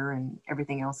weather and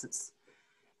everything else that's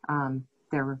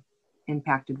they're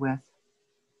impacted with.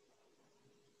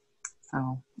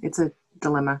 So it's a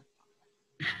dilemma.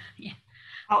 Yeah.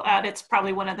 I'll add, it's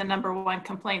probably one of the #1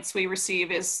 complaints we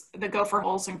receive is the gopher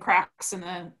holes and cracks in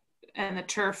the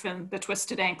turf and the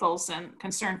twisted ankles, and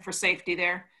concern for safety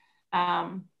there,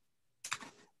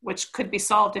 which could be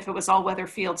solved if it was all weather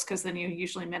fields, because then you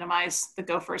usually minimize the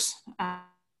gophers.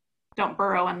 Don't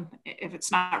burrow and if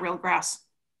it's not real grass.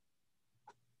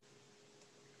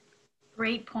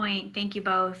 Great point. Thank you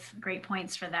both. Great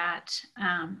points for that.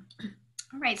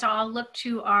 All right, so I'll look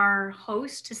to our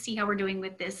host to see how we're doing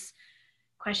with this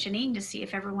questioning, to see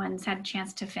if everyone's had a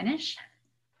chance to finish.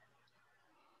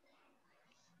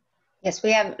 Yes,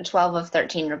 we have 12 of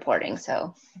 13 reporting,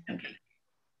 so. Okay.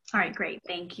 All right, great,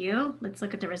 thank you. Let's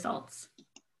look at the results.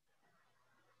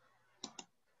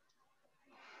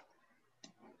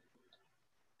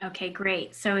 Okay,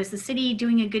 great. So is the city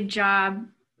doing a good job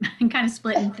and kind of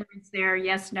split in thirds there,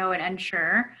 yes, no, and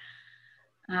unsure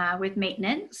with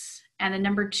maintenance? And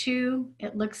then #2,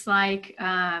 it looks like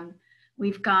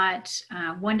we've got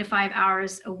 1 to 5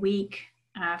 hours a week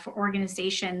for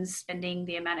organizations spending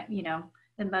the amount of,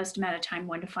 the most amount of time,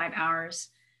 1 to 5 hours.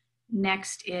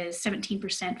 Next is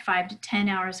 17%, 5 to 10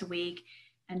 hours a week,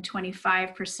 and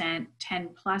 25%,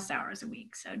 10+ hours a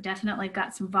week. So definitely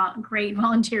got some great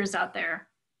volunteers out there.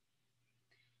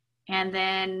 And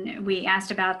then we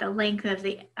asked about the length of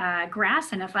the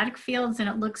grass and athletic fields, and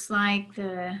it looks like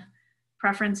the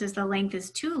preference is the length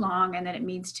is too long and that it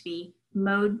needs to be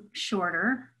mowed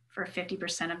shorter for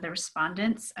 50% of the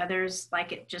respondents. Others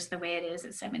like it just the way it is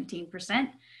at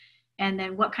 17%. And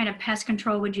then what kind of pest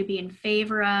control would you be in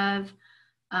favor of?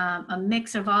 A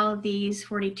mix of all of these,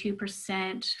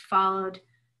 42%, followed,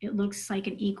 it looks like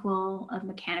an equal of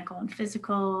mechanical and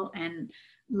physical, and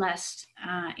less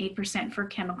 8% for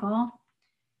chemical.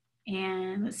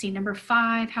 And let's see,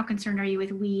 #5, how concerned are you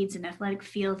with weeds in athletic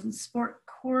fields and sport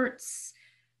courts?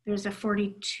 There's a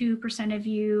 42% of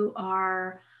you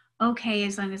are okay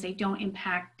as long as they don't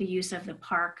impact the use of the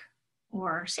park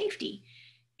or safety.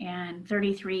 And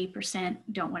 33%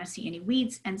 don't want to see any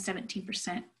weeds, and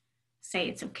 17% say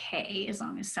it's okay as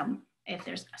long as if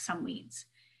there's some weeds.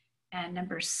 And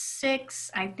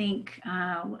 #6, I think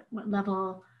what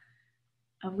level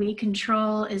of weed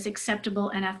control is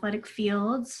acceptable in athletic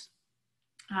fields?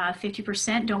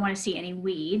 50% don't want to see any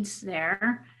weeds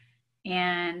there,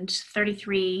 and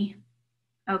 33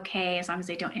 okay as long as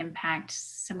they don't impact,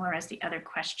 similar as the other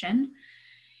question.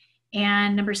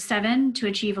 And #7, to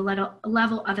achieve a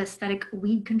level of aesthetic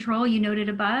weed control you noted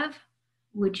above,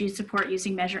 would you support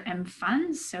using Measure M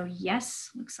funds? So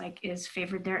yes, looks like is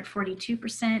favored there at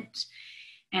 42%.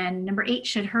 And number 8,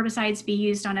 should herbicides be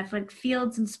used on athletic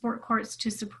fields and sport courts to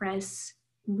suppress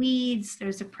weeds?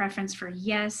 There's a preference for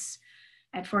yes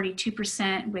at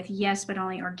 42%, with yes, but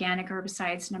only organic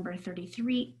herbicides, number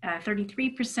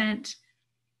 33%,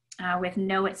 with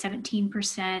no at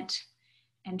 17%.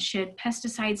 And should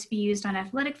pesticides be used on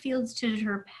athletic fields to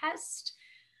deter pests?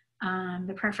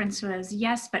 The preference was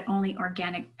yes, but only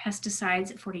organic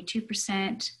pesticides at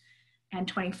 42%,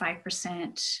 and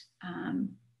 25%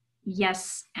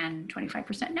 yes, and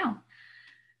 25% no.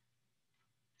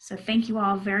 So thank you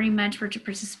all very much for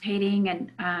participating.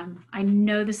 And I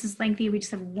know this is lengthy. We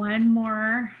just have one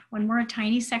more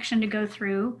tiny section to go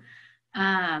through.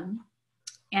 And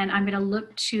I'm going to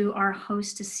look to our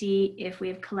host to see if we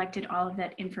have collected all of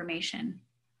that information.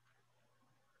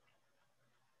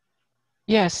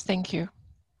 Yes, thank you.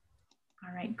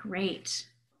 All right, great.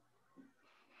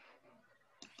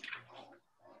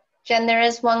 Jen, there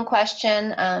is one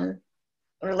question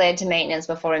related to maintenance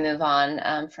before we move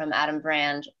on from Adam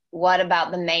Brand. What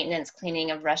about the maintenance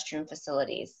cleaning of restroom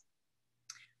facilities?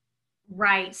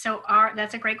 Right, so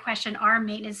that's a great question. Our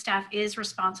maintenance staff is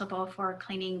responsible for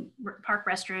cleaning park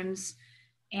restrooms,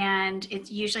 and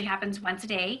it usually happens once a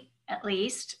day at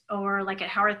least, or like at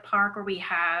Howarth Park where we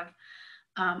have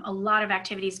a lot of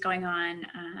activities going on,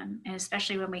 and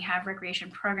especially when we have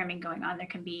recreation programming going on, there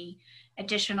can be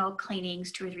additional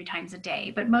cleanings 2 or 3 times a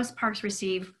day, but most parks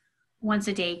receive once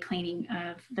a day cleaning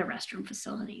of the restroom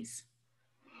facilities.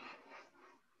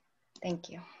 Thank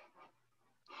you.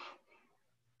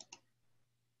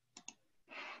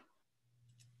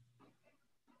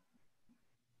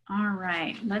 All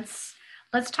right, let's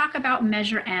talk about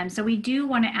Measure M. So we do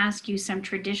want to ask you some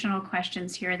traditional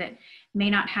questions here that may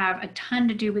not have a ton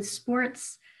to do with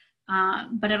sports,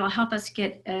 but it'll help us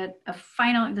get a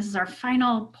final, this is our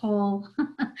final poll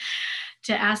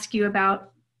to ask you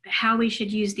about how we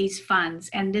should use these funds.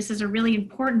 And this is a really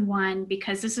important one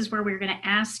because this is where we're going to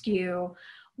ask you,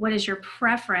 what is your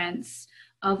preference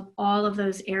of all of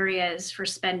those areas for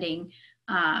spending?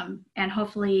 And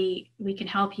hopefully we can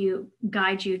help you,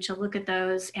 guide you to look at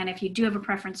those. And if you do have a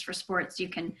preference for sports, you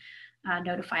can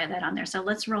notify that on there. So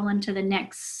let's roll into the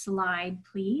next slide,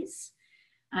 please.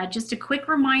 Just a quick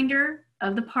reminder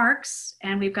of the parks,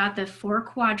 and we've got the 4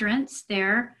 quadrants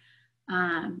there,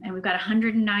 and we've got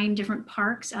 109 different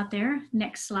parks out there.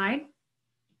 Next slide.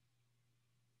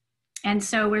 And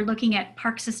so we're looking at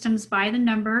park systems by the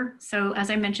number. So as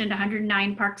I mentioned,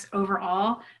 109 parks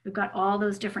overall. We've got all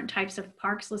those different types of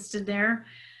parks listed there.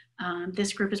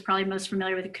 This group is probably most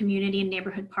familiar with the community and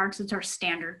neighborhood parks. It's our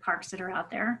standard parks that are out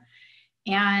there.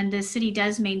 And the city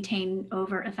does maintain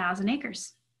over 1,000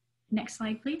 acres. Next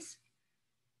slide, please.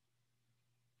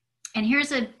 And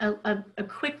here's a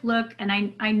quick look, and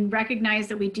I recognize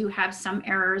that we do have some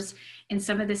errors in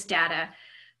some of this data.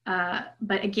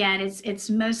 But again, it's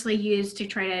mostly used to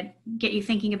try to get you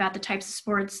thinking about the types of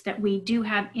sports that we do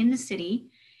have in the city,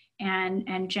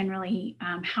 and generally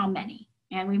how many.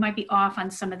 And we might be off on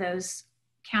some of those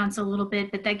counts a little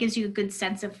bit, but that gives you a good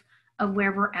sense of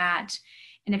where we're at.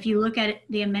 And if you look at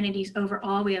the amenities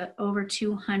overall, we have over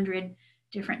 200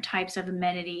 different types of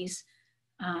amenities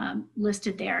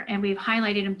listed there. And we've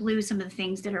highlighted in blue some of the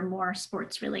things that are more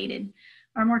sports related,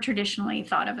 or more traditionally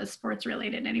thought of as sports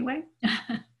related anyway.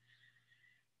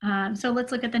 So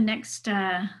let's look at the next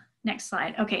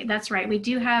slide. Okay, that's right. We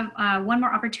do have one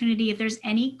more opportunity. If there's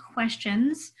any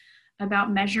questions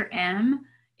about Measure M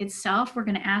itself, we're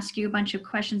going to ask you a bunch of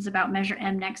questions about Measure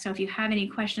M next. So if you have any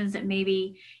questions that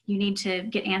maybe you need to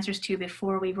get answers to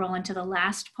before we roll into the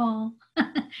last poll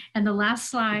and the last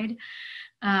slide,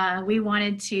 we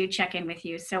wanted to check in with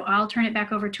you. So I'll turn it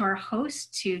back over to our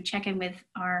host to check in with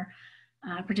our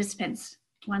participants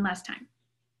one last time.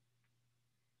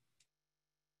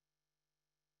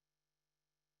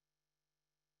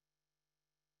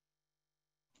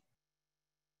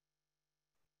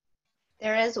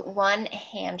 There is one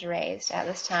hand raised at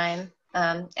this time,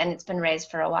 and it's been raised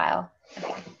for a while.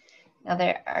 Okay. Now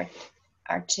there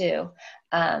are 2.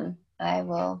 I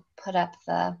will put up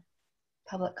the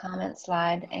public comment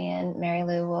slide, and Mary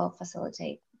Lou will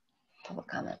facilitate public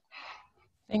comment.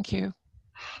 Thank you.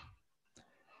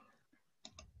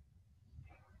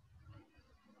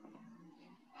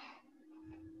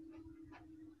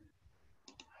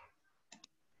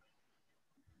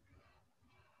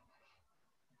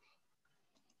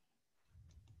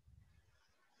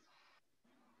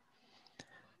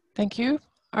 Thank you.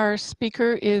 Our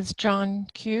speaker is John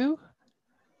Q.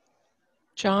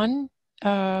 John,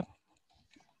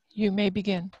 you may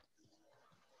begin.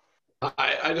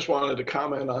 I just wanted to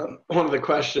comment on one of the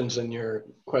questions in your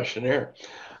questionnaire.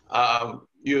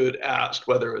 You had asked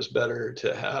whether it was better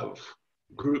to have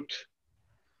grouped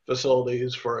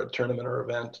facilities for a tournament or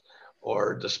event,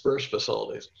 or dispersed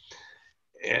facilities.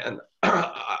 And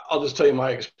I'll just tell you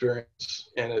my experience,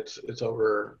 and it's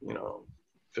over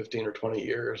 15 or 20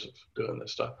 years of doing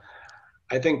this stuff.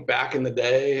 I think back in the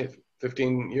day,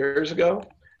 15 years ago,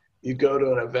 you'd go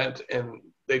to an event and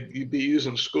you'd be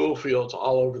using school fields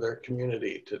all over their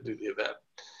community to do the event.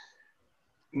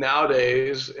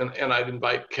 Nowadays, and I'd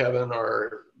invite Kevin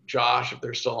or Josh if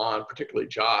they're still on, particularly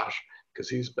Josh, because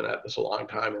he's been at this a long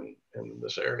time in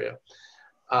this area.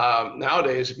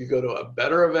 Nowadays, if you go to a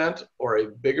better event or a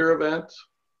bigger event,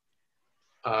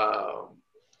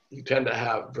 you tend to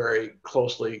have very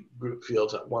closely grouped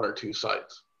fields at one or two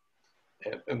sites.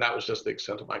 And that was just the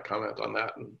extent of my comment on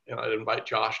that. And I'd invite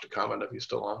Josh to comment if he's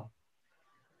still on.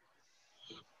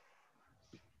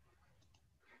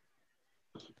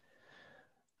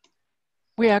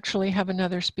 We actually have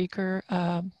another speaker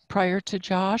prior to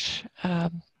Josh,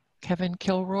 Kevin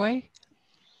Kilroy.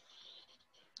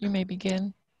 You may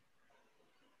begin.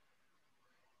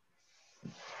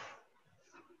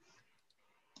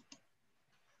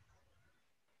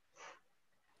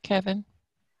 Kevin.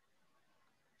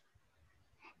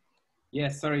 Yeah,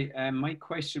 sorry. My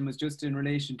question was just in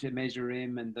relation to Measure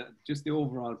M and just the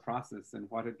overall process and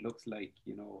what it looks like.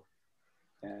 How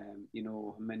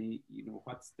many.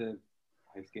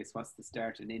 What's the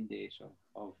start and end date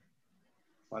of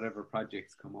whatever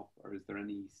projects come up, or is there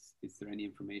any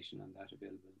information on that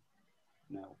available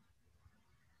now?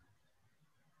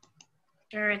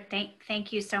 Sure.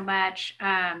 Thank you so much.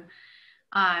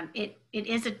 It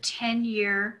is a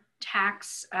 10-year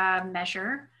tax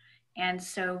measure. And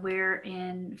so we're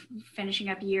finishing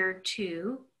up year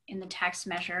 2 in the tax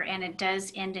measure, and it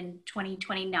does end in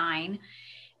 2029.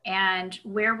 And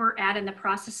where we're at in the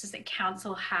process is that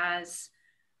council has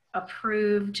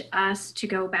approved us to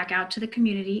go back out to the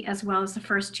community, as well as the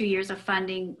first 2 years of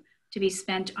funding to be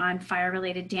spent on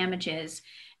fire-related damages.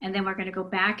 And then we're going to go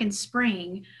back in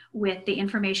spring with the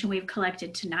information we've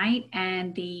collected tonight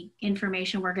and the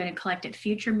information we're going to collect at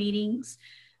future meetings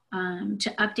to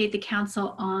update the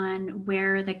council on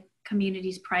where the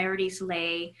community's priorities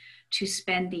lay to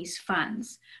spend these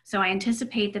funds. So I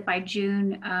anticipate that by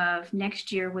June of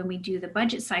next year, when we do the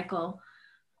budget cycle,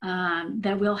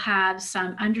 that we'll have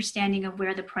some understanding of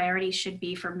where the priorities should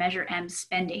be for Measure M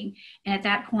spending. And at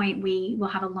that point, we will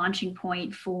have a launching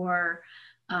point for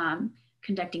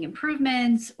conducting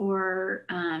improvements or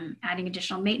adding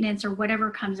additional maintenance or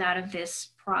whatever comes out of this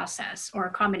process, or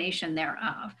a combination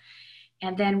thereof.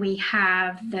 And then we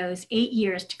have those 8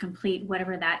 years to complete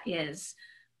whatever that is.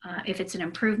 If it's an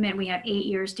improvement, we have 8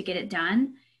 years to get it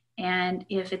done. And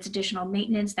if it's additional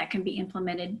maintenance, that can be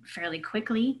implemented fairly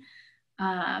quickly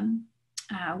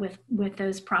with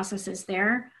those processes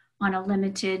there on a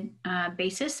limited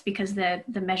basis, because the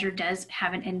measure does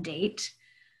have an end date.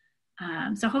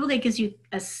 So hopefully it gives you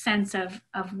a sense of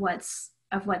what's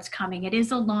coming. It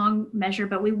is a long measure,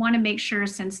 but we want to make sure,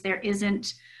 since there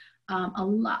isn't a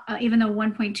lot, even though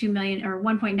 $1.2 million or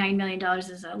 $1.9 million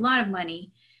is a lot of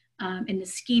money, in the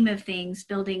scheme of things,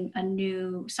 building a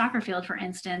new soccer field, for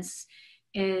instance,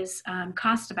 is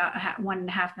cost about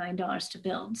 $1.5 million to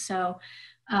build. So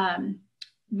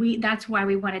that's why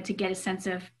we wanted to get a sense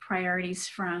of priorities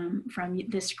from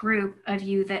this group of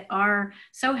you that are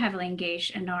so heavily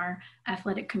engaged in our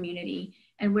athletic community,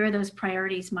 and where those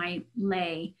priorities might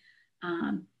lay.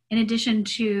 In addition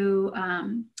to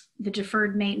the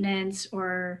deferred maintenance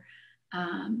or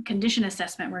condition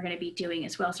assessment we're going to be doing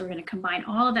as well. So we're going to combine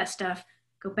all of that stuff,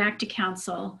 go back to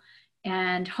council,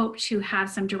 and hope to have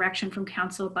some direction from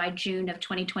council by June of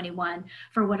 2021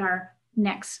 for what our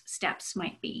next steps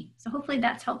might be. So hopefully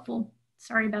that's helpful.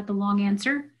 Sorry about the long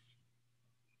answer.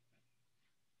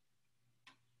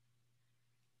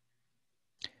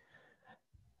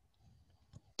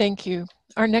 Thank you.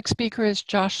 Our next speaker is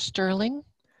Josh Sterling.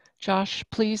 Josh,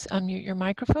 please unmute your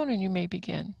microphone and you may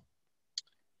begin.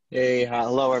 Hey,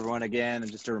 hello everyone again.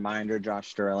 And just a reminder, Josh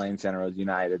Sterling, Santa Rosa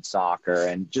United Soccer.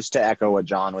 And just to echo what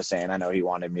John was saying, I know he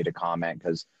wanted me to comment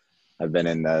because I've been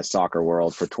in the soccer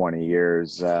world for 20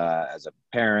 years as a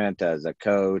parent, as a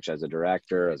coach, as a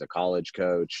director, as a college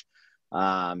coach.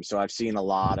 So I've seen a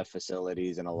lot of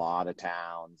facilities in a lot of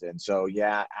towns. And so,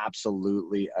 yeah,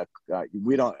 absolutely.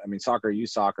 Youth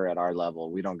soccer at our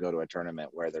level, we don't go to a tournament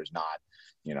where there's not,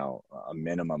 a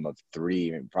minimum of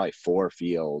 3, probably 4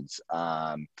 fields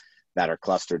that are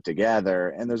clustered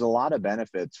together. And there's a lot of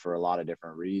benefits for a lot of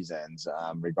different reasons,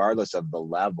 regardless of the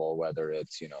level, whether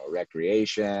it's,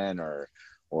 recreation or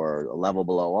a level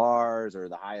below ours or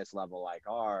the highest level like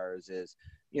ours is,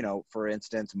 you know, for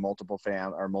instance, multiple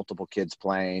kids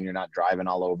playing, you're not driving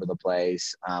all over the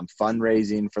place.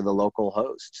 Fundraising for the local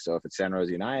host. So if it's Santa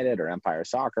Rosa United or Empire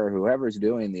Soccer, whoever's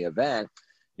doing the event,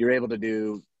 you're able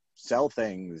to sell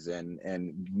things and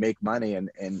make money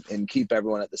and keep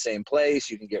everyone at the same place.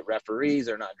 You can get referees,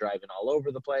 they're not driving all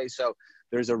over the place. So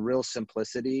there's a real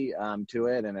simplicity to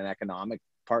it and an economic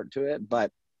part to it.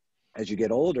 But as you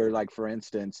get older, like for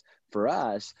instance, for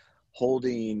us,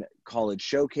 holding college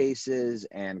showcases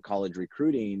and college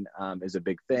recruiting is a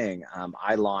big thing.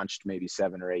 I launched maybe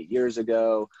 7 or 8 years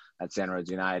ago at Santa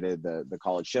Rosa United, the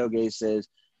college showcases.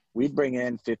 We'd bring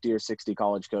in 50 or 60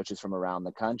 college coaches from around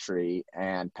the country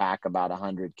and pack about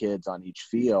 100 kids on each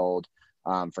field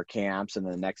for camps, and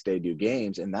then the next day do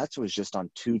games. And that was just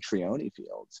on 2 Trioni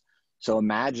fields. So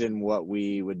imagine what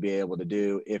we would be able to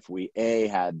do if we A,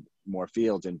 had more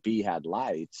fields, and B, had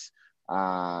lights.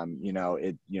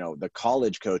 The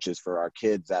college coaches for our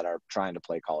kids that are trying to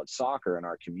play college soccer in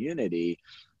our community,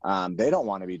 they don't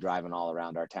want to be driving all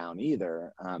around our town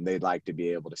either. They'd like to be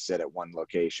able to sit at one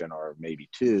location or maybe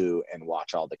 2 and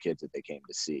watch all the kids that they came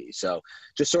to see. So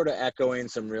just sort of echoing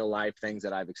some real life things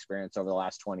that I've experienced over the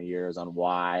last 20 years on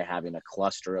why having a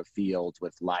cluster of fields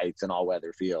with lights and all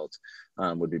weather fields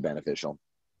would be beneficial.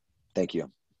 Thank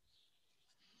you.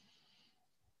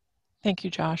 Thank you,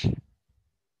 Josh.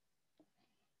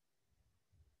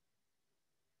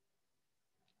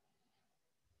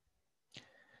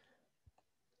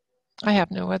 I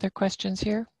have no other questions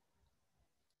here.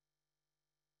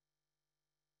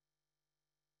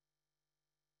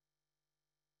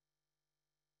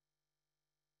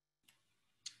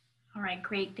 All right,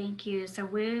 great, thank you. So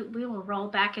we will roll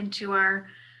back into our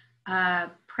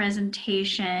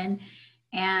presentation,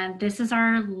 and this is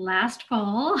our last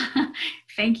poll.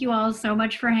 Thank you all so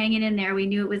much for hanging in there. We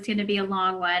knew it was going to be a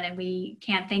long one, and we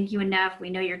can't thank you enough. We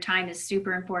know your time is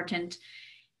super important.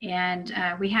 And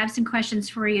we have some questions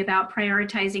for you about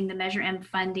prioritizing the Measure M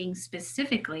funding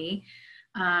specifically.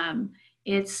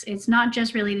 It's not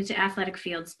just related to athletic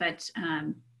fields, but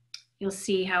you'll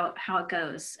see how it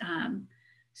goes.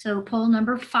 So poll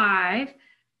number 5,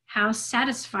 how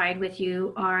satisfied with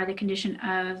you are the condition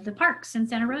of the parks in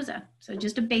Santa Rosa? So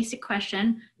just a basic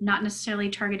question, not necessarily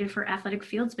targeted for athletic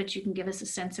fields, but you can give us a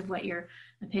sense of what your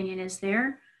opinion is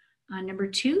there. Number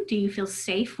 2, do you feel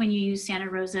safe when you use Santa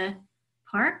Rosa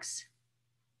parks?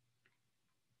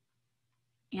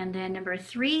 And then number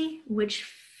 3, which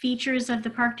features of the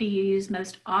park do you use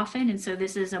most often? And so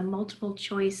this is a multiple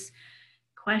choice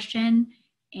question,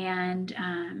 and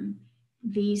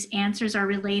these answers are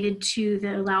related to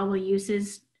the allowable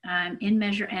uses in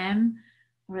Measure M,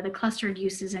 or the clustered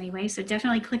uses anyway. So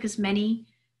definitely click as many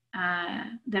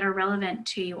that are relevant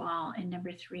to you all in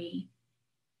number 3.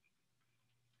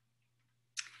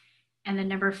 And then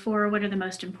number 4, what are the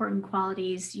most important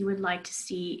qualities you would like to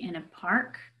see in a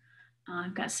park?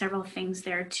 I've got several things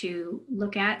there to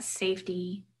look at: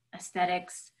 safety,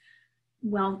 aesthetics,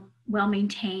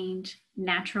 well-maintained,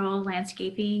 natural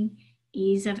landscaping,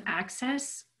 ease of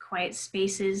access, quiet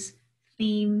spaces,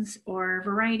 themes, or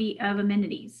variety of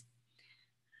amenities.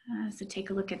 So take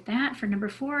a look at that for number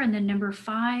 4. And then number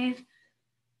 5,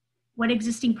 what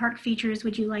existing park features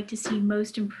would you like to see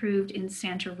most improved in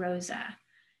Santa Rosa?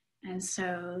 And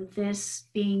so this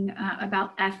being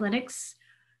about athletics,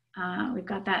 we've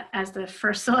got that as the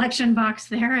first selection box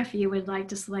there, if you would like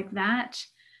to select that.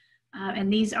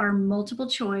 And these are multiple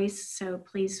choice, so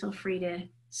please feel free to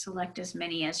select as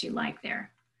many as you like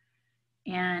there.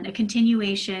 And a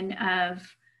continuation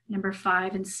of number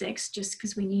 5 and 6, just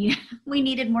because we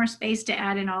needed more space to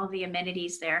add in all the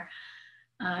amenities there.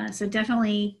 So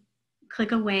definitely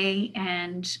click away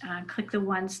and click the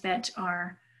ones that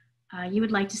are you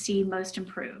would like to see most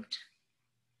improved.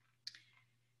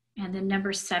 And then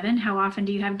number 7, how often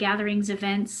do you have gatherings,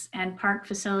 events, and park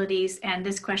facilities? And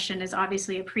this question is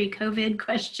obviously a pre-COVID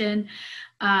question,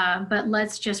 but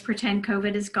let's just pretend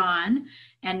COVID is gone.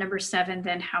 And number 7,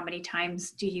 then how many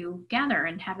times do you gather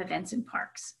and have events in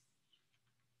parks?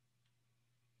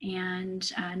 And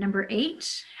number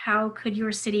 8, how could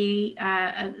your city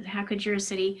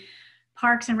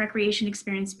parks and recreation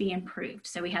experience be improved?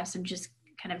 So we have some just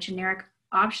kind of generic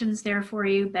options there for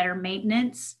you: better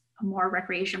maintenance, more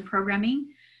recreation programming,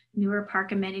 newer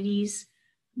park amenities,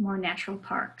 more natural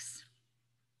parks.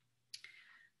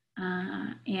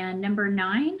 And number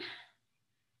 9,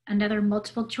 another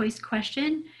multiple choice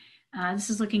question.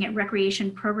 This is looking at recreation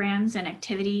programs and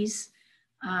activities.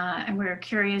 And we're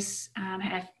curious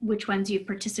which ones you've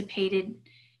participated,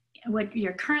 what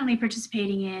you're currently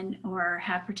participating in or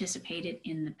have participated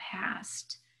in the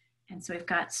past. And so we've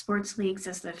got sports leagues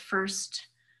as the first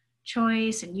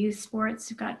choice and youth sports.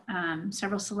 We've got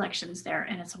several selections there,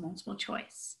 and it's a multiple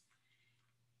choice.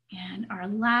 And our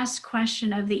last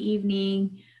question of the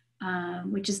evening,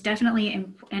 which is definitely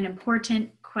an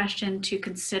important question to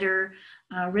consider,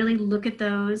 really look at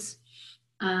those.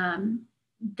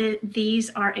 These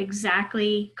are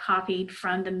exactly copied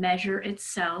from the measure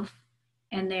itself,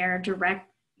 and they're direct,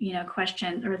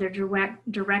 question, or they're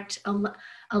direct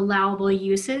allowable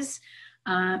uses.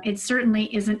 It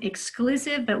certainly isn't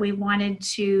exclusive, but we wanted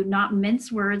to not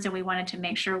mince words, and we wanted to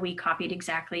make sure we copied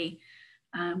exactly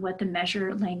what the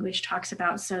measure language talks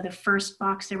about. So the first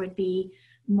box there would be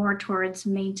more towards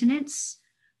maintenance.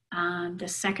 The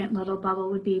second little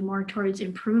bubble would be more towards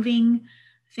improving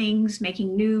things,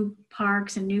 making new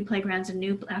parks and new playgrounds and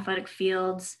new athletic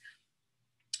fields.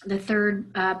 The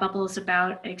third bubble is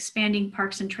about expanding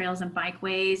parks and trails and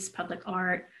bikeways, public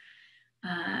art.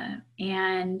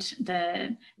 And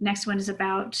the next one is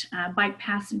about bike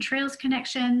paths and trails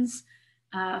connections,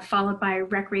 followed by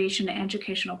recreation and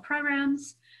educational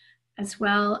programs, as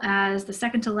well as the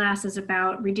second to last is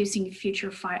about reducing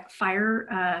future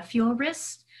fire fuel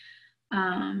risks.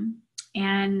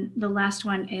 And the last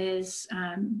one is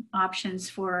options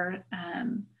for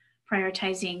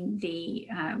prioritizing the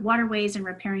waterways and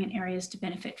riparian areas to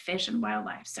benefit fish and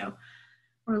wildlife. So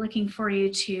we're looking for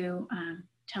you to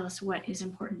tell us what is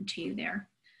important to you there.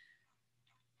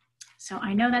 So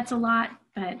I know that's a lot,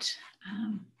 but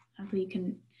hopefully you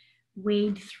can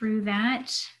wade through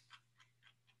that.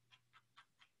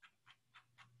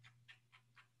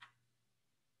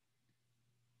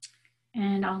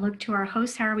 And I'll look to our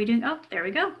host. How are we doing? Oh, there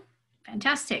we go.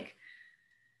 Fantastic.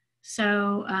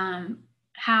 So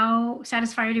how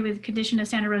satisfied are you with the condition of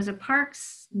Santa Rosa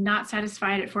parks? Not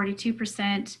satisfied at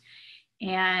 42%.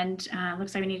 And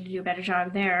looks like we need to do a better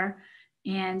job there.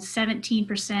 And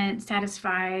 17%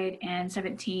 satisfied and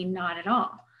 17 not at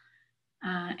all.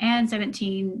 And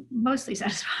 17 mostly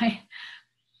satisfied.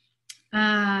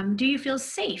 Do you feel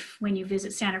safe when you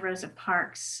visit Santa Rosa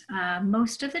parks?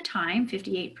 Most of the time,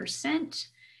 58%,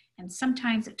 and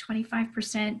sometimes at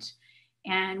 25%.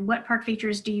 And what park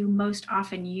features do you most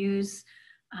often use?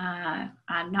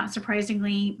 Not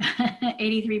surprisingly,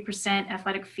 83%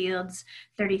 athletic fields,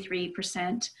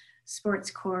 33%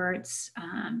 sports courts,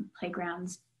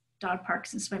 playgrounds, dog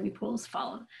parks, and swimming pools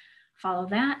follow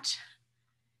that.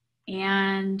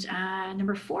 And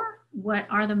number 4, what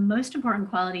are the most important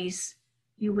qualities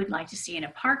you would like to see in a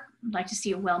park? I'd like to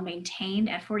see it well maintained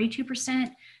at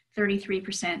 42%,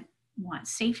 33% want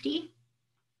safety,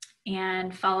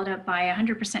 and followed up by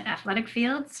 100% athletic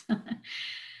fields.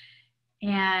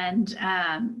 And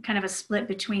kind of a split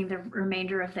between the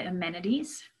remainder of the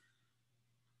amenities.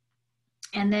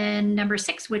 And then number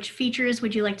 6, which features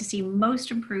would you like to see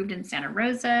most improved in Santa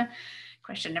Rosa?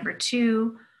 Question number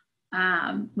 2,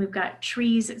 we've got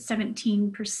trees at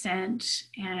 17%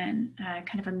 and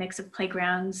kind of a mix of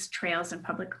playgrounds, trails, and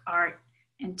public art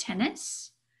and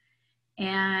tennis.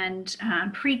 And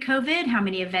pre-COVID, how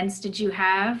many events did you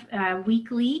have?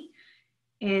 Weekly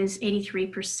is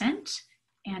 83%.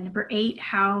 And number 8,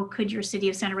 how could your City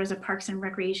of Santa Rosa Parks and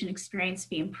Recreation experience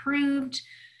be improved?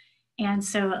 And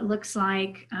so it looks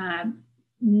like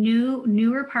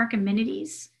newer park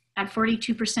amenities at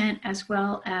 42%, as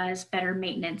well as better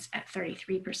maintenance at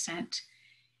 33%.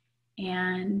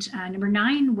 And number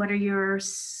 9, what are your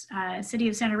City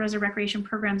of Santa Rosa recreation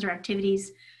programs or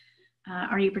activities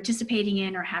are you participating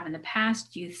in or have in the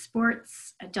past? Youth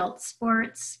sports, adult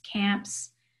sports, camps,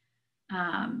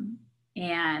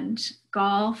 and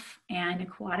golf and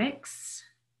aquatics.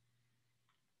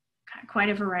 Quite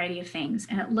a variety of things.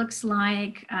 And it looks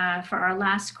like for our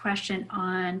last question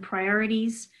on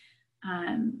priorities,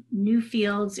 new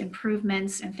fields,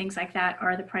 improvements, and things like that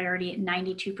are the priority at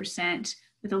 92%,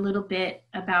 with a little bit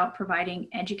about providing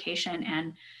education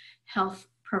and health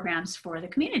programs for the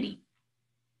community.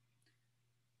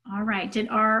 All right,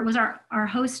 was our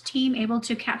host team able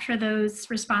to capture those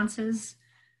responses?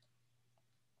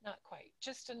 Not quite,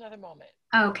 just another moment.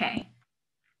 Okay. Thank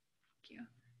you.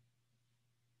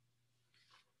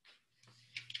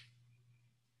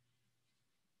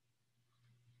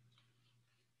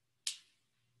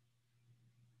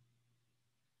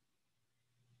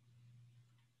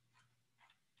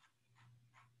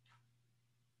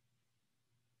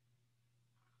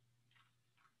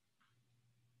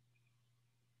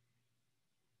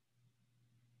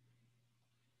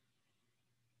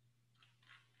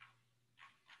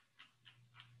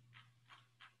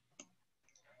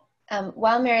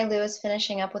 While Mary Lou is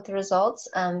finishing up with the results,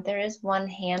 there is one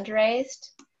hand raised.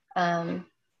 So I'm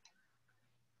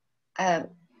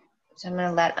going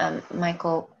to let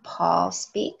Michael Paul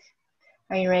speak.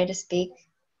 Are you ready to speak,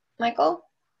 Michael?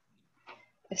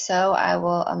 If so, I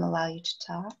will allow you to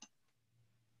talk,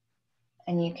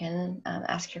 and you can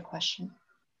ask your question.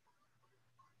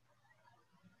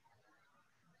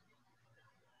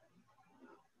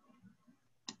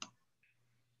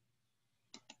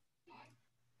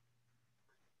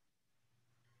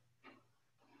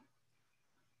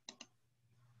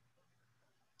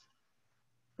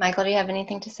 Michael, do you have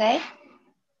anything to say?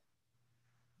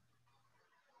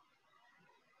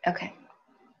 Okay.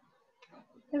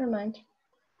 Never mind.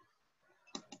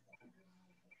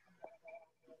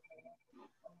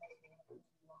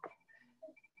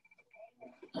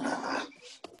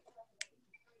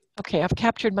 Okay, I've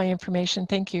captured my information.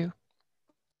 Thank you.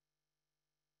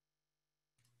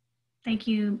 Thank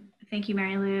you,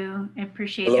 Mary Lou. I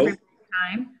appreciate Hello? everybody's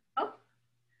time. Oh,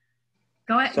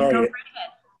 go ahead. Sorry. Go right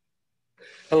ahead.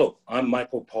 Hello, I'm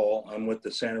Michael Paul. I'm with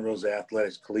the Santa Rosa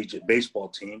Athletics Collegiate Baseball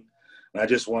Team. And I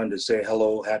just wanted to say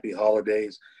hello, happy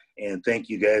holidays, and thank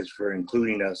you guys for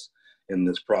including us in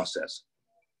this process.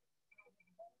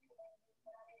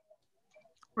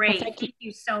 Great, well, thank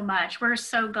you so much. We're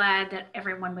so glad that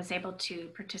everyone was able to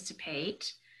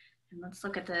participate. And let's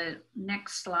look at the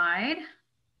next slide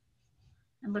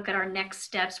and look at our next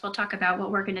steps. We'll talk about what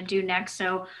we're going to do next.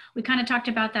 So we kind of talked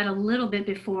about that a little bit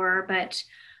before, but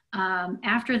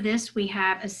after this, we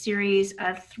have a series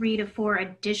of 3 to 4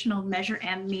 additional Measure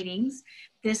M meetings.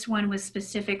 This one was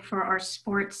specific for our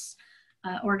sports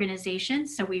organization,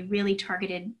 so we really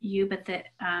targeted you, but the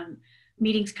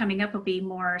meetings coming up will be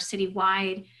more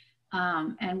citywide,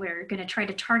 and we're going to try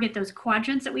to target those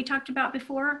quadrants that we talked about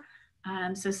before.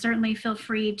 So certainly feel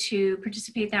free to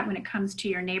participate that when it comes to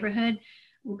your neighborhood.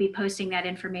 We'll be posting that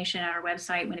information at our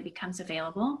website when it becomes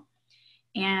available.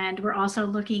 And we're also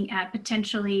looking at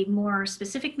potentially more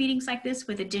specific meetings like this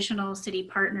with additional city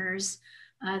partners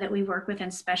that we work with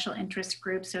and special interest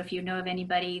groups. So if you know of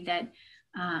anybody that,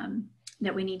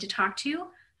 that we need to talk to,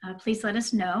 please let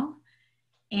us know.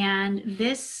 And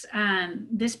this,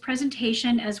 this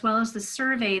presentation, as well as the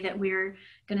survey that we're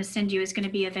going to send you, is going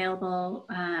to be available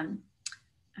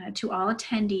to all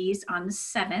attendees on the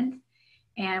 7th.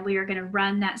 And we are going to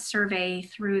run that survey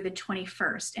through the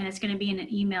 21st, and it's going to be in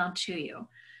an email to you.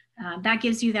 That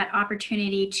gives you that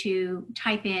opportunity to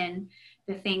type in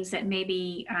the things that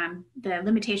maybe the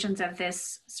limitations of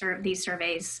these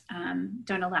surveys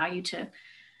don't allow you to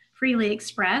freely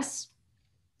express.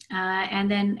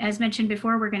 And then, as mentioned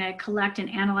before, we're going to collect and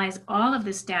analyze all of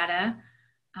this data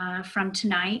from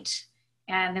tonight.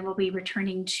 And then we'll be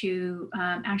returning to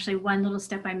actually one little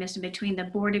step I missed in between, the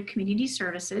Board of Community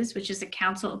Services, which is a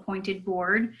council appointed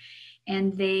board.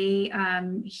 And they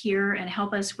hear and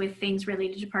help us with things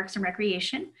related to Parks and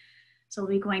Recreation. So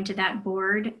we'll be going to that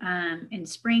board in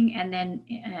spring, and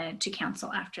then to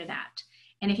council after that.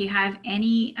 And if you have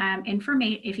any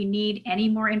information, if you need any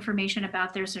more information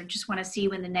about this, or just want to see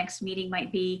when the next meeting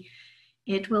might be,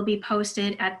 it will be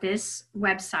posted at this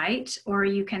website, or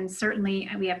you can certainly,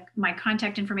 we have my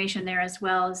contact information there, as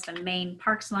well as the main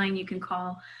Parks line you can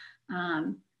call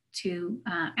to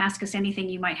ask us anything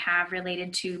you might have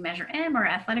related to Measure M or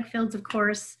athletic fields, of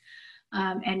course,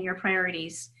 and your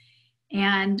priorities.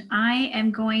 And I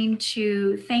am going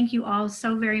to thank you all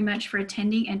so very much for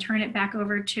attending, and turn it back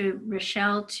over to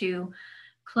Rochelle to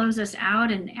close us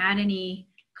out and add any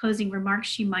closing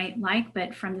remarks you might like.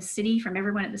 But from the city, from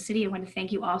everyone at the city, I want to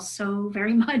thank you all so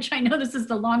very much. I know this is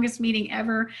the longest meeting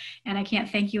ever, and I can't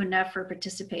thank you enough for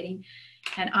participating.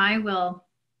 And I will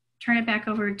turn it back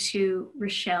over to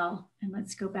Rochelle, and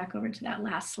let's go back over to that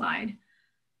last slide.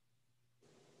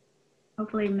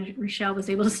 Hopefully Rochelle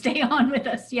was able to stay on with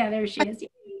us. Yeah, there she is.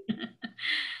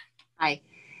 Hi.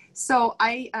 So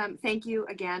I thank you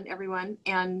again, everyone.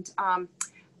 And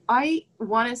I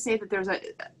want to say that there's a,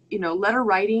 letter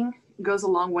writing goes a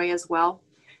long way as well.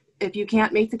 If you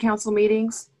can't make the council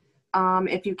meetings,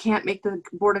 if you can't make the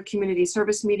Board of Community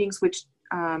Service meetings, which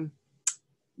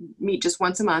meet just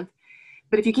once a month,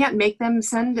 but if you can't make them,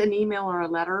 send an email or a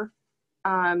letter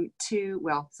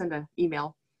send an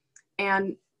email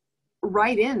and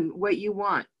write in what you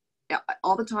want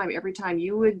all the time, every time.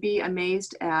 You would be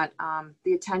amazed at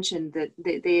the attention that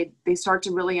they start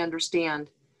to really understand.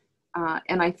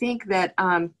 And I think that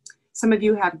some of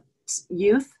you have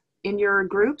youth in your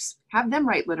groups, have them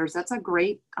write letters. That's a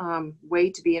great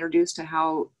way to be introduced to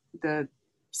how the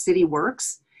city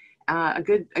works, a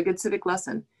good civic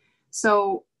lesson.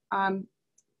 So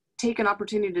take an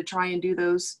opportunity to try and do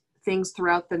those things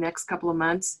throughout the next couple of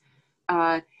months.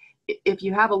 If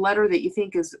you have a letter that you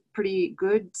think is pretty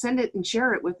good, send it and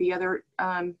share it with the other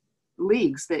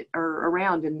leagues that are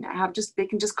around, and they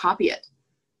can just copy it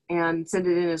and send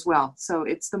it in as well. So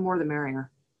it's the more the merrier.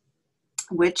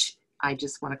 which I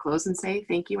just want to close and say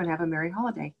thank you and have a merry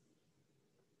holiday.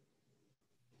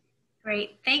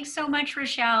 Great. Thanks so much,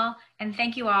 Rochelle. And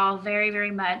thank you all very, very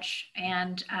much.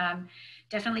 And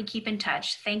definitely keep in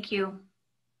touch. Thank you.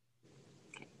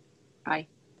 Bye.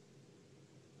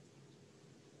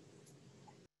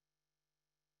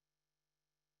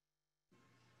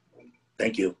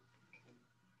 Thank you.